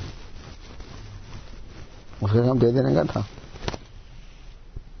بات ہو گئی. اس کا کام دے دینے کا تھا.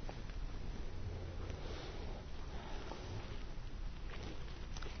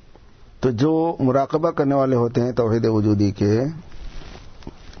 تو جو مراقبہ کرنے والے ہوتے ہیں توحید وجودی کے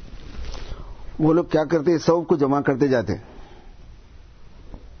وہ لوگ کیا کرتے ہیں سب کو جمع کرتے جاتے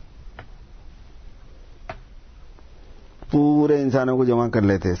پورے انسانوں کو جمع کر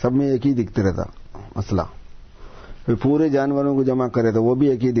لیتے سب میں ایک ہی دکھتے رہتا مسئلہ. پھر پورے جانوروں کو جمع کرے تو وہ بھی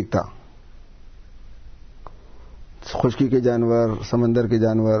ایک ہی دکھتا خشکی کے جانور سمندر کے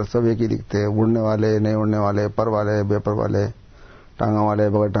جانور سب ایک ہی دکھتے اڑنے والے نہیں اڑنے والے پر والے بے پر والے ٹانگوں والے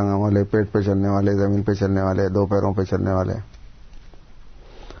بغیر ٹانگوں والے پیٹ پہ چلنے والے زمین پہ چلنے والے دو پیروں پہ چلنے والے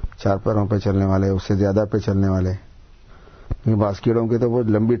چار پیروں پہ چلنے والے اس سے زیادہ پہ چلنے والے. بعض کیڑوں کے تو وہ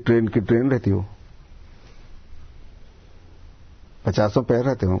لمبی ٹرین کی ٹرین رہتی ہو 50 پیر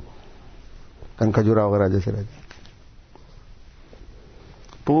رہتے ہوں کنکھجورا وغیرہ جیسے رہتے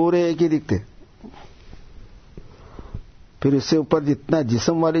پورے ایک ہی دکھتے. پھر اس سے اوپر جتنا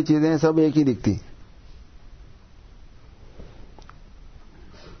جسم والی چیزیں ہیں سب ایک ہی دکھتی.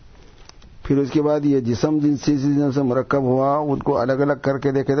 پھر اس کے بعد یہ جسم جن چیزوں سے مرکب ہوا ان کو الگ الگ کر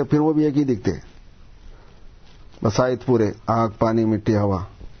کے دیکھے تو پھر وہ بھی ایک ہی دکھتے بسائط پورے آگ پانی مٹی ہوا.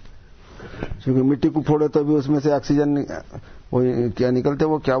 کیونکہ مٹی کو پھوڑے تو بھی اس میں سے آکسیجن وہ کیا نکلتے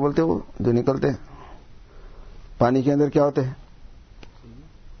وہ کیا بولتے وہ جو نکلتے پانی کے اندر کیا ہوتے ہیں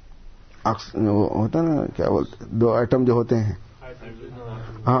ہوتا نا کیا بولتے 2 ایٹم جو ہوتے ہیں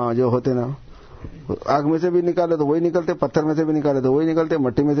ہاں جو ہوتے نا آگ میں سے بھی نکالے تو وہی نکلتے پتھر میں سے بھی نکالے تو وہی نکلتے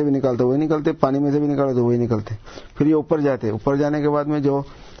مٹی میں سے بھی نکالتے وہی نکلتے پانی میں سے بھی نکالے تو وہی نکلتے. پھر یہ اوپر جاتے اوپر جانے کے بعد میں جو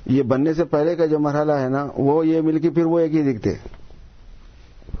یہ بننے سے پہلے کا جو مرحلہ ہے نا وہ یہ مل کے پھر وہ ایک ہی دکھتے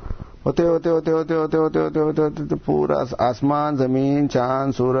ہوتے ہوتے ہوتے ہوتے ہوتے ہوتے ہوتے ہوتے ہوتے تو پورا آسمان زمین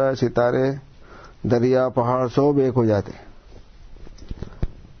چاند سورج ستارے دریا پہاڑ سب ایک ہو جاتے.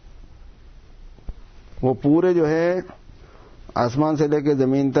 وہ پورے جو ہے آسمان سے لے کے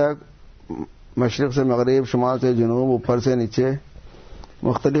زمین تک مشرق سے مغرب شمال سے جنوب اوپر سے نیچے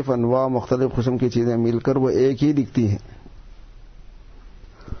مختلف انواع مختلف قسم کی چیزیں مل کر وہ ایک ہی دکھتی ہیں.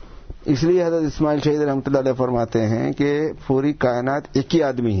 اس لیے حضرت اسماعیل شہید رحمۃ اللہ علیہ فرماتے ہیں کہ پوری کائنات ایک ہی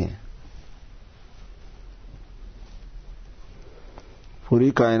آدمی ہے. پوری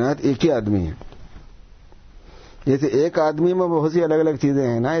کائنات ایک ہی آدمی ہے. جیسے ایک آدمی میں بہت سی الگ الگ چیزیں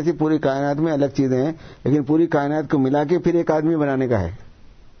ہیں نا ایسی پوری کائنات میں الگ چیزیں ہیں لیکن پوری کائنات کو ملا کے پھر ایک آدمی بنانے کا ہے.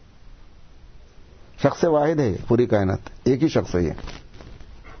 شخص واحد ہے پوری کائنات ایک ہی شخص ہے.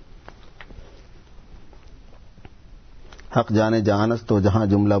 حق جانے جہانست تو جہاں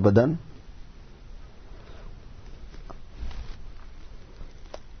جملہ بدن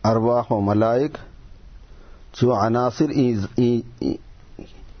ارواح و ملائک جو عناصر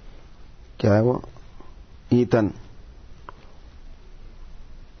کیا ہے وہ ایتن،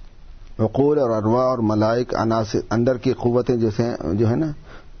 عقول اور ارواح اور ملائک عناصر اندر کی قوتیں جیسے جو ہے نا،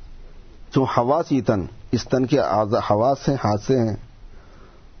 جو حواس ایتن، اس تن کے حواس ہیں، حادثے ہیں،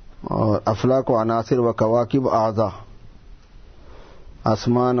 اور افلاک و عناصر و کواکب اعضاء،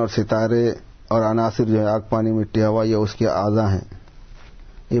 آسمان اور ستارے اور عناصر جو ہے آگ پانی مٹی ہوا، یہ اس کے اعضاء ہیں،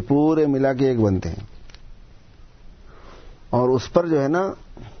 یہ پورے ملا کے ایک بنتے ہیں. اور اس پر جو ہے نا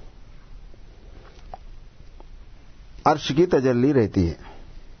عرش کی تجلی رہتی ہے.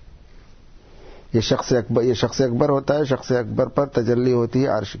 یہ شخص اکبر ہوتا ہے، شخص اکبر پر تجلی ہوتی ہے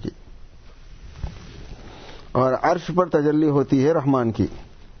عرش کی، اور عرش پر تجلی ہوتی ہے رحمان کی،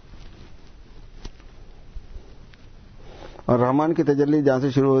 اور رحمان کی تجلی جہاں سے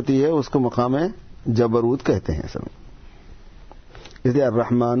شروع ہوتی ہے اس کو مقام جبروت کہتے ہیں. اصل اس لیے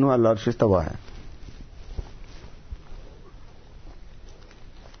الرحمن علی العرش استویٰ ہے.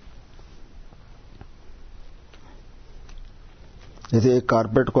 جیسے ایک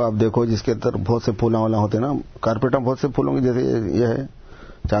کارپیٹ کو آپ دیکھو جس کے اندر بہت سے پھولاں والا ہوتے ہیں نا، کارپیٹ میں بہت سے پھولوں کے، جیسے یہ ہے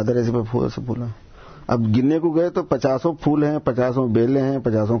چادر ایسے پہ پھول سے پھول ہیں. اب گننے کو گئے تو 50 پھول ہیں، 50 بیلیں ہیں،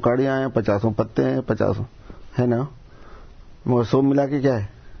 50 کاڑیاں ہیں، 50 پتے ہیں، 50 ہے نا، مگر سب ملا کے کیا ہے؟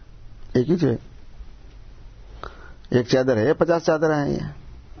 ایک ہی چیز. ایک چادر ہے، 50 چادریں ہیں.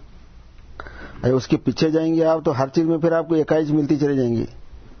 یہ اس کے پیچھے جائیں گے آپ تو ہر چیز میں پھر آپ کو اکائچ ملتی چلی جائیں گی.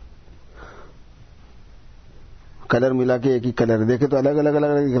 کلر ملا کے ایک ہی کلر دیکھے تو الگ الگ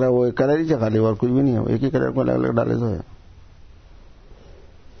دکھ رہا ہے، وہ کلر ہی چکھا لے اور کچھ بھی نہیں ہے. ایک ہی کلر کو الگ الگ ڈالے تو ہے.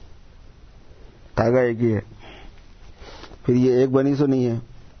 دھاگا ایک ہی ہے. پھر یہ ایک بنی سو نہیں ہے،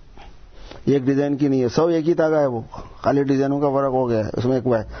 ایک ڈیزائن کی نہیں ہے، سب ایک ہی دھاگا ہے. وہ خالی ڈیزائنوں کا فرق ہو گیا ہے. اس میں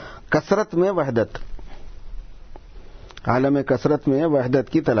ایک کثرت میں وحدت، عالم کثرت میں وحدت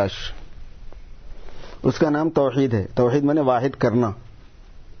کی تلاش، اس کا نام توحید ہے. توحید میں نے واحد کرنا.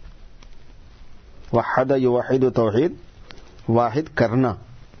 وحد یوحد توحید، واحد کرنا.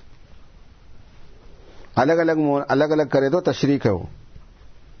 الگ الگ کرے تو تشریک ہے. وہ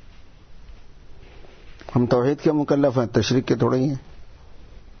ہم توحید کے مکلف ہیں، تشریک کے تھوڑے ہی ہیں.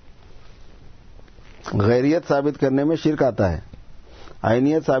 غیریت ثابت کرنے میں شرک آتا ہے،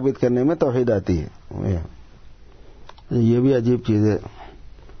 عینیت ثابت کرنے میں توحید آتی ہے. یہ بھی عجیب چیز ہے.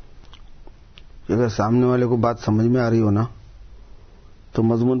 اگر سامنے والے کو بات سمجھ میں آ رہی ہو نا تو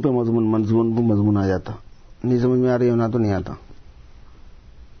مضمون پہ مضمون آ جاتا. نہیں سمجھ میں آ رہی ہو نا تو نہیں آتا.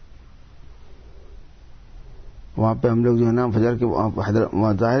 وہاں پہ ہم لوگ جو ہے نا فجر کے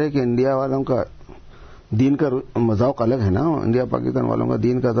ظاہر ہے کہ انڈیا والوں کا دین کا ذوق الگ ہے نا. انڈیا پاکستان والوں کا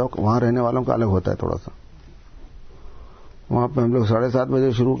دین کا ذوق وہاں رہنے والوں کا الگ ہوتا ہے تھوڑا سا. وہاں پہ ہم لوگ 7:30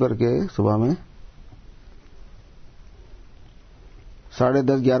 بجے شروع کر کے صبح میں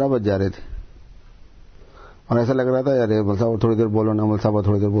 10:30 11 بج جا رہے تھے، اور ایسا لگ رہا تھا یار مول صاحب تھوڑی دیر بولو نا، مول صاحب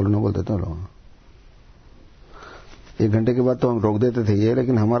تھوڑی دیر بولو نا بولتے تھے لوگ. 1 گھنٹے کے بعد تو ہم روک دیتے تھے یہ،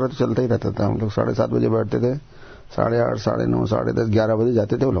 لیکن ہمارا تو چلتا ہی رہتا تھا. ہم لوگ 7:30 بجے بیٹھتے تھے، 8:30 9:30 10:30 11 بجے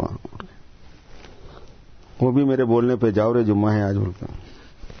جاتے تھے وہ لوگ. وہ بھی میرے بولنے پہ جاؤ رے جمعہ ہے آج بول کے،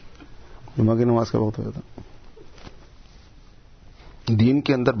 جمعہ کی نماز کا وقت ہو جاتا. دین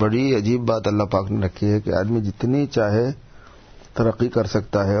کے اندر بڑی عجیب بات اللہ پاک نے رکھی ہے کہ آدمی جتنی چاہے ترقی کر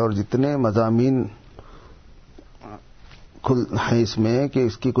سکتا ہے، اور جتنے مضامین ہیں اس میں کہ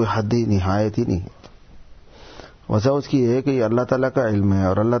اس کی کوئی حد ہی نہایت ہی نہیں ہے. وجہ اس کی یہ ہے کہ یہ اللہ تعالیٰ کا علم ہے،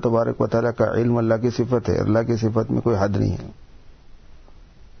 اور اللہ تبارک و تعالیٰ کا علم اللہ کی صفت ہے. اللہ کی صفت میں کوئی حد نہیں ہے،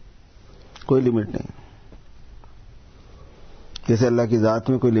 کوئی لمٹ نہیں. جیسے اللہ کی ذات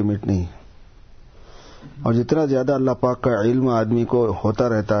میں کوئی لمٹ نہیں. اور جتنا زیادہ اللہ پاک کا علم آدمی کو ہوتا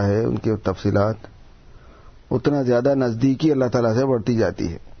رہتا ہے، ان کی تفصیلات، اتنا زیادہ نزدیکی اللہ تعالیٰ سے بڑھتی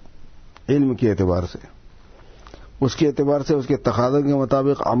جاتی ہے. علم کے اعتبار سے، اس کے اعتبار سے، اس کے تقاضوں کے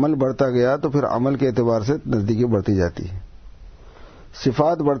مطابق عمل بڑھتا گیا تو پھر عمل کے اعتبار سے نزدیکی بڑھتی جاتی ہے.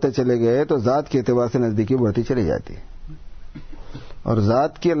 صفات بڑھتے چلے گئے تو ذات کے اعتبار سے نزدیکی بڑھتی چلی جاتی ہے. اور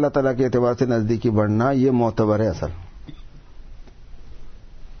ذات کی اللہ تعالیٰ کے اعتبار سے نزدیکی بڑھنا یہ معتبر ہے. اصل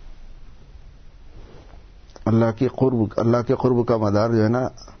اللہ کے قرب کا مدار جو ہے نا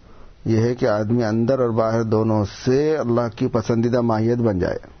یہ ہے کہ آدمی اندر اور باہر دونوں سے اللہ کی پسندیدہ ماہیت بن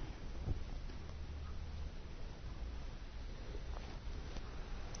جائے.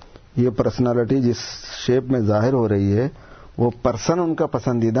 یہ پرسنالٹی جس شیپ میں ظاہر ہو رہی ہے وہ پرسن ان کا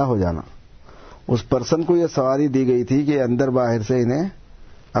پسندیدہ ہو جانا. اس پرسن کو یہ سواری دی گئی تھی کہ اندر باہر سے انہیں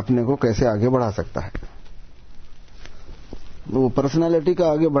اپنے کو کیسے آگے بڑھا سکتا ہے. وہ پرسنالٹی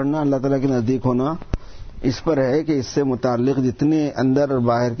کا آگے بڑھنا، اللہ تعالیٰ کے نزدیک ہونا، اس پر ہے کہ اس سے متعلق جتنے اندر اور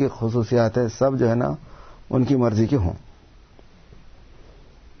باہر کی خصوصیات ہیں سب جو ہے نا ان کی مرضی کے ہوں.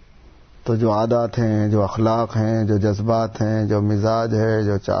 تو جو عادات ہیں، جو اخلاق ہیں، جو جذبات ہیں، جو مزاج ہے،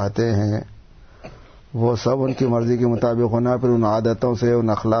 جو چاہتے ہیں، وہ سب ان کی مرضی کے مطابق ہونا. پھر ان عادتوں سے، ان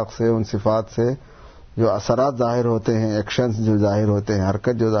اخلاق سے، ان صفات سے جو اثرات ظاہر ہوتے ہیں، ایکشنز جو ظاہر ہوتے ہیں،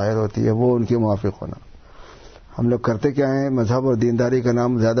 حرکت جو ظاہر ہوتی ہے، وہ ان کے موافق ہونا. ہم لوگ کرتے کیا ہیں؟ مذہب اور دینداری کا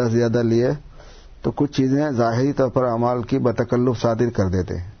نام زیادہ سے زیادہ لیے تو کچھ چیزیں ظاہری طور پر اعمال کی بتکلف صادر کر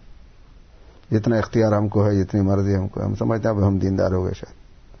دیتے ہیں. جتنا اختیار ہم کو ہے، جتنی مرضی ہم کو ہے، ہم سمجھتے ہیں اب ہم دیندار ہو گئے. شاید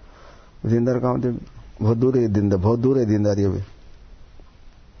دیندار کا بہت دور ہے، بہت دور ہے دینداری.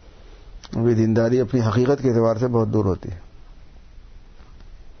 ابھی دینداری اپنی حقیقت کے اعتبار سے بہت دور ہوتی ہے.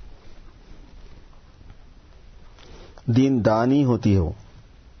 دین دانی ہوتی ہے وہ،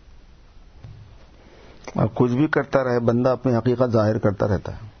 اور کچھ بھی کرتا رہے بندہ اپنی حقیقت ظاہر کرتا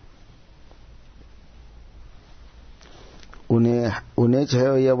رہتا ہے. انہیں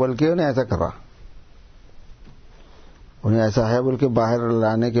ہے یا بلکہ انہیں ایسا کر رہا، انہیں ایسا ہے بلکہ باہر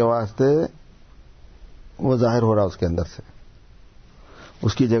لانے کے واسطے وہ ظاہر ہو رہا اس کے اندر سے.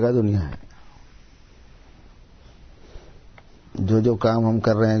 اس کی جگہ دنیا ہے. جو کام ہم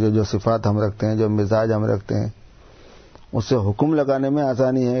کر رہے ہیں، جو صفات ہم رکھتے ہیں، جو مزاج ہم رکھتے ہیں، اس سے حکم لگانے میں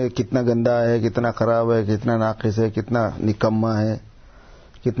آسانی ہے. کتنا گندا ہے، کتنا خراب ہے، کتنا ناقص ہے، کتنا نکما ہے،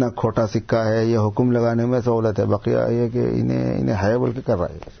 کتنا کھوٹا سکہ ہے، یہ حکم لگانے میں سہولت ہے. بقیہ یہ کہ انہیں ہے بول کے کر رہا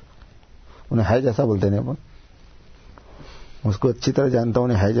ہے. انہیں ہے جیسا بولتے ہیں اپن، اس کو اچھی طرح جانتا ہوں.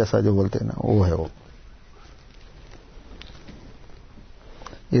 انہیں ہے جیسا جو بولتے ہیں نا، وہ ہے وہ.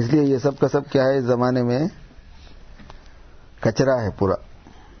 اس لیے یہ سب کا سب کیا ہے؟ اس زمانے میں کچرا ہے پورا.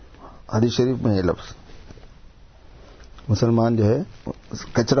 حدیث شریف میں یہ لفظ، مسلمان جو ہے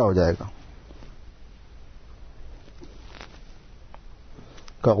کچرا ہو جائے گا.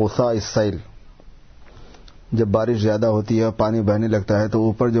 کا غصہ السیل، جب بارش زیادہ ہوتی ہے، پانی بہنے لگتا ہے تو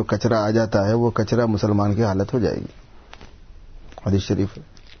اوپر جو کچرا آ جاتا ہے، وہ کچرا مسلمان کی حالت ہو جائے گی. حدیث شریف ہے.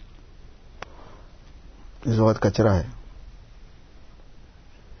 اس وقت کچرا ہے.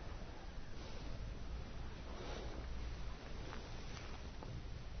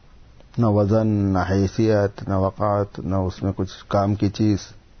 نہ وزن، نہ حیثیت، نہ وقات، نہ اس میں کچھ کام کی چیز.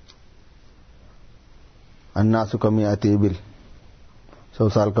 الناس کمیات ابل، 100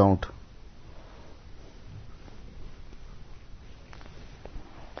 سال کا اونٹ.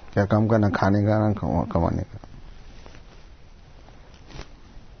 کیا کام کا؟ نہ کھانے کا، نہ کمانے کا.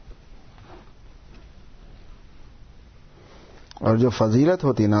 اور جو فضیلت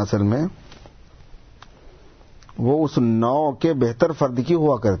ہوتی نا اصل میں، وہ اس نوع کے بہتر فرد کی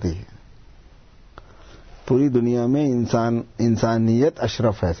ہوا کرتی ہے. پوری دنیا میں انسانیت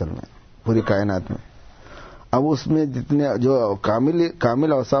اشرف ہے اصل میں، پوری کائنات میں. اب اس میں جتنے جو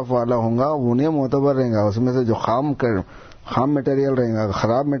کامل اوصاف والا ہوں گا انہیں معتبر رہے گا. اس میں سے جو خام میٹیریل رہے گا،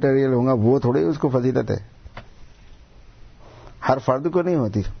 خراب میٹیریل ہوگا، وہ تھوڑی اس کو فضیلت ہے. ہر فرد کو نہیں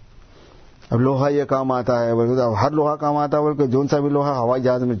ہوتی. اب لوہا یہ کام آتا ہے بلکہ اب ہر لوہا کام آتا ہے بلکہ جون سا بھی لوہا ہوائی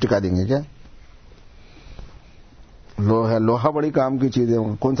جہاز میں ٹکا دیں گے کیا؟ لوہا بڑی کام کی چیز ہے.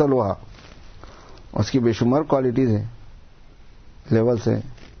 کون سا لوہا؟ اس کی بے شمار کوالٹیز ہیں، لیولز ہیں.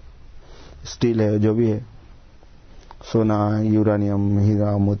 اسٹیل ہے، جو بھی ہے، سونا، یورانیم،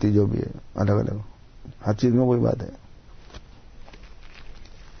 ہیرا، موتی، جو بھی ہے، الگ الگ ہر چیز میں وہی بات ہے.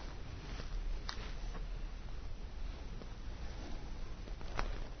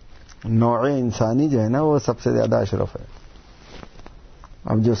 نوع انسانی جو ہے نا، وہ سب سے زیادہ اشرف ہے.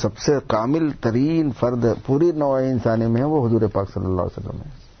 اب جو سب سے کامل ترین فرد پوری نوع انسانی میں ہے وہ حضور پاک صلی اللہ علیہ وسلم ہے.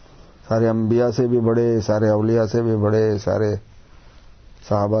 سارے انبیاء سے بھی بڑے، سارے اولیاء سے بھی بڑے، سارے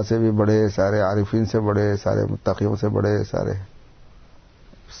صحابہ سے بھی بڑے، سارے عارفین سے بڑے، سارے متقیوں سے بڑے، سارے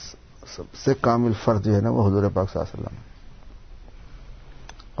سب سے کامل فرد جو ہے نا وہ حضور پاک صلی اللہ علیہ وسلم ہے.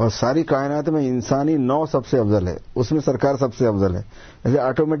 اور ساری کائنات میں انسانی نوع سب سے افضل ہے، اس میں سرکار سب سے افضل ہے. ایسے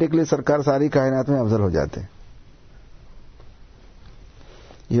آٹومیٹکلی سرکار ساری کائنات میں افضل ہو جاتے ہیں.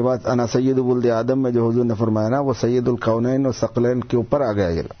 یہ بات انا سید ولد آدم میں جو حضور نے فرمایا نا، وہ سید الکونین اور ثقلین کے اوپر آ گیا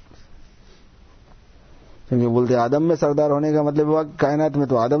یہ لفظ. کیونکہ ولد آدم میں سردار ہونے کا مطلب ہوا کہ کائنات میں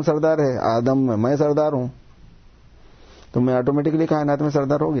تو آدم سردار ہے، آدم میں سردار ہوں، تو میں آٹومیٹکلی کائنات میں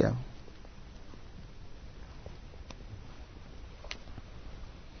سردار ہو گیا.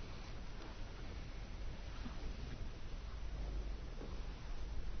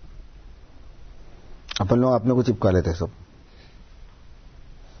 اپن لوگ اپنے کو چپکا لیتے سب،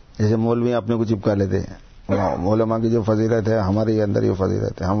 جیسے مولوی اپنے کو چپکا لیتے ہیں. علماء کی جو فضیلت ہے ہمارے اندر یہ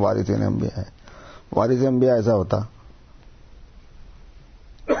فضیلت ہے، ہم وارثین انبیاء ہیں. وارث انبیاء ایسا ہوتا،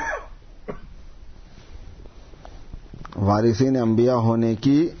 وارثین انبیاء ہونے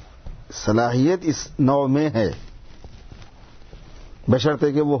کی صلاحیت اس نوع میں ہے،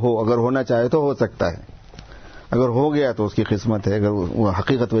 بشرطے کہ وہ ہو. اگر ہونا چاہے تو ہو سکتا ہے، اگر ہو گیا تو اس کی قسمت ہے، اگر وہ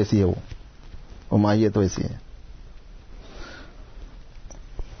حقیقت ویسی ہے وہ. وہ ماہیت ویسی ہے.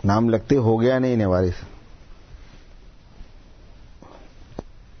 نام لگتے ہو گیا نہیں انہیں وارث.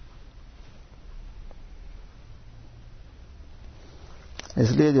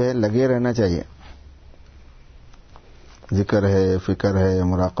 اس لیے جو ہے لگے رہنا چاہیے. ذکر ہے, فکر ہے,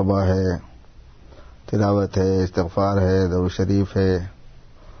 مراقبہ ہے, تلاوت ہے, استغفار ہے, درود شریف ہے,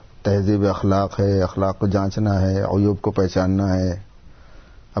 تہذیب اخلاق ہے, اخلاق کو جانچنا ہے, عیوب کو پہچاننا ہے,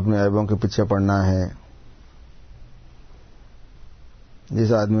 اپنے عیبوں کے پیچھے پڑنا ہے.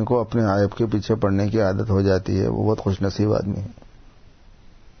 جس آدمی کو اپنے عیب کے پیچھے پڑنے کی عادت ہو جاتی ہے وہ بہت خوش نصیب آدمی ہے.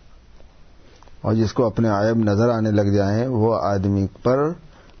 اور جس کو اپنے عیب نظر آنے لگ جائیں وہ آدمی پر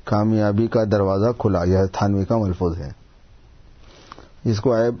کامیابی کا دروازہ کھلا. یہ تھانوی کا ملفوظ ہے. جس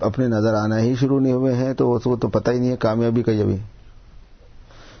کو عیب اپنے نظر آنا ہی شروع نہیں ہوئے ہیں تو اس کو تو پتہ ہی نہیں ہے کامیابی کا. یہ بھی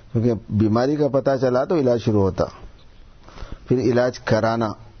کیونکہ بیماری کا پتہ چلا تو علاج شروع ہوتا, پھر علاج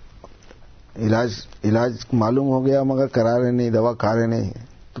کرانا. علاج معلوم ہو گیا مگر کرا رہے نہیں, دوا کھا رہے نہیں,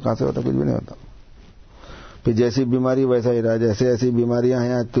 تو کہاں سے ہوتا؟ کچھ بھی نہیں ہوتا. پھر جیسی بیماری ویسا علاج. ایسے ایسی بیماریاں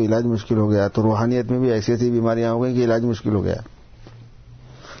ہیں آج تو علاج مشکل ہو گیا. تو روحانیت میں بھی ایسی ایسی بیماریاں ہو گئی کہ علاج مشکل ہو گیا.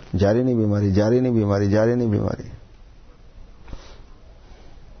 جاری نہیں بیماری, جاری نہیں بیماری, جاری نہیں بیماری.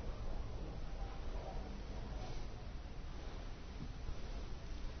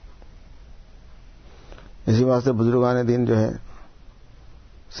 اسی واسطے بزرگان دین جو ہے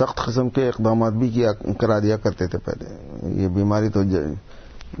سخت قسم کے اقدامات بھی کرا دیا کرتے تھے پہلے. یہ بیماری تو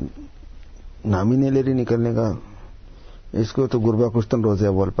نام ہی نہیں لے رہی نکلنے کا. اس کو تو گربا کشتن روزے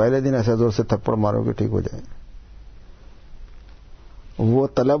بول, پہلے دن ایسا زور سے تھپڑ مارو کہ ٹھیک ہو جائے. وہ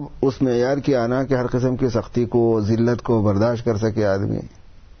طلب اس معیار کی آنا کہ ہر قسم کی سختی کو, ذلت کو برداشت کر سکے آدمی,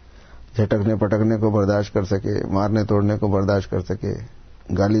 جھٹکنے پٹکنے کو برداشت کر سکے, مارنے توڑنے کو برداشت کر سکے,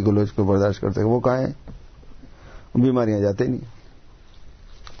 گالی گلوچ کو برداشت کر سکے. وہ کہاں ہے؟ بیماریاں جاتے نہیں.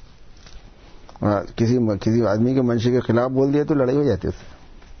 کسی آدمی کے منشی کے خلاف بول دیا تو لڑائی ہو جاتی ہے. اس سے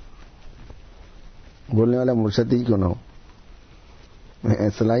بولنے والا مرشد ہی کیوں نہ ہو,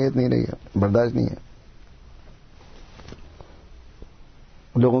 صلاحیت نہیں رہی ہے, برداشت نہیں ہے.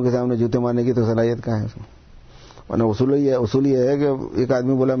 لوگوں کے سامنے جوتے مارنے کی تو صلاحیت کہاں ہے اس میں؟ ورنہ اصول یہ ہے کہ ایک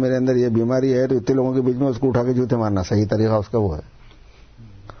آدمی بولا میرے اندر یہ بیماری ہے تو اتنے لوگوں کے بیچ میں اس کو اٹھا کے جوتے مارنا صحیح طریقہ اس کا وہ ہے.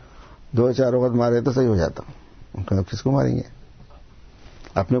 2-4 وقت مارے تو صحیح ہو جاتا. کس کو ماریں گے؟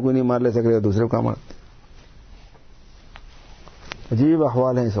 اپنے کو نہیں مار لے سک رہے, دوسرے کو کہاں مارتے؟ عجیب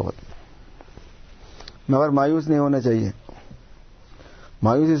احوال ہیں اس وقت. مگر مایوس نہیں ہونا چاہیے.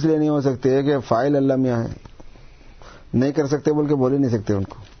 مایوس اس لیے نہیں ہو سکتے کہ فاعل اللہ میاں ہے, نہیں کر سکتے بول کے بول ہی نہیں سکتے. ان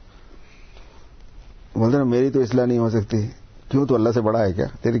کو بولتے نا میری تو اصلاح نہیں ہو سکتی. کیوں؟ تو اللہ سے بڑا ہے کیا؟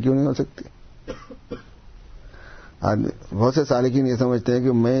 تیری کیوں نہیں ہو سکتی؟ بہت سے سالکین یہ سمجھتے ہیں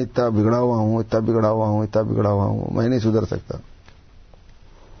کہ میں اتنا بگڑا ہوا ہوں, اتنا بگڑا ہوا ہوں, اتنا بگڑا ہوا ہوں, میں نہیں سدھر سکتا.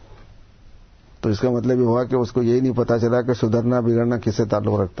 تو اس کا مطلب یہ ہوا کہ اس کو یہی نہیں پتا چلا کہ سدھرنا بگڑنا کس سے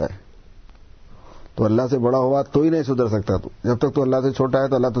تعلق رکھتا ہے. تو اللہ سے بڑا ہوا تو ہی نہیں سدھر سکتا. تو جب تک تو اللہ سے چھوٹا ہے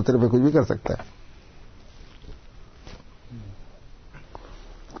تو اللہ تو تیرے پہ کچھ بھی کر سکتا ہے.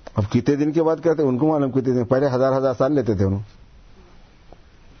 اب کتنے دن کے بعد کہتے ہیں ان کو معلوم کتنے دن. پہلے 1000 سال لیتے تھے. انہوں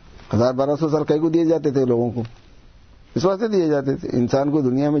 1200 سال کئی کو دیے جاتے تھے لوگوں کو. اس واسطے دیے جاتے تھے. انسان کو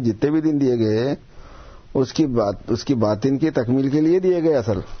دنیا میں جتنے بھی دن دیے گئے اس کی باطن کی تکمیل کے لیے دیے گئے.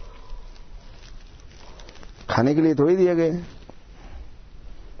 اصل کھانے کے لیے تھوڑی دیے گئے.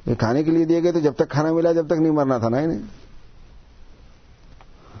 یہ کھانے کے لیے دیے گئے تو جب تک کھانا ملا جب تک نہیں مرنا تھا نا. انہیں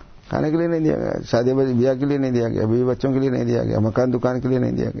کھانے کے لیے نہیں دیا گیا, شادی بیاہ کے لیے نہیں دیا گیا, بیوی بچوں کے لیے نہیں دیا گیا, مکان دکان کے لیے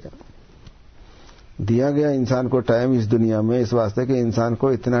نہیں دیا گیا. دیا گیا انسان کو ٹائم اس دنیا میں اس واسطے کہ انسان کو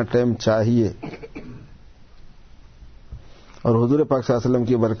اتنا ٹائم چاہیے. اور حضور پاک صلی اللہ علیہ وسلم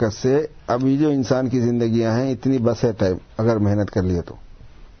کی برکت سے ابھی جو انسان کی زندگیاں ہیں اتنی بس ہے ٹائم اگر محنت کر لیے تو.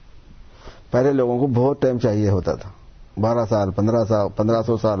 پہلے لوگوں کو بہت ٹائم چاہیے ہوتا تھا. 12 سال 15 سال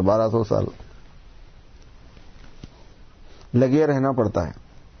 1500 سال 1200 سال لگے رہنا پڑتا ہے.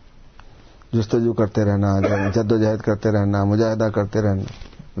 جستجو کرتے رہنا, جد و جہد کرتے رہنا, مجاہدہ کرتے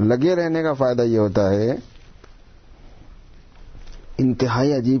رہنا. لگے رہنے کا فائدہ یہ ہوتا ہے,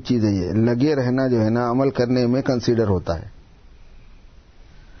 انتہائی عجیب چیز ہے یہ. لگے رہنا جو ہے نا عمل کرنے میں کنسیڈر ہوتا ہے.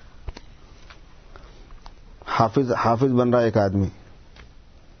 حافظ بن رہا ہے ایک آدمی,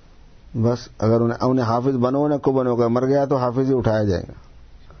 بس اگر انہیں حافظ بنو نہ کو بنو گا, مر گیا تو حافظ ہی اٹھایا جائے گا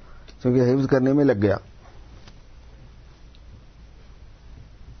کیونکہ حفظ کرنے میں لگ گیا.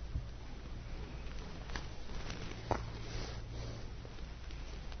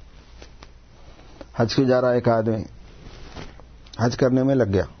 حج کو جا رہا ہے ایک آدمی, حج کرنے میں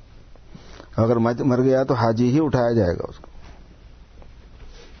لگ گیا, اگر مر گیا تو حاجی ہی اٹھایا جائے گا اس کو.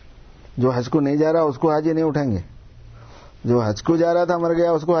 جو حج کو نہیں جا رہا اس کو حاجی نہیں اٹھائیں گے. جو حج کو جا رہا تھا مر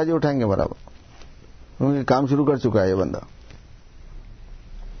گیا اس کو حاجی اٹھائیں گے برابر. کیونکہ کام شروع کر چکا ہے یہ بندہ.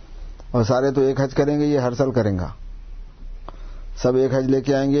 اور سارے تو ایک حج کریں گے، یہ ہر سال کریں گا. سب ایک حج لے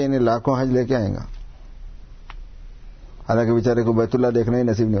کے آئیں گے، انہیں لاکھوں حج لے کے آئیں گا. حالانکہ بیچارے کو بیت اللہ دیکھنا ہی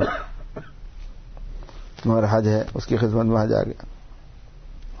نصیب نہیں ہوا، مگر حج ہے، اس کی خدمت میں حج آ گیا.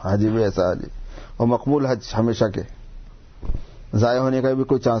 حاجی بھی ایسا حاجی، اور مقبول حج ہمیشہ کے، ضائع ہونے کا بھی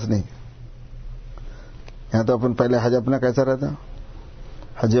کوئی چانس نہیں. یہاں تو اپن پہلے حج اپنا کیسا رہتا،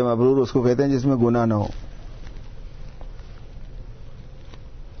 حج مبرور اس کو کہتے ہیں جس میں گناہ نہ ہو.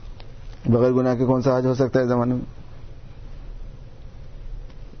 بغیر گناہ کے کون سا حج ہو سکتا ہے زمانے میں؟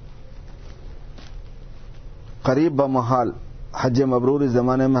 قریب بمحال حج مبرور اس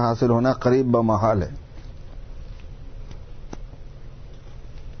زمانے میں حاصل ہونا قریب بمحال ہے.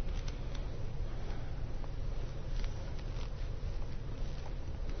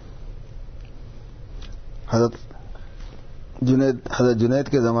 حضرت جنید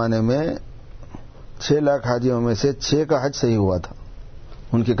کے زمانے میں 6 لاکھ حاجیوں میں سے 6 کا حج صحیح ہوا تھا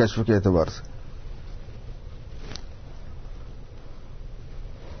ان کے کشف کے اعتبار سے.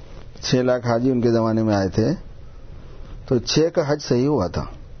 6 لاکھ حاجی ان کے زمانے میں آئے تھے تو 6 کا حج صحیح ہوا تھا.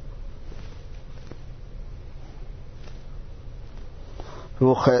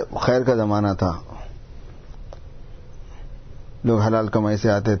 وہ خیر کا زمانہ تھا، لوگ حلال کمائی سے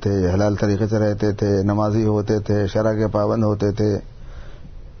آتے تھے، حلال طریقے سے رہتے تھے، نمازی ہوتے تھے، شرع کے پابند ہوتے تھے،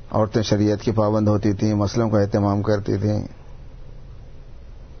 عورتیں شریعت کی پابند ہوتی تھیں، مسئلوں کا اہتمام کرتی تھیں.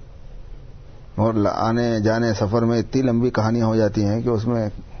 اور آنے جانے سفر میں اتنی لمبی کہانیاں ہو جاتی ہیں کہ اس میں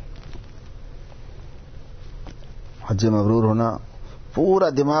حج مبرور ہونا پورا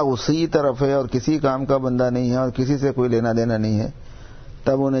دماغ اسی طرف ہے اور کسی کام کا بندہ نہیں ہے اور کسی سے کوئی لینا دینا نہیں ہے،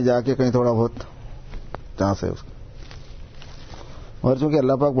 تب انہیں جا کے کہیں تھوڑا بہت چانس ہے اس کا. اور چونکہ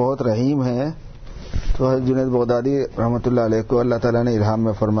اللہ پاک بہت رحیم ہے تو حضرت جنید بغدادی رحمۃ اللہ علیہ کو اللہ تعالیٰ نے الہام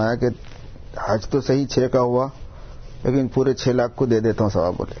میں فرمایا کہ حج تو صحیح 6 کا ہوا لیکن پورے 6 لاکھ کو دے دیتا ہوں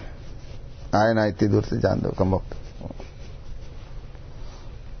ثواب. بولے آئے نا اتنی دور سے جان دو کم وقت.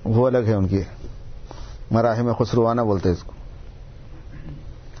 وہ الگ ہے ان کی مراحم خسروانہ بولتے اس کو،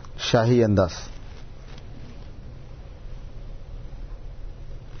 شاہی انداز.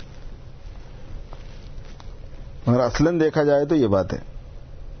 مگر اصلاً دیکھا جائے تو یہ بات ہے.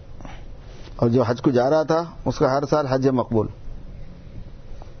 اور جو حج کو جا رہا تھا اس کا ہر سال حج مقبول.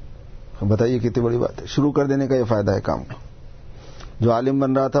 بتائیے کتنی بڑی بات ہے. شروع کر دینے کا یہ فائدہ ہے کام کا. جو عالم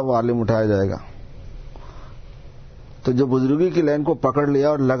بن رہا تھا وہ عالم اٹھایا جائے گا. تو جو بزرگی کی لائن کو پکڑ لیا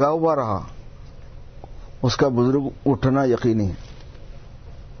اور لگا ہوا رہا اس کا بزرگ اٹھنا یقینی ہے،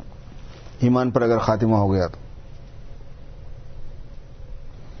 ایمان پر اگر خاتمہ ہو گیا تو.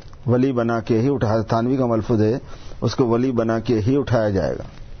 ولی بنا کے ہی اٹھایا، تھانوی کا ملفوظ ہے، اس کو ولی بنا کے ہی اٹھایا جائے گا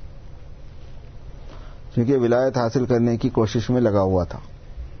کیونکہ ولایت حاصل کرنے کی کوشش میں لگا ہوا تھا.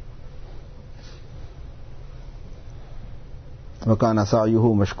 وَكَانَ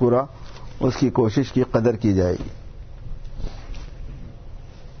سَعْيُهُ مَشْكُورًا، اس کی کوشش کی قدر کی جائے گی.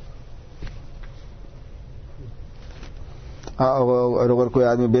 اور اگر کوئی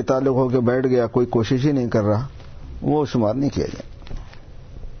آدمی بے تعلق ہو کے بیٹھ گیا، کوئی کوشش ہی نہیں کر رہا، وہ شمار نہیں کیا جائے.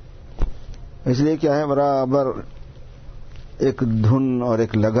 اس لیے کیا ہے، برابر ایک دھن اور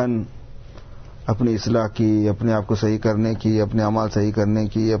ایک لگن اپنی اصلاح کی، اپنے آپ کو صحیح کرنے کی، اپنے اعمال صحیح کرنے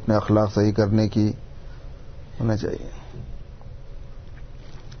کی، اپنے اخلاق صحیح کرنے کی ہونا چاہیے.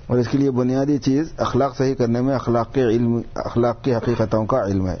 اور اس کے لیے بنیادی چیز اخلاق صحیح کرنے میں اخلاق کی حقیقتوں کا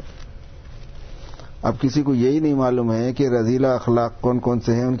علم ہے. اب کسی کو یہی نہیں معلوم ہے کہ رذیلہ اخلاق کون کون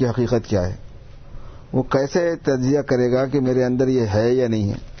سے ہیں، ان کی حقیقت کیا ہے. وہ کیسے تجزیہ کرے گا کہ میرے اندر یہ ہے یا نہیں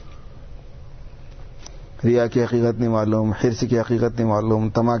ہے. ریا کی حقیقت نہیں معلوم، حرص کی حقیقت نہیں معلوم،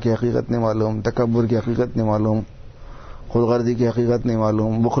 طمع کی حقیقت نہیں معلوم، تکبر کی حقیقت نہیں معلوم، خود غرضی کی حقیقت نہیں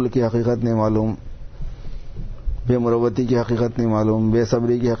معلوم، بخل کی حقیقت نہیں معلوم، بے مروتی کی حقیقت نہیں معلوم، بے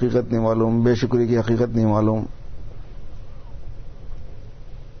صبری کی حقیقت نہیں معلوم، بے شکری کی حقیقت نہیں معلوم.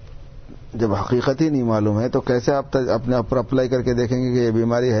 جب حقیقت ہی نہیں معلوم ہے تو کیسے آپ اپنے اوپر اپلائی کر کے دیکھیں گے کہ یہ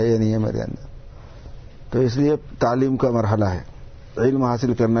بیماری ہے یا نہیں ہے میرے اندر. تو اس لیے تعلیم کا مرحلہ ہے، علم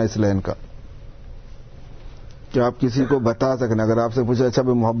حاصل کرنا اس لائن کا، کہ آپ کسی کو بتا سکیں. اگر آپ سے پوچھے اچھا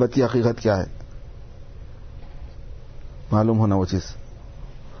بھائی محبت کی حقیقت کیا ہے، معلوم ہونا وہ چیز،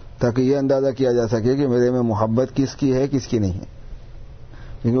 تاکہ یہ اندازہ کیا جا سکے کہ میرے میں محبت کس کی ہے کس کی نہیں ہے.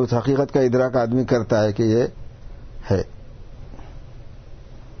 کیونکہ اس حقیقت کا ادراک آدمی کرتا ہے کہ یہ ہے.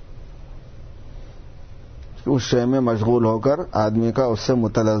 اس شے میں مشغول ہو کر آدمی کا اس سے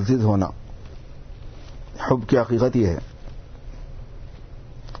متلذذ ہونا، حب کی حقیقت یہ ہے.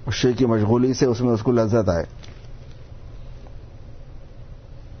 اس شے کی مشغولی سے اس میں اس کو لذت آئے،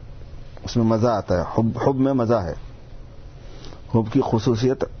 اس میں مزہ آتا ہے. حب میں مزہ ہے، حب کی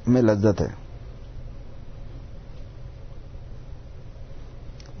خصوصیت میں لذت ہے.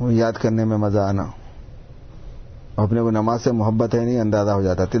 یاد کرنے میں مزہ آنا. اپنے کو نماز سے محبت ہے نہیں اندازہ ہو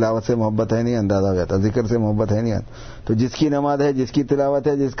جاتا, تلاوت سے محبت ہے نہیں اندازہ ہو جاتا, ذکر سے محبت ہے نہیں. تو جس کی نماز ہے, جس کی تلاوت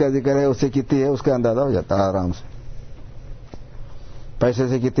ہے, جس کا ذکر ہے, اس سے کتنی ہے اس کا اندازہ ہو جاتا آرام سے. پیسے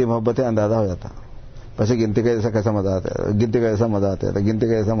سے کتنی محبت ہے اندازہ ہو جاتا. پیسے گنتی کا جیسا کیسا مزہ آتا ہے, گنتی کا جیسا مزہ آتا ہے, گنتی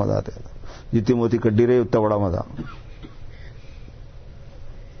کا جیسا مزہ آتا ہے. جتنی موتی کڈی رہی اتنا بڑا مزہ,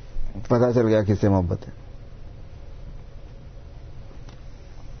 پتا چل گیا کس سے محبت ہے.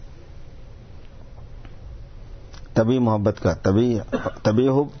 تبھی محبت کا تبھی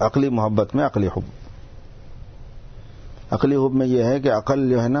حب, عقلی محبت میں عقلی حب. عقلی حب میں یہ ہے کہ عقل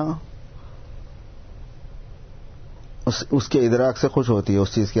جو ہے نا اس کے ادراک سے خوش ہوتی ہے,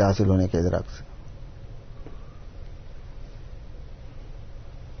 اس چیز کے حاصل ہونے کے ادراک سے.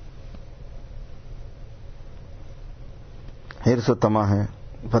 حرص و طمع ہے,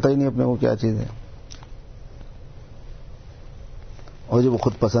 پتہ ہی نہیں اپنے کو کیا چیز ہے. اور جو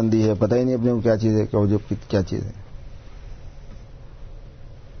خود پسندی ہے, پتہ ہی نہیں اپنے کو کیا چیز ہے, کہ جو کیا چیز ہے.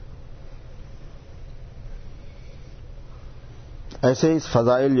 ایسے ہی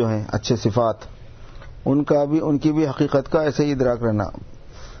فضائل جو ہیں, اچھے صفات, ان کی بھی حقیقت کا ایسے ہی ادراک رہنا,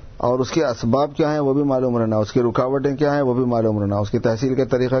 اور اس کے اسباب کیا ہیں وہ بھی معلوم رہنا, اس کی رکاوٹیں کیا ہیں وہ بھی معلوم رہنا, اس کی تحصیل کا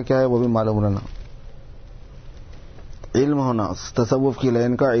طریقہ کیا ہے وہ بھی معلوم رہنا. علم ہونا, تصوف کی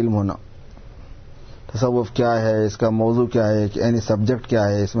لائن کا علم ہونا, تصوف کیا ہے, اس کا موضوع کیا ہے, یعنی سبجیکٹ کیا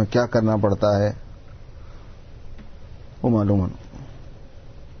ہے, اس میں کیا کرنا پڑتا ہے, وہ معلوم ہونا.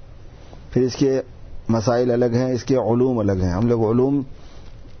 پھر اس کے مسائل الگ ہیں, اس کے علوم الگ ہیں. ہم لوگ علوم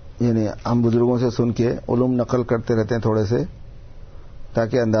یعنی ہم بزرگوں سے سن کے علوم نقل کرتے رہتے ہیں تھوڑے سے,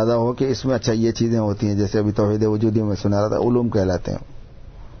 تاکہ اندازہ ہو کہ اس میں اچھا یہ چیزیں ہوتی ہیں. جیسے ابھی توحید وجودی میں سنا رہا تھا, علوم کہلاتے ہیں,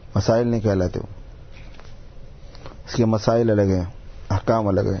 مسائل نہیں کہلاتے. اس کے مسائل الگ ہیں, احکام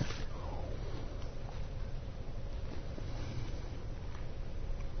الگ ہیں.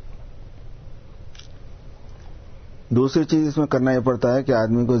 دوسری چیز اس میں کرنا یہ پڑتا ہے کہ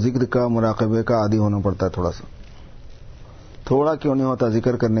آدمی کو ذکر کا, مراقبے کا عادی ہونا پڑتا ہے. تھوڑا سا, تھوڑا کیوں نہیں ہوتا,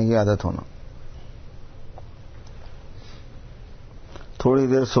 ذکر کرنے کی عادت ہونا, تھوڑی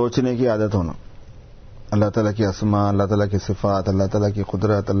دیر سوچنے کی عادت ہونا. اللہ تعالیٰ کی اسماء, اللہ تعالیٰ کی صفات, اللہ تعالیٰ کی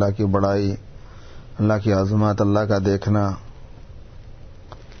قدرت, اللہ کی بڑائی, اللہ کی عظمت, اللہ کا دیکھنا,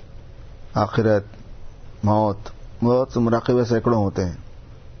 آخرت, موت. بہت مراقبے سینکڑوں ہوتے ہیں.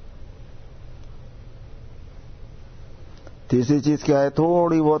 تیسری چیز کیا ہے,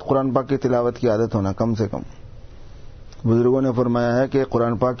 تھوڑی بہت قرآن پاک کی تلاوت کی عادت ہونا, کم سے کم. بزرگوں نے فرمایا ہے کہ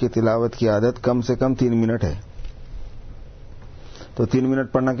قرآن پاک کی تلاوت کی عادت کم سے کم 3 منٹ ہے. تو 3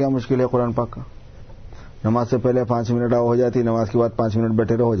 منٹ پڑھنا کیا مشکل ہے قرآن پاک کا. نماز سے پہلے 5 منٹ ہو جاتی, نماز کے بعد 5 منٹ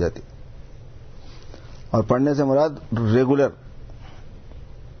بیٹھے رہو ہو جاتی. اور پڑھنے سے مراد ریگولر.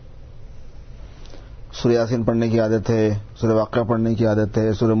 سورہ یاسین پڑھنے کی عادت ہے, سورہ واقعہ پڑھنے کی عادت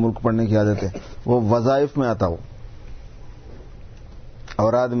ہے, سورہ ملک پڑھنے کی عادت ہے, وہ وظائف میں آتا ہو,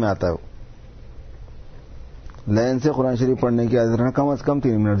 اوراد میں آتا ہے. لائن سے قرآن شریف پڑھنے کی عادت رہنا, کم از کم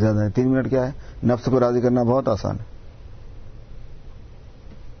 3 منٹ, زیادہ ہے. 3 منٹ کیا ہے, نفس کو راضی کرنا بہت آسان ہے.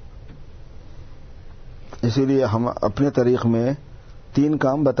 اسی لیے ہم اپنے طریق میں 3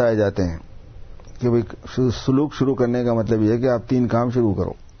 کام بتائے جاتے ہیں کہ بھئی سلوک شروع کرنے کا مطلب یہ ہے کہ آپ 3 کام شروع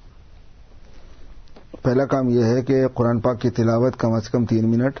کرو. پہلا کام یہ ہے کہ قرآن پاک کی تلاوت کم از کم 3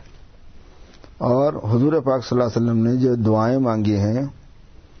 منٹ, اور حضور پاک صلی اللہ علیہ وسلم نے جو دعائیں مانگی ہیں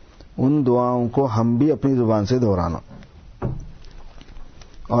ان دعاؤں کو ہم بھی اپنی زبان سے دہرانا.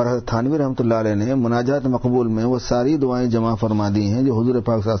 اور حضرت تھانوی رحمۃ اللہ علیہ نے مناجات مقبول میں وہ ساری دعائیں جمع فرما دی ہیں جو حضور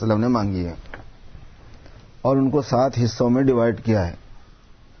پاک صلی اللہ علیہ وسلم نے مانگی ہیں, اور ان کو 7 حصوں میں ڈیوائڈ کیا ہے.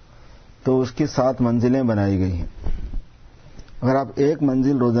 تو اس کی 7 منزلیں بنائی گئی ہیں. اگر آپ ایک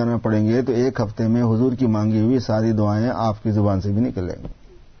منزل روزانہ پڑھیں گے تو ایک ہفتے میں حضور کی مانگی ہوئی ساری دعائیں آپ کی زبان سے بھی نکلیں گی,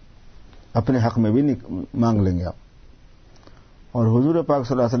 اپنے حق میں بھی مانگ لیں گے آپ. اور حضور پاک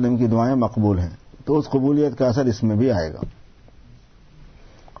صلی اللہ علیہ وسلم کی دعائیں مقبول ہیں, تو اس قبولیت کا اثر اس میں بھی آئے گا.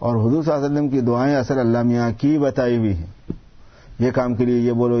 اور حضور صلی اللہ علیہ وسلم کی دعائیں اصل اللہ میاں کی بتائی ہوئی ہیں. یہ کام کے لیے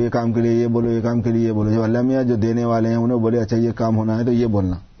یہ بولو, یہ کام کے لیے یہ بولو, یہ کام کے لیے یہ بولو. جو اللہ میاں جو دینے والے ہیں انہیں بولے اچھا یہ کام ہونا ہے تو یہ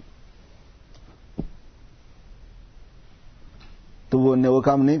بولنا, تو وہ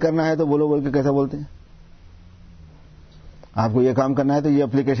کام نہیں کرنا ہے تو بولو بول کے کیسا بولتے ہیں. آپ کو یہ کام کرنا ہے تو یہ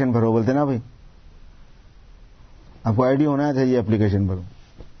اپلیکیشن بھرو بولتے نا بھائی. آپ کو آئی ڈی ہونا ہے اچھا یہ اپلیکیشن بھرو,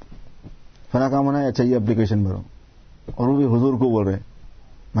 فلاں کام ہونا ہے اچھا یہ اپلیکیشن بھرو. اور وہ بھی حضور کو بول رہے ہیں,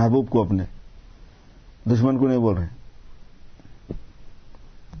 محبوب کو, اپنے دشمن کو نہیں بول رہے.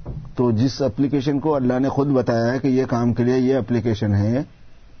 تو جس اپلیکیشن کو اللہ نے خود بتایا ہے کہ یہ کام کے لیے یہ اپلیکیشن ہے,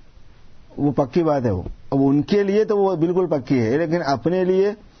 وہ پکی بات ہے. وہ اب ان کے لیے تو وہ بالکل پکی ہے, لیکن اپنے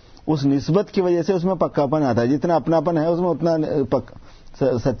لیے اس نسبت کی وجہ سے اس میں پکاپن آتا ہے. جتنا اپناپن ہے اس میں اتنا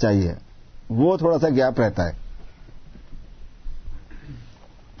سچائی ہے، وہ تھوڑا سا گیپ رہتا ہے.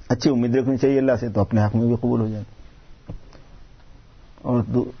 اچھی امید رکھنی چاہیے اللہ سے، تو اپنے حق میں بھی قبول ہو جائے. اور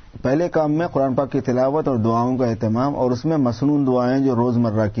پہلے کام میں قرآن پاک کی تلاوت اور دعاؤں کا اہتمام، اور اس میں مسنون دعائیں جو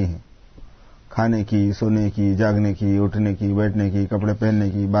روزمرہ کی ہیں، کھانے کی، سونے کی، جاگنے کی، اٹھنے کی، بیٹھنے کی، کپڑے پہننے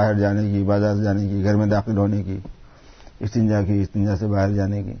کی، باہر جانے کی، بازار جانے کی، گھر میں داخل ہونے کی، استنجا سے باہر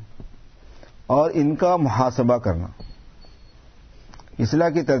جانے کی، اور ان کا محاسبہ کرنا. اصلاح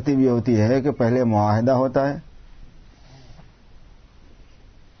کی ترتیب یہ ہوتی ہے کہ پہلے معاہدہ ہوتا ہے،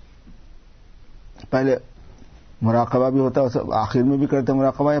 پہلے مراقبہ بھی ہوتا ہے، آخر میں بھی کرتے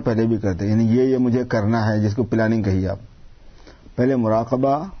مراقبہ یا پہلے بھی کرتے، یعنی یہ مجھے کرنا ہے، جس کو پلاننگ کہیے آپ. پہلے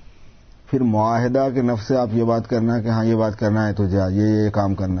مراقبہ، پھر معاہدہ کہ نفس سے آپ یہ بات کرنا ہے کہ ہاں یہ بات کرنا ہے تجھے، یہ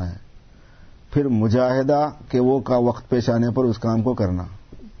کام کرنا ہے. پھر مجاہدہ کہ وہ کا وقت پیش آنے پر اس کام کو کرنا.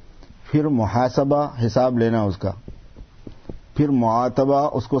 پھر محاسبہ، حساب لینا اس کا. پھر معاتبہ،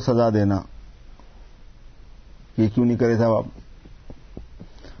 اس کو سزا دینا، یہ کیوں نہیں کرے صاحب آپ.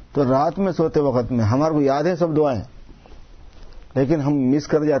 تو رات میں سوتے وقت میں ہمارے کو یاد ہے سب دعائیں، لیکن ہم مس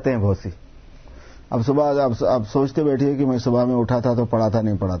کر جاتے ہیں بہت سی. اب صبح اب سوچتے بیٹھیے کہ میں صبح میں اٹھا تھا تو پڑھا تھا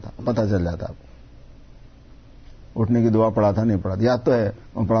نہیں پڑھا تھا، پتہ چل جاتا آپ اٹھنے کی دعا پڑھا تھا نہیں پڑھا تھا. یاد تو ہے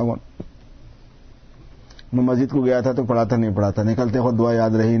میں پڑھا کون. میں مسجد کو گیا تھا تو پڑھا تھا نہیں پڑھا تھا، نکلتے وقت دعا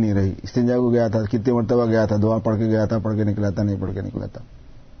یاد رہی نہیں رہی. استنجا کو گیا تھا، کتنی مرتبہ گیا تھا، دعا پڑھ کے گیا تھا، پڑھ کے نکلا تھا نہیں پڑھ کے نکلا تھا.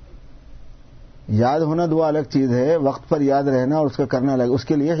 یاد ہونا دعا الگ چیز ہے، وقت پر یاد رہنا اور اس کا کرنا الگ، اس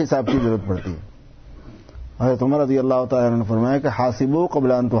کے لیے حساب کی ضرورت پڑتی ہے. حضرت عمر رضی اللہ تعالیٰ عنہ نے فرمایا کہ حاسبوا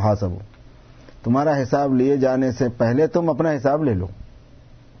قبل ان تحاسبوا، تمہارا حساب لیے جانے سے پہلے تم اپنا حساب لے لو.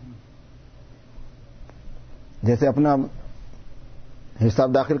 جیسے اپنا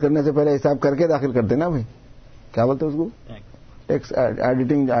حساب داخل کرنے سے پہلے حساب کر کے داخل کرتے نا بھائی، کیا بولتے اس کو، ٹیکس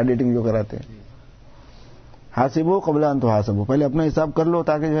آڈیٹنگ جو کراتے ہیں. حاسبوا قبل ان تحاسبوا، پہلے اپنا حساب کر لو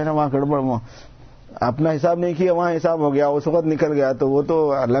تاکہ جو ہے نا وہاں گڑبڑ، اپنا حساب نہیں کیا وہاں حساب ہو گیا، اس وقت نکل گیا تو وہ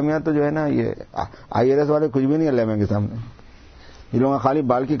تو اللہ میاں تو جو ہے نا یہ IRS والے کچھ بھی نہیں اللہ میاں کے سامنے. یہ لوگ خالی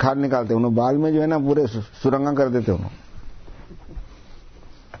بال کی کھال نکالتے، انہوں بال میں جو ہے نا پورے سرنگا کر دیتے انہوں.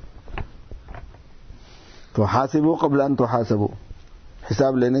 تو حاسبوا قبل ان تحاسبوا،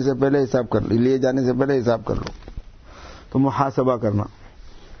 حساب لینے سے پہلے حساب کر لو، لیے جانے سے پہلے حساب کر لو. تو محاسبہ کرنا.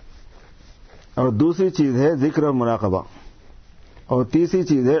 اور دوسری چیز ہے ذکر اور مراقبہ، اور تیسری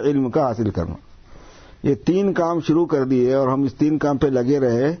چیز ہے علم کا حاصل کرنا. یہ 3 کام شروع کر دیے اور ہم اس 3 کام پہ لگے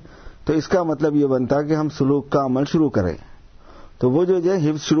رہے تو اس کا مطلب یہ بنتا کہ ہم سلوک کا عمل شروع کریں. تو وہ جو ہے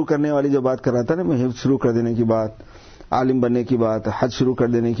حفظ شروع کرنے والی جو بات کر رہا تھا نا میں، حفظ شروع کر دینے کی بات، عالم بننے کی بات، حج شروع کر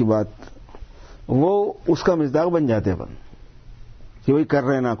دینے کی بات، وہ اس کا مصداق بن جاتے ہیں کہ وہی کر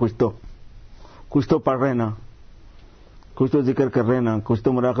رہے نا، کچھ تو پڑھ رہے نا، کچھ تو ذکر کر رہے نا، کچھ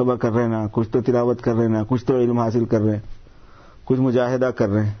تو مراقبہ کر رہے نا، کچھ تو تلاوت کر رہے نا، کچھ تو علم حاصل کر رہے ہیں، کچھ مجاہدہ کر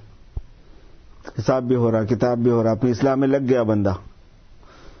رہے ہیں، حساب بھی ہو رہا، کتاب بھی ہو رہا، اپنی اصلاح میں لگ گیا بندہ.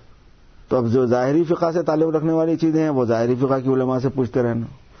 تو اب جو ظاہری فقہ سے تعلق رکھنے والی چیزیں ہیں وہ ظاہری فقہ کی علماء سے پوچھتے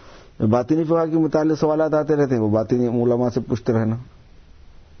رہنا، باطنی فقہ کے متعلق سوالات آتے رہتے ہیں وہ باطنی علماء سے پوچھتے رہنا.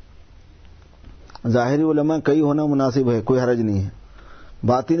 ظاہری علماء کئی ہونا مناسب ہے، کوئی حرج نہیں ہے.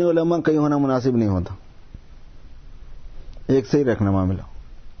 باطنی علماء کئی ہونا مناسب نہیں ہوتا، ایک سے ہی رکھنا معاملہ،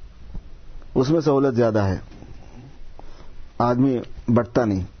 اس میں سہولت زیادہ ہے، آدمی بٹتا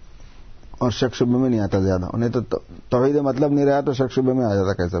نہیں اور شک شبے میں نہیں آتا زیادہ. انہیں تو توحید مطلب نہیں رہا تو شک شبے میں آ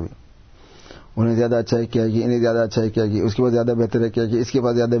جاتا کیسا بھی. انہیں زیادہ اچھا ہے کیا کہ انہیں زیادہ اچھا ہے کیا کہ اس کے بعد زیادہ بہتر ہے کیا کہ اس کے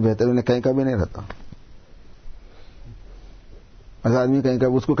بعد زیادہ بہتر، انہیں کہیں کا بھی نہیں رہتا. ایسا آدمی کہیں کا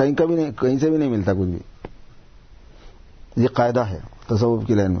اس کو کہیں کا بھی نہیں، کہیں سے بھی نہیں ملتا کچھ بھی. یہ قاعدہ ہے تصوف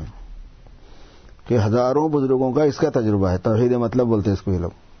کی لائن میں کہ ہزاروں بزرگوں کا اس کا تجربہ ہے. توحید مطلب بولتے ہیں اس کو یہ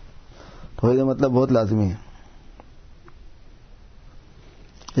لوگ. توحید مطلب بہت لازمی ہے.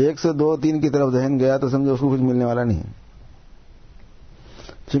 1 سے 2 3 کی طرف ذہن گیا تو سمجھو اس کو کچھ ملنے والا نہیں ہے،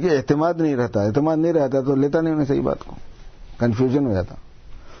 کیونکہ اعتماد نہیں رہتا تو لیتا نہیں انہیں صحیح بات کو، کنفیوژن ہو جاتا.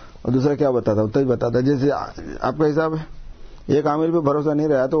 اور دوسرا کیا بتاتا اتنا ہی بتاتا. جیسے آپ کا حساب ہے، ایک عامل پہ بھروسہ نہیں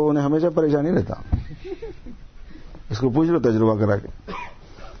رہا تو انہیں ہمیشہ پریشانی رہتا. اس کو پوچھ لو تجربہ کرا کے.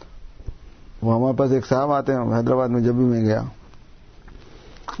 وہ ہمارے پاس ایک صاحب آتے ہیں حیدرآباد میں، جب بھی میں گیا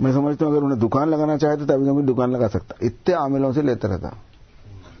میں سمجھتا ہوں اگر انہیں دکان لگانا چاہتے تو ابھی دکان لگا سکتا، اتنے عاملوں سے لیتا رہتا.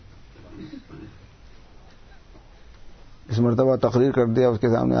 اس مرتبہ تقریر کر دیا اس کے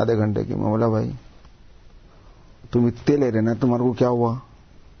سامنے آدھے گھنٹے کی. میں بولا بھائی تم اتنے لے رہے نا، تمہارے کو کیا ہوا؟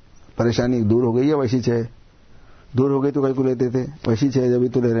 پریشانی دور ہو گئی ہے؟ ویسی چھ دور ہو گئی تو کئی کو لیتے تھے، ویسی چھ جبھی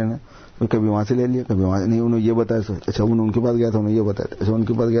تو لے رہے نا. کبھی وہاں سے لے لیا، کبھی وہاں نہیں. انہوں نے یہ بتایا، اچھا ان کے پاس گیا تھا انہوں نے یہ بتایا، اچھا ان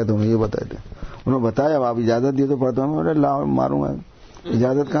کے پاس گیا تھا انہوں نے یہ بتایا تھے. انہوں نے بتایا آپ اجازت دیے تو پڑھتا ہوں. میں لا ماروں گا،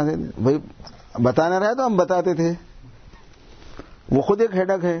 اجازت کہاں سے؟ بھائی بتانا رہا تو ہم بتاتے تھے. وہ خود ایک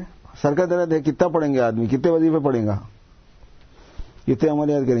ہیڈک ہے، سر کا درد ہے، کتنا پڑھیں گے آدمی، کتنے وظیفے پڑھیں گا، کتنے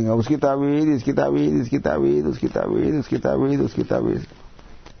عملیات کریں گا، اس کی تعویذ، اس کی تعویذ، اس کی تعویذ، اس کی تعویذ، اس کی تعویذ، اس کی تعویذ.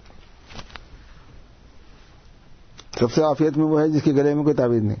 سب سے عافیت میں وہ ہے جس کے گلے میں کوئی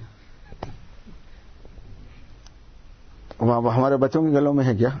تعویذ نہیں. ہمارے بچوں کے گلوں میں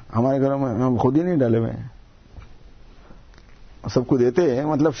ہے کیا؟ ہمارے گلوں میں ہم خود ہی نہیں ڈالے ہوئے ہیں. سب کو دیتے ہیں،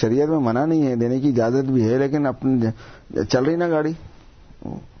 مطلب شریعت میں منع نہیں ہے، دینے کی اجازت بھی ہے، لیکن اپنی چل رہی نا گاڑی،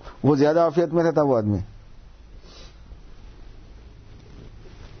 وہ زیادہ عافیت میں رہتا وہ آدمی.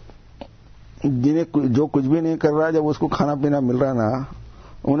 جنہیں جو کچھ بھی نہیں کر رہا، جب اس کو کھانا پینا مل رہا نا،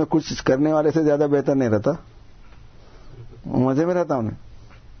 انہیں کچھ کرنے والے سے زیادہ بہتر نہیں رہتا، مزے میں رہتا انہیں.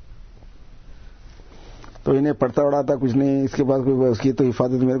 تو انہیں پڑھتا اڑاتا کچھ نہیں، اس کے بعد اس کی تو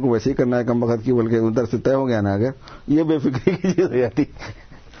حفاظت میرے کو ویسے ہی کرنا ہے کم وقت کی، بلکہ ادھر سے طے ہو گیا نا، اگر یہ بے فکری کی چیز ہو جاتی.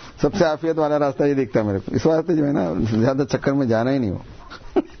 سب سے عافیت والا راستہ یہ دکھتا میرے کو. اس واسطے جو ہے نا زیادہ چکر میں جانا ہی نہیں ہو.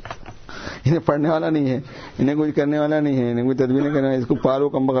 انہیں پڑھنے والا نہیں ہے، انہیں کچھ کرنے والا نہیں ہے، انہیں کوئی تدبیر نہیں کرنا ہے. اس کو پالو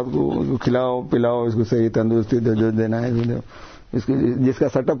کم وقت کو، اس کو کھلاؤ پلاؤ، اس کو صحیح تندرستی جو دینا ہے اس کو. جس کا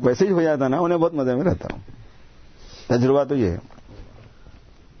سیٹ اپ ویسے ہی ہو جاتا نا، انہیں بہت مزے میں رہتا ہوں. تجربہ تو یہ ہے.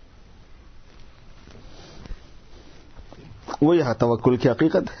 وہ یہ توکل کی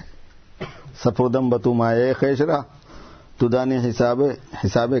حقیقت ہے. سپردم بتو مائے خیشرا تدانی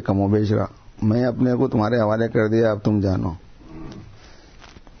حساب کم و بیشرا. میں اپنے کو تمہارے حوالے کر دیا، اب تم جانو.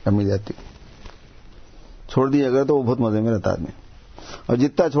 کمی جاتی چھوڑ دی اگر تو وہ بہت مزے میں رہتا آدمی، اور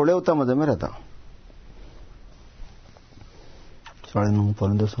جتنا چھوڑے اتنا مزے میں رہتا. 9:30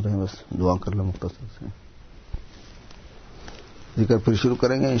 پونے 10 ہو رہے ہیں، بس دعا کر لو مختصر سے. ذکر پھر شروع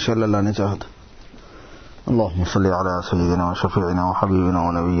کریں گے انشاءاللہ اللہ نے چاہا. اللهم صل على سيدنا وشفيعنا وحبيبنا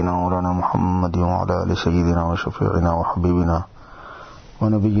ونبينا مولانا محمد وعلى آل سيدنا وشفيعنا وحبيبنا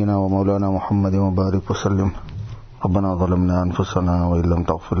ونبينا ومولانا محمد وبارك وسلم. ربنا ظلمنا أنفسنا وإن لم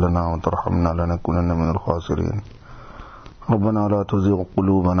تغفر لنا وترحمنا لنكونن من الخاسرين. ربنا لا تزغ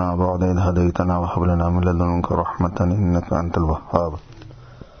قلوبنا بعد إذ هديتنا وهب لنا من لدنك رحمة إنك أنت الوهاب.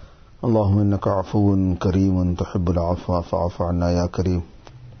 اللهم إنك عفو كريم تحب العفو فاعف عنا يا كريم.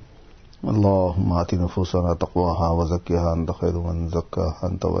 اللهم آت نفوسنا تقواها وزكها أنت خير من زكاها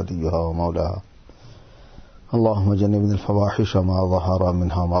أنت وليها ومولاها. اللهم جنبنا الفواحش ما ظهر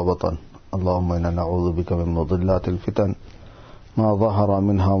منها ما بطن. اللهم إنا نعوذ بك من مضلات الفتن ما ظهر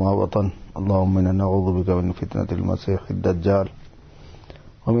منها ما بطن. اللهم إنا نعوذ بك من فتنة المسيح الدجال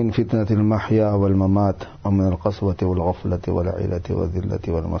ومن فتنة المحيا والممات ومن القسوة والغفلة والعيلة والذلة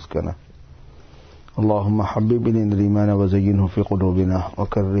والمسكنة. اللهم حبب إلينا الإيمان وزينه في قلوبنا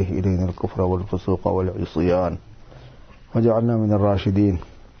وكره إلينا الكفر والفسوق والعصيان وجعلنا من الراشدين.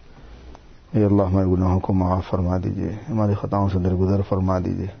 اے اللہ ہمارے گناہوں کو معاف فرما دیجئے، ہماری خطاؤں سے درگزر فرما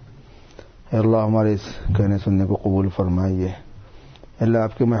دیجئے. اے اللہ ہمارے اس کہنے سننے کو قبول فرمائیے. اے اللہ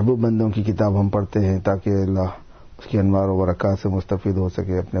آپ کے محبوب بندوں کی کتاب ہم پڑھتے ہیں تاکہ اللہ اس کی انوار و برکات سے مستفید ہو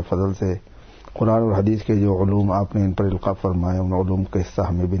سکے. اپنے فضل سے قرآن اور حدیث کے جو علوم آپ نے ان پر القاء فرمائے، ان علوم کا حصہ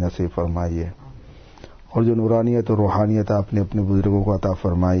ہمیں بھی نصیب فرمائیے. اور جو نورانیت اور روحانیت آپ نے اپنے بزرگوں کو عطا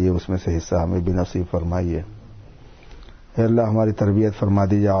فرمائی ہے، اس میں سے حصہ ہمیں بھی نصیب فرمائیے. اے اللہ ہماری تربیت فرما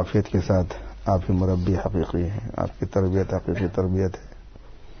دیجیے عافیت کے ساتھ. آپ ہی مربی حقیقی ہیں، آپ کی تربیت حقیقی تربیت ہے.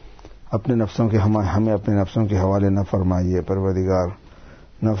 اپنے نفسوں کے ہمیں اپنے نفسوں کے حوالے نہ فرمائیے پروردگار.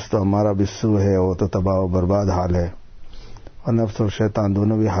 نفس تو ہمارا بسو ہے، وہ تو تباہ و برباد حال ہے، اور نفس اور شیطان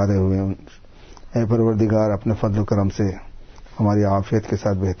دونوں بھی ہارے ہوئے ہیں. اے پروردگار اپنے فضل و کرم سے ہماری عافیت کے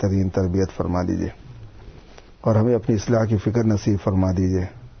ساتھ بہترین تربیت فرما دیجیے، اور ہمیں اپنی اصلاح کی فکر نصیب فرما دیجیے.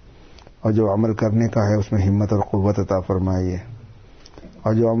 اور جو عمل کرنے کا ہے اس میں ہمت اور قوت عطا فرمائیے،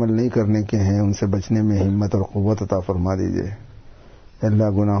 اور جو عمل نہیں کرنے کے ہیں ان سے بچنے میں ہمت اور قوت عطا فرما دیجیے. اللہ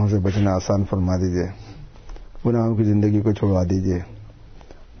گناہوں سے بچنا آسان فرما دیجیے، گناہوں کی زندگی کو چھوڑوا دیجیے،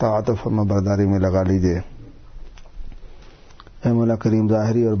 طاعت و فرما برداری میں لگا لیجیے. اے مولا کریم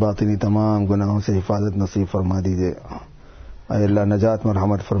ظاہری اور باطنی تمام گناہوں سے حفاظت نصیب فرما دیجیے. اے اللہ نجات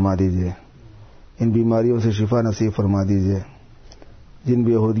مرحمت فرما دیجیے. ان بیماریوں سے شفا نصیب فرما دیجیے. جن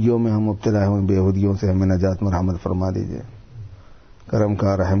بےہودگیوں میں ہم مبتلا ہیں ان بےہودگیوں سے ہمیں نجات مرحمت فرما دیجیے. کرم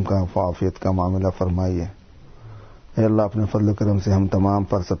کا، رحم کا، عافیت کا معاملہ فرمائیے. اے اللہ اپنے فضل و کرم سے ہم تمام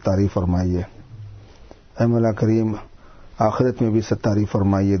پر ستاری فرمائیے. اے مولا کریم آخرت میں بھی ستاری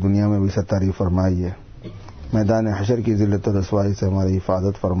فرمائیے، دنیا میں بھی ستاری فرمائیے. میدان حشر کی ذلت و رسوائی سے ہماری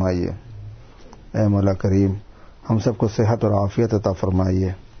حفاظت فرمائیے. اے مولا کریم ہم سب کو صحت اور عافیت عطا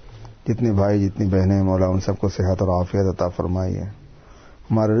فرمائیے. جتنے بھائی جتنی بہنیں مولا ان سب کو صحت اور عافیت عطا فرمائیے.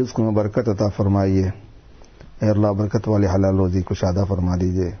 ہمارے رزق میں برکت عطا فرمائیے. اے اللہ برکت والے حلال روزی کو شادہ فرما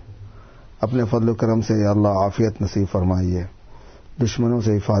دیجیے. اپنے فضل و کرم سے اے اللہ عافیت نصیب فرمائیے. دشمنوں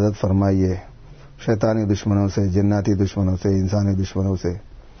سے حفاظت فرمائیے، شیطانی دشمنوں سے، جناتی دشمنوں سے، انسانی دشمنوں سے،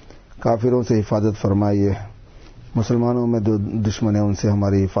 کافروں سے حفاظت فرمائیے، مسلمانوں میں جو دشمن ہیں ان سے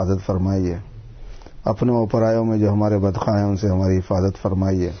ہماری حفاظت فرمائیے، اپنوں اور پرایوں میں جو ہمارے بدخواہ ہیں ان سے ہماری حفاظت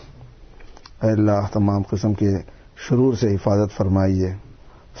فرمائیے۔ اے اللہ تمام قسم کے شرور سے حفاظت فرمائیے،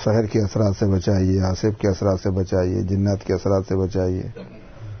 سحر کے اثرات سے بچائیے، آصف کے اثرات سے بچائیے، جنات کے اثرات سے بچائیے،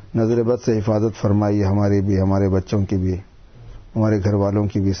 نظر بد سے حفاظت فرمائیے، ہماری بھی، ہمارے بچوں کی بھی، ہمارے گھر والوں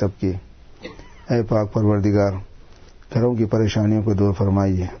کی بھی، سب کی۔ اے پاک پروردگار گھروں کی پریشانیوں کو دور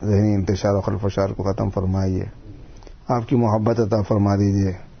فرمائیے، ذہنی انتشار و خلفشار کو ختم فرمائیے، آپ کی محبت عطا فرما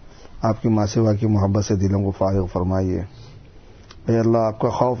دیجیے، آپ کی ماسوا کی محبت سے دلوں کو فارغ فرمائیے۔ اے اللہ آپ کا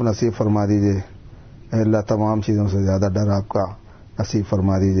خوف نصیب فرما دیجیے، اے اللہ تمام چیزوں سے زیادہ ڈر آپ کا نصیب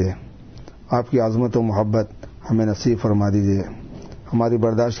فرما دیجیے، آپ کی عظمت و محبت ہمیں نصیب فرما دیجیے، ہماری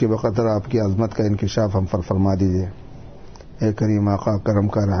برداشت کے بقدر آپ کی عظمت کا انکشاف ہم پر فرما دیجیے۔ اے کریم آقا کرم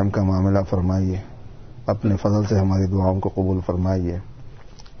کا رحم کا معاملہ فرمائیے، اپنے فضل سے ہماری دعاؤں کو قبول فرمائیے۔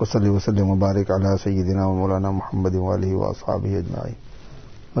 وصلی وسلم مبارک علی سیدنا و مولانا محمد وآلہ واصحابہ اجمعین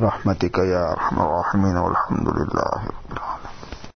برحمتک یا ارحم الراحمین والحمد للہ رب العالمین۔